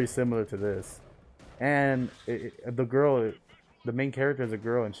it's very similar to this. And the girl, the main character is a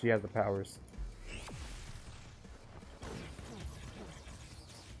girl and she has the powers.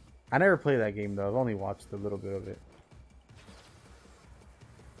 I never played that game though, I've only watched a little bit of it.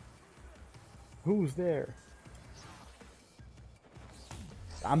 Who's there?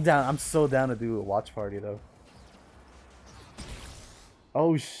 I'm down, I'm so down to do a watch party though.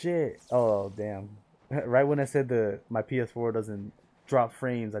 Oh shit! Oh damn! Right when I said my PS4 doesn't drop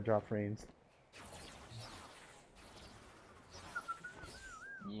frames. I drop frames.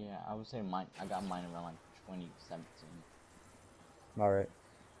 Yeah, I would say mine. I got mine around like 2017. All right.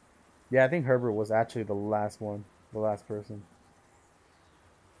 Yeah, I think Herbert was actually the last one, the last person.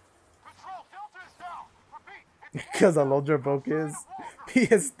 Control, Delta is down. Repeat. Because Alondra broke his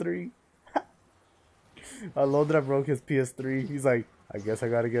PS3. Alondra broke his PS3. He's like, I guess I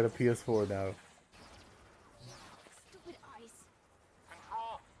gotta get a PS4 now. Stupid ice.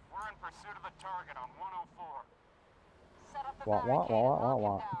 Control, we're in pursuit of the target on 104. Set up the Wah, wah, barricade wah, and wah, lock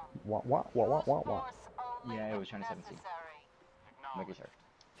wah. it down. Wah, wah, wah, wah, Use wah, wah. force only Yeah, it if was 2017. necessary. Making sure.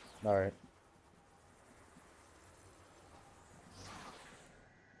 Alright.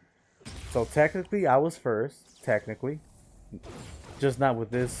 So technically, I was first. Technically. Just not with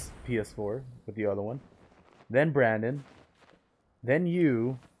this PS4. With the other one. Then Brandon. Then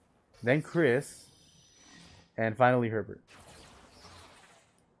you. Then Chris. And finally Herbert.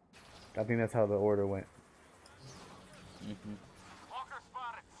 I think that's how the order went. Walker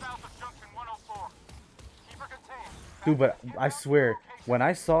spotted south of junction 104. Keep her contained. Dude, but I swear, when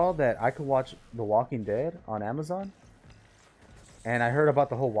I saw that I could watch The Walking Dead on Amazon, and I heard about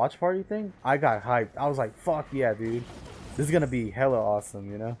the whole watch party thing, I got hyped. I was like, fuck yeah, dude. This is gonna be hella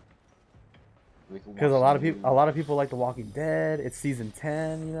awesome, you know? Because a lot of people like The Walking Dead. It's season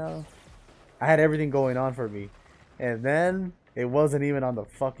 10, you know? I had everything going on for me. And then, it wasn't even on the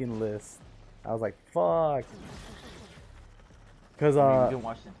fucking list. I was like, fuck. Because, you can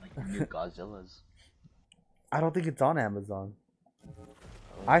watch them, like, new Godzillas. I don't think it's on Amazon.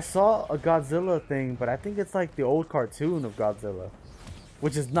 I saw a Godzilla thing, but I think it's like the old cartoon of Godzilla.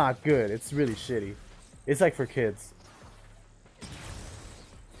 Which is not good. It's really shitty. It's like for kids.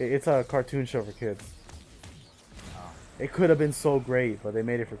 It's a cartoon show for kids. It could have been so great, but they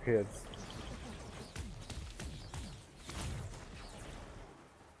made it for kids.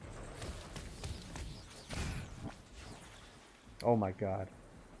 Oh my god.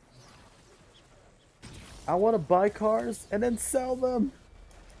 I want to buy cars and then sell them.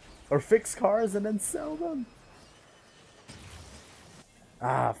 Or fix cars and then sell them.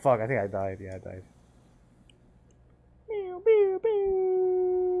 Ah, fuck. I think I died. Yeah, I died.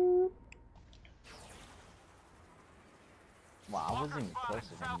 Wow, I wasn't even close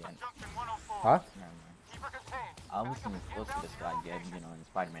to him yet. Huh? I wasn't even close to this guy yet, you know, in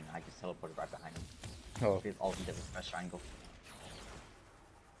Spider-Man, I just teleported right behind him. Oh. Because all he does is press triangle.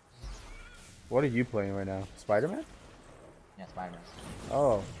 What are you playing right now? Spider-Man? Yeah, Spider-Man.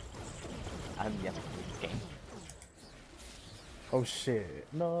 Oh. I haven't yet to complete this game. Oh shit.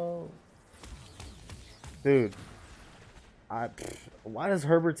 No. Dude. Why does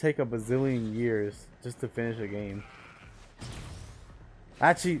Herbert take a bazillion years just to finish a game?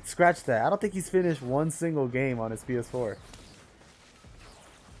 Actually, scratch that. I don't think he's finished one single game on his PS4.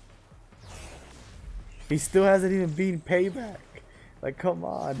 He still hasn't even beaten Payback. Like, come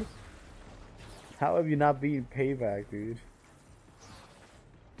on. How have you not beaten Payback, dude?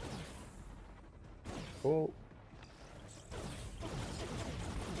 Oh.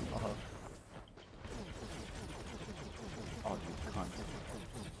 Oh, you cunt.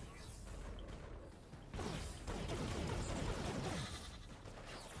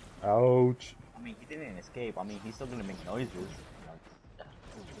 Ouch. I mean, he didn't escape. I mean, he's still gonna make noises.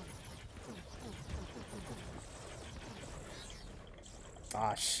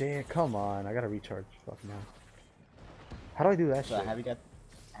 Ah, shit. Come on. I gotta recharge. Fuck now. How do I do that So shit? have you got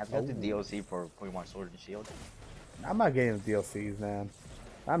the DLC for Pokemon Sword and Shield? I'm not getting the DLCs, man.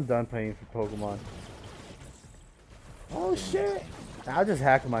 I'm done playing for Pokemon. Oh, shit. I'll just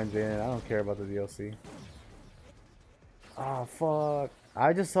hack mine in. I don't care about the DLC. Oh, fuck.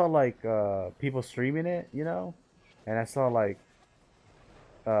 I just saw, like, people streaming it, you know? And I saw, like,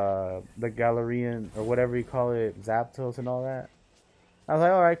 the Galarian, or whatever you call it, Zapdos and all that. I was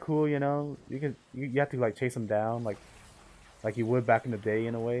like, alright, cool, you know? You have to, like, chase them down, like you would back in the day,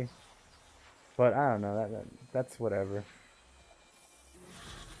 in a way. But, I don't know, that's whatever.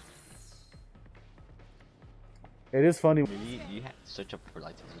 It is funny. You had to search up for,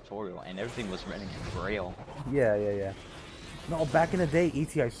 like, the tutorial, and everything was running in Braille. Yeah. No, back in the day,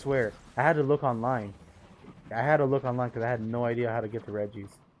 ET, I swear, I had to look online. I had to look online because I had no idea how to get the Reggies.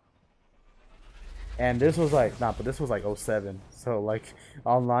 And this was like, but this was like 07. So, like,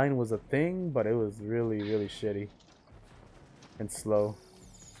 online was a thing, but it was really, really shitty. And slow.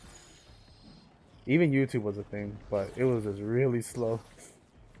 Even YouTube was a thing, but it was just really slow.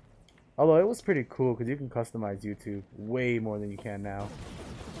 Although it was pretty cool because you can customize YouTube way more than you can now.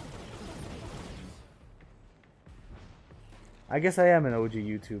 I guess I am an OG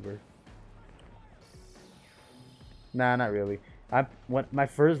YouTuber. Nah, not really. when my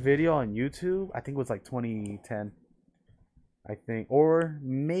first video on YouTube, I think was like 2010. I think, or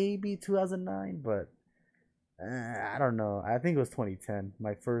maybe 2009, but I don't know. I think it was 2010.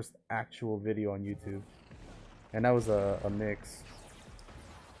 My first actual video on YouTube, and that was a mix.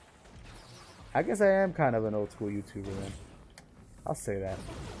 I guess I am kind of an old school YouTuber then. I'll say that.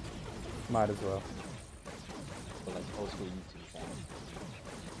 Might as well. But like old school YouTube fan.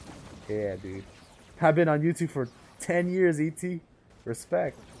 Yeah, dude. I've been on YouTube for 10 years, ET.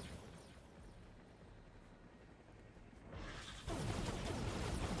 Respect.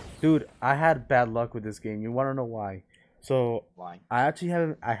 Dude, I had bad luck with this game. You want to know why? So, Why? I actually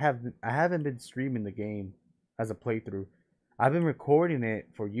haven't been streaming the game as a playthrough. I've been recording it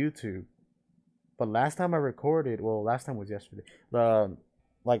for YouTube. But last time I recorded, well, last time was yesterday.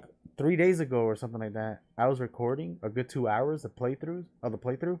 Like 3 days ago or something like that, I was recording a good 2 hours of the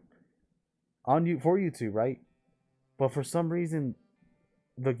playthrough on for YouTube, right? But for some reason,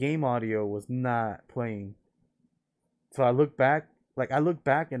 the game audio was not playing. So I looked back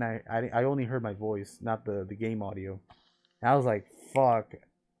and I only heard my voice, not the game audio. And I was like, fuck,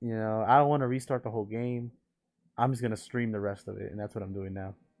 you know, I don't want to restart the whole game. I'm just gonna stream the rest of it, and that's what I'm doing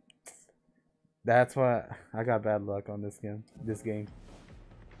now. That's why I got bad luck on this game.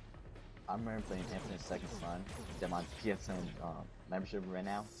 I remember playing Infinite Second Son. Then my PSN membership ran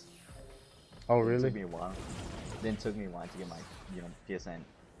out. Oh really? It took me a while. Then it took me a while to get my PSN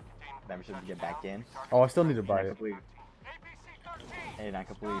membership to get back in. Oh, I still need to buy it. And I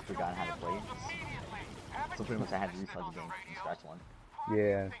completely forgot how to play it. So pretty much I had to restart the game from scratch one.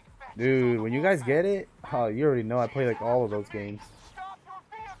 Yeah. Dude, when you guys get it, oh, you already know I play like all of those games.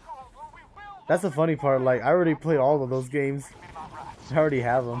 That's the funny part, like I already played all of those games. I already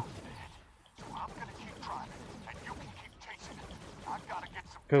have them.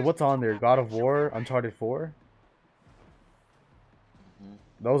 Cause what's on there? God of War, Uncharted 4?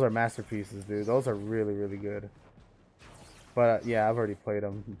 Those are masterpieces, dude. Those are really, really good. But yeah, I've already played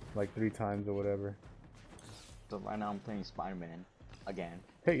them like 3 times or whatever. So right now I'm playing Spider-Man again.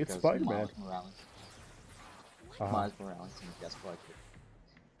 Hey, it's Spider-Man. Miles Morales, and guess what?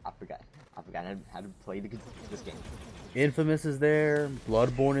 I forgot how to play this game. inFamous is there.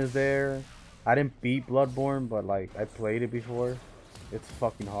 Bloodborne is there. I didn't beat Bloodborne, but like I played it before. It's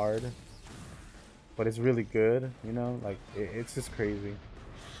fucking hard, but it's really good. You know, like it's just crazy.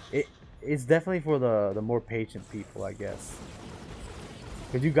 It's definitely for the more patient people, I guess.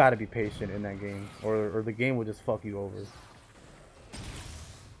 Cause you gotta be patient in that game, or the game will just fuck you over.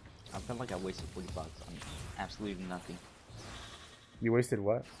 I felt like I wasted $40 on absolutely nothing. You wasted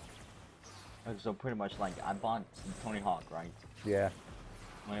what? So pretty much like I bought Tony Hawk, right? Yeah.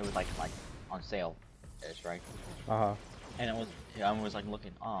 When it was like on sale, ish, right? Uh huh. And I was like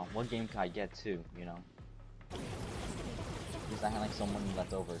looking, oh, what game can I get too, you know? Because I had like some money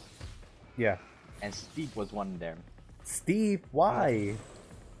left over. Yeah. And Steve was one there. Steve, why?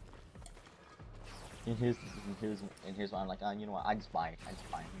 And here's why I'm like, you know what? I just buy it,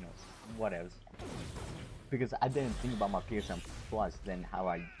 you know, whatever. Because I didn't think about my PSN Plus, then how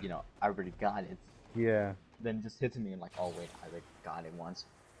I already got it. Yeah. Then it just hit me and like, oh wait, I already got it once.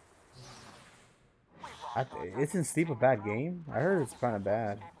 Isn't Steep a bad game? I heard it's kind of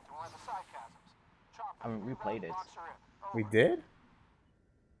bad. I mean, we played it. We did?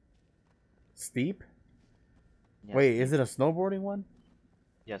 Steep? Yeah, Wait, Steep. is it a snowboarding one?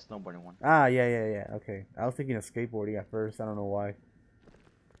 Yeah, snowboarding one. Ah, yeah. Okay. I was thinking of skateboarding at first. I don't know why.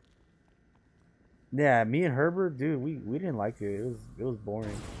 Yeah, me and Herbert, dude, we didn't like it. It was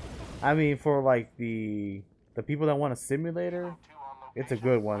boring. I mean, for like the people that want a simulator, it's a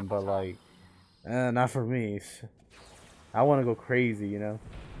good one, but like not for me. I want to go crazy, you know?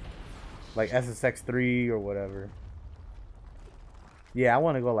 Like SSX3 or whatever. Yeah, I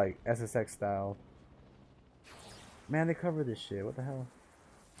want to go like SSX style. Man, they cover this shit. What the hell?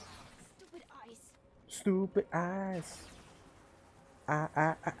 Stupid eyes. Stupid eyes.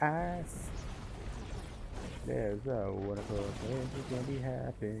 Eyes. There's a wonderful place you can be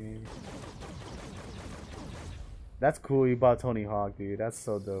happy. That's cool. You bought Tony Hawk, dude. That's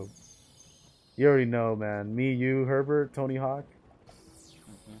so dope. You already know, man. Me, you, Herbert, Tony Hawk.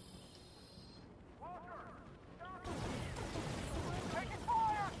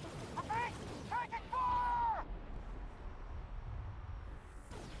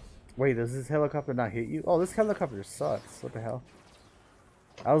 Wait, does this helicopter not hit you? Oh, this helicopter sucks. What the hell?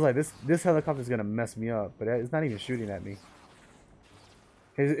 I was like, this helicopter is gonna mess me up, but it's not even shooting at me.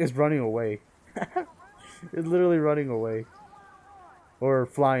 It's running away. It's literally running away. Or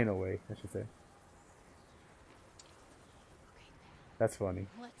flying away, I should say. That's funny.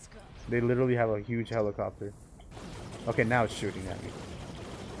 Let's go. They literally have a huge helicopter. Okay, now it's shooting at me.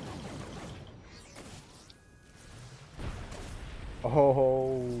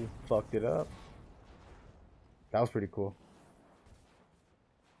 Oh, fucked it up. That was pretty cool.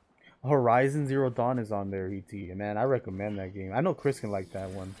 Horizon Zero Dawn is on there, ET. And man, I recommend that game. I know Chris can like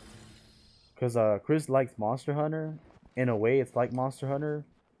that one. Because Chris likes Monster Hunter. In a way, it's like Monster Hunter,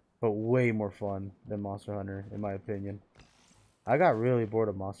 but way more fun than Monster Hunter, in my opinion. I got really bored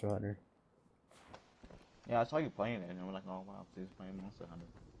of Monster Hunter. Yeah, I saw you playing it, and I'm like, oh wow, he's playing Monster Hunter.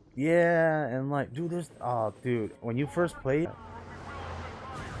 Yeah, and like, dude, there's... Oh, dude, when you first played...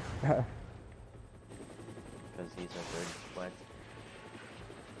 Because he's a bird flex.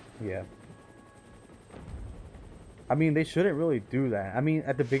 Yeah. I mean, they shouldn't really do that. I mean,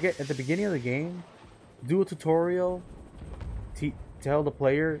 at the beginning of the game, do a tutorial, tell the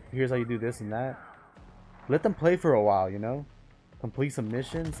player, here's how you do this and that. Let them play for a while, you know? Complete some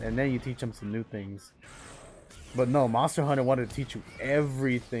missions, and then you teach them some new things. But no, Monster Hunter wanted to teach you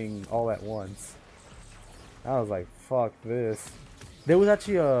everything all at once. I was like, fuck this. There was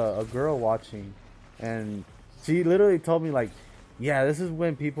actually a girl watching, and she literally told me, like, yeah, this is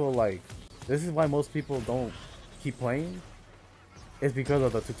when people, like, this is why most people don't keep playing. It's because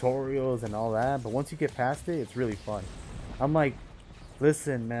of the tutorials and all that, but once you get past it, it's really fun. I'm like,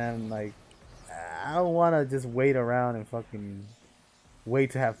 listen, man, like, I don't want to just wait around and fucking wait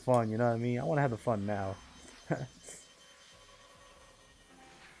to have fun, you know what I mean? I want to have the fun now.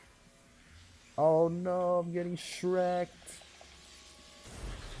 Oh no, I'm getting Shrek'd.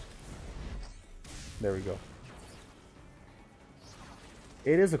 There we go.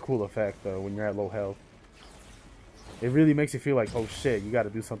 It is a cool effect though when you're at low health. It really makes you feel like, oh shit, you gotta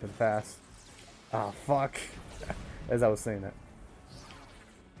do something fast. Ah, fuck. As I was saying that.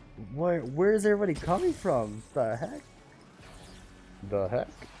 Where is everybody coming from? The heck? The heck?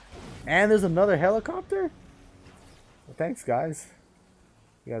 And there's another helicopter? Well, thanks, guys.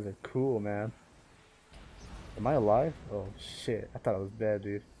 You guys are cool, man. Am I alive? Oh, shit. I thought I was dead,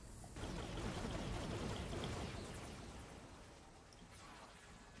 dude.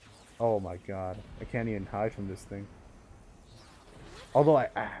 Oh my god. I can't even hide from this thing. Although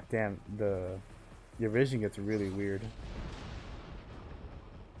damn, your vision gets really weird.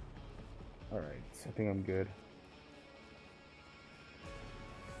 Alright, I think I'm good.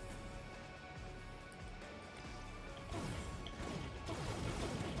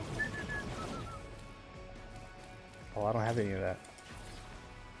 Oh, I don't have any of that.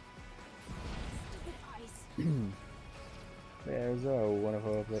 There's one of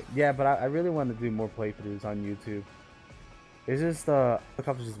our yeah, but I really want to do more playthroughs on YouTube. It's just the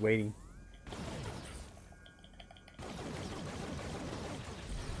helicopter's just waiting.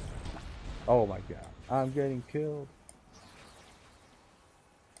 Oh my god, I'm getting killed.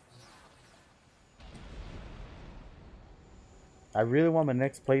 I really want my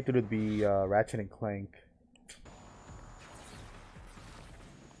next playthrough to be Ratchet and Clank.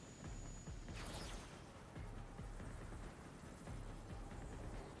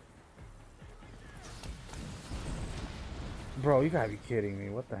 Bro, you gotta be kidding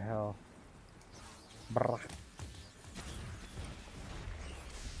me. What the hell? Brr.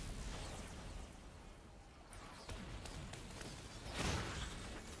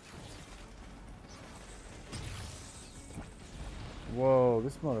 Whoa,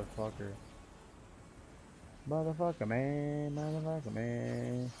 this motherfucker. Motherfucker, man. Motherfucker,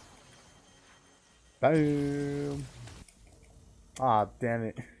 man. Boom. Ah, damn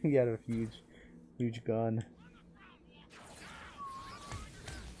it. He had a huge gun.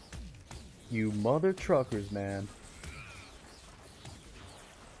 You mother truckers, man.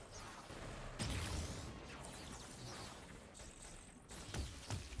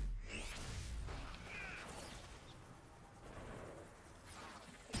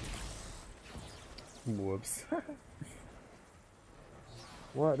 Whoops.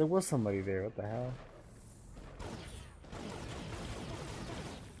 What? There was somebody there. What the hell?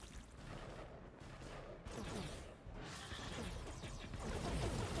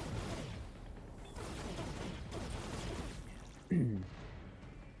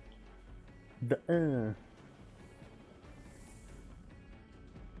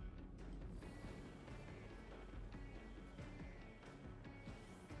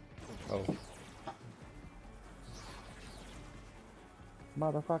 Oh.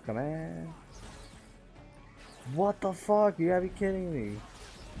 Motherfucker, man. What the fuck? You gotta be kidding me.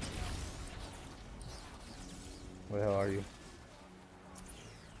 Where the hell are you?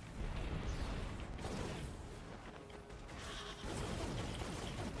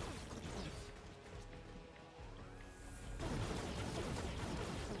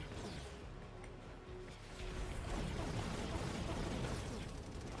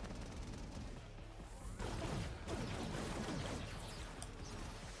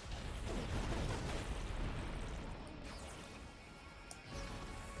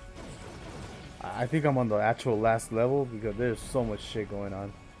 I think I'm on the actual last level because there's so much shit going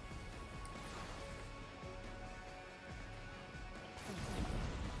on.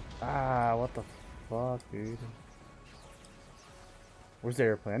 Ah, what the fuck, dude? Where's the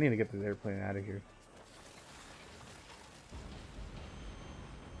airplane? I need to get this airplane out of here.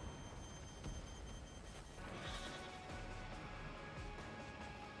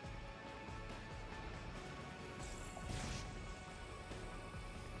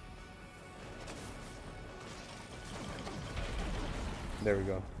 There we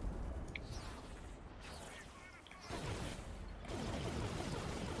go.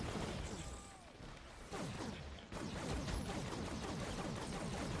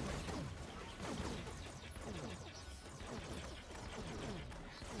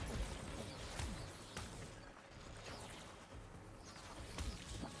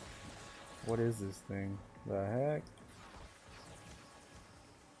 What is this thing? The heck?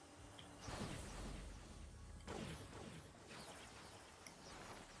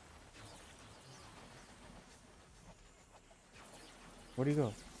 Where'd he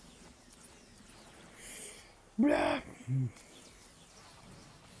go? Blah.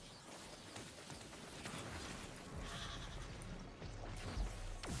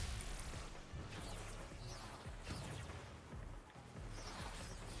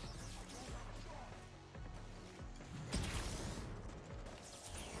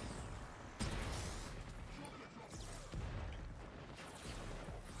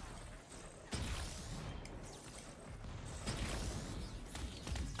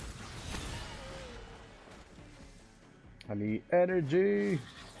 I need energy.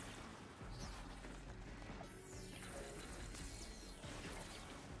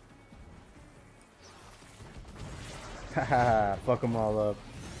 Haha, fuck them all up.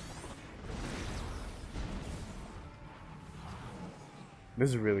 This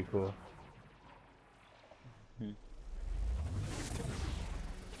is really cool.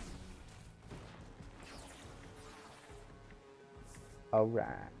 Alright.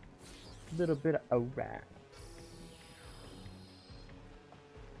 A little bit of alright.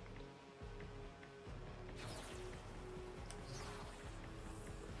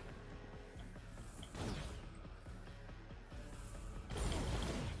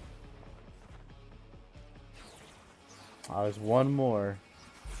 Oh, there's one more.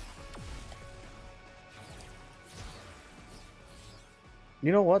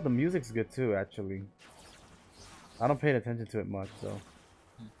 You know what? The music's good too, actually. I don't pay attention to it much, though.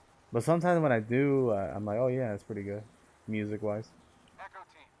 But sometimes when I do, I'm like, oh yeah, it's pretty good, music-wise. Echo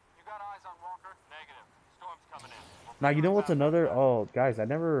team, you got eyes on Walker? Negative. Storm's coming in. Now, you know what's another... Oh, guys, I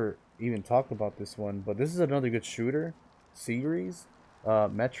never even talked about this one, but this is another good shooter series.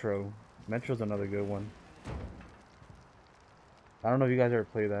 Metro. Metro's another good one. I don't know if you guys ever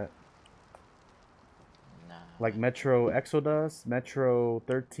play that. Nah. Like Metro Exodus, Metro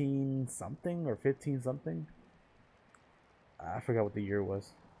 13 something or 15 something. I forgot what the year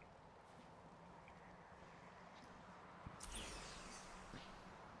was.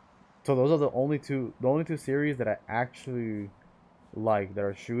 So those are the only two series that I actually like that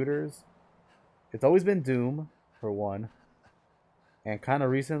are shooters. It's always been Doom for one, and kind of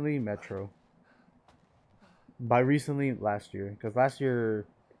recently Metro. By recently, last year, because last year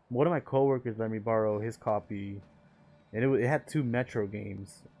one of my coworkers let me borrow his copy, and it had 2 Metro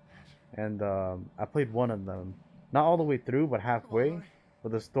games, and I played one of them, not all the way through, but halfway.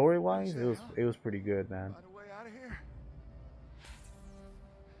 But the story wise, it was pretty good, man.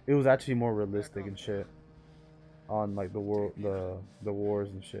 It was actually more realistic and shit on like the world, the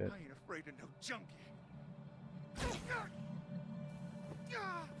wars and shit. I ain't afraid of no junkie.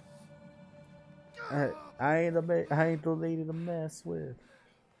 I ain't the lady to mess with.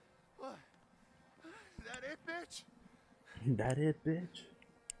 What? That it, bitch? That it, bitch?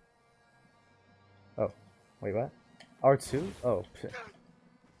 Oh, wait, what? R2? Oh, shit.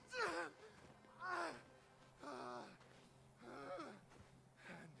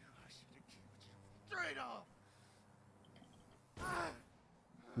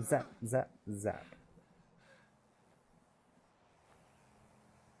 Zap, zap, zap.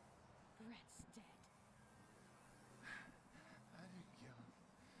 Brett's dead. I didn't kill him.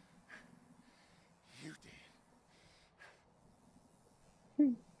 You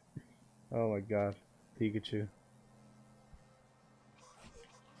did. Oh my god, Pikachu.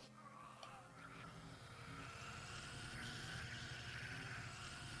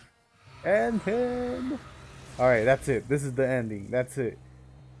 And him. Alright, that's it. This is the ending. That's it.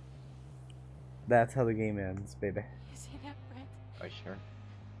 That's how the game ends, baby. Is he that Brett? Are you sure?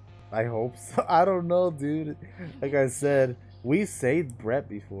 I hope so. I don't know, dude. Like I said, We saved Brett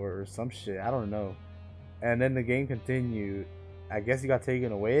before or some shit. I don't know. And then the game continued. I guess he got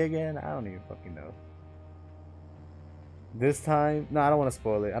taken away again. I don't even fucking know. This time, no, I don't want to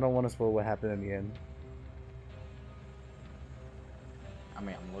spoil it. I don't want to spoil what happened in the end. I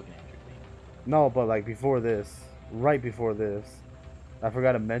mean, I'm looking at your thing. No, but like before this, right before this, I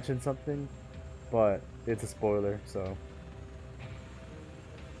forgot to mention something, but it's a spoiler, so.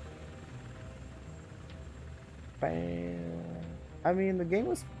 Bam. I mean, the game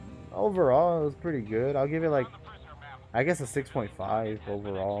was overall, it was pretty good. I'll give it like, I guess a 6.5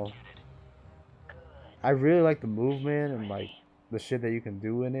 overall. I really like the movement and like the shit that you can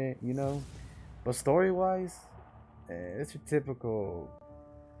do in it, you know. But story wise, it's your typical.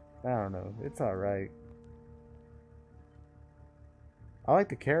 I don't know. It's all right. I like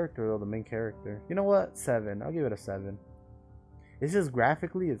the character though, the main character. You know what? 7. I'll give it a 7. It's just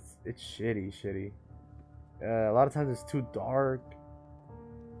graphically, it's shitty. A lot of times it's too dark.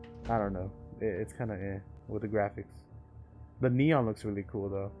 I don't know. It's kind of with the graphics. The neon looks really cool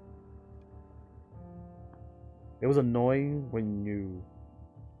though. It was annoying when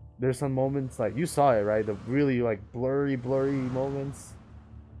there's some moments like you saw it, right? The really like blurry moments.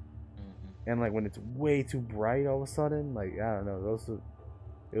 And like when it's way too bright all of a sudden, like I don't know,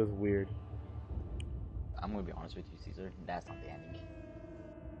 it was weird. I'm gonna be honest with you, Caesar. That's not the ending.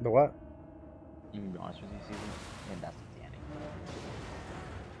 The what? I'm gonna be honest with you, Caesar, and that's not the ending.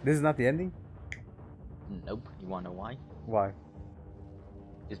 This is not the ending? Nope. You wanna know why? Why?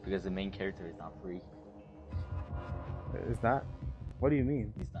 It's because the main character is not free. It's not? What do you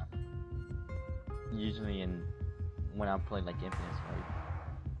mean? He's not. Usually when I play like inFamous, right?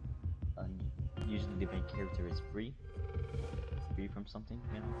 Usually the main character is free. Free from something,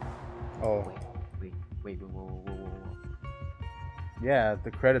 you know? Oh. Wait, whoa. Yeah,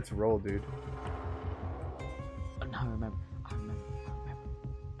 the credits roll, dude. Oh, no, I remember.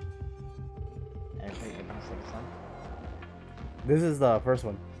 And I played inFamous Second Son. This is the first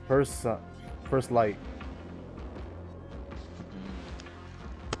one. First light.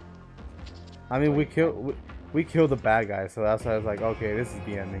 I mean, we killed the bad guy, so that's why I was like, okay, this is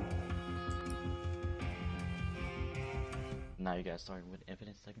the ending. Now you guys starting with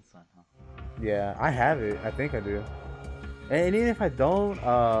inFamous Second Son, huh? Yeah, I have it. I think I do. And even if I don't,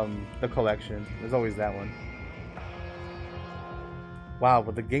 the collection. There's always that one. Wow,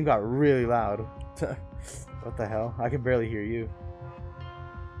 but the game got really loud. What the hell? I can barely hear you.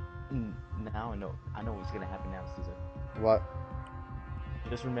 Now I know what's gonna happen now, Caesar. What?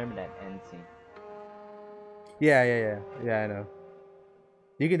 Just remember that end scene. Yeah, I know.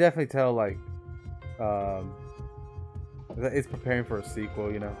 You can definitely tell, like, it's preparing for a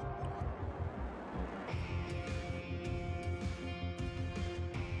sequel, you know.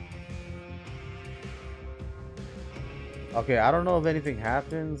 Okay, I don't know if anything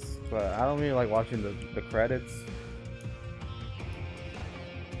happens, but I don't really like watching the credits.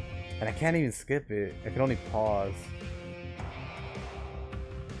 And I can't even skip it. I can only pause.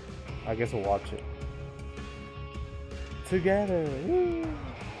 I guess we'll watch it together. Woo!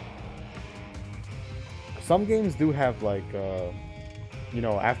 Some games do have like, you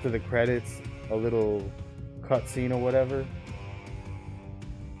know, after the credits, a little cutscene or whatever.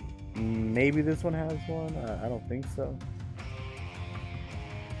 Maybe this one has one. I don't think so.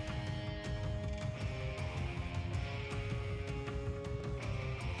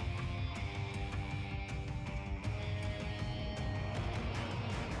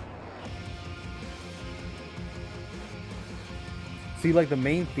 See, like the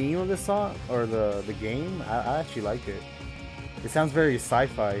main theme of the song or the game, I actually like it. It sounds very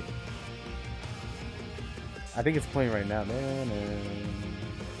sci-fi. I think it's playing right now.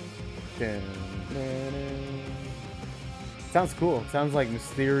 Sounds cool. Sounds like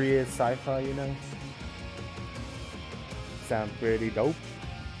mysterious sci-fi, you know. Sounds pretty dope.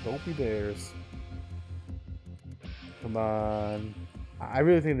 Dopey bears. Come on. I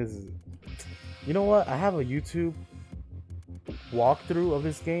really think this is. You know what? I have a YouTube walkthrough of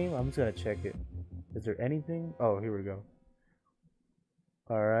this game. I'm just gonna check it. Is there anything? Oh, here we go.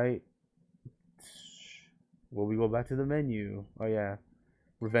 Alright. Well, we go back to the menu. Oh yeah.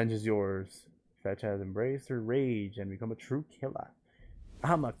 Revenge is yours. Fetch has embraced her rage and become a true killer.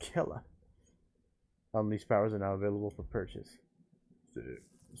 I'm a killer. Unleashed powers are now available for purchase.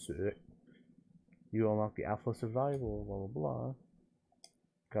 Sick. You unlock the alpha survival, blah blah blah.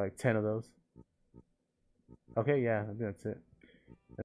 Got like 10 of those. Okay, yeah, I think that's it.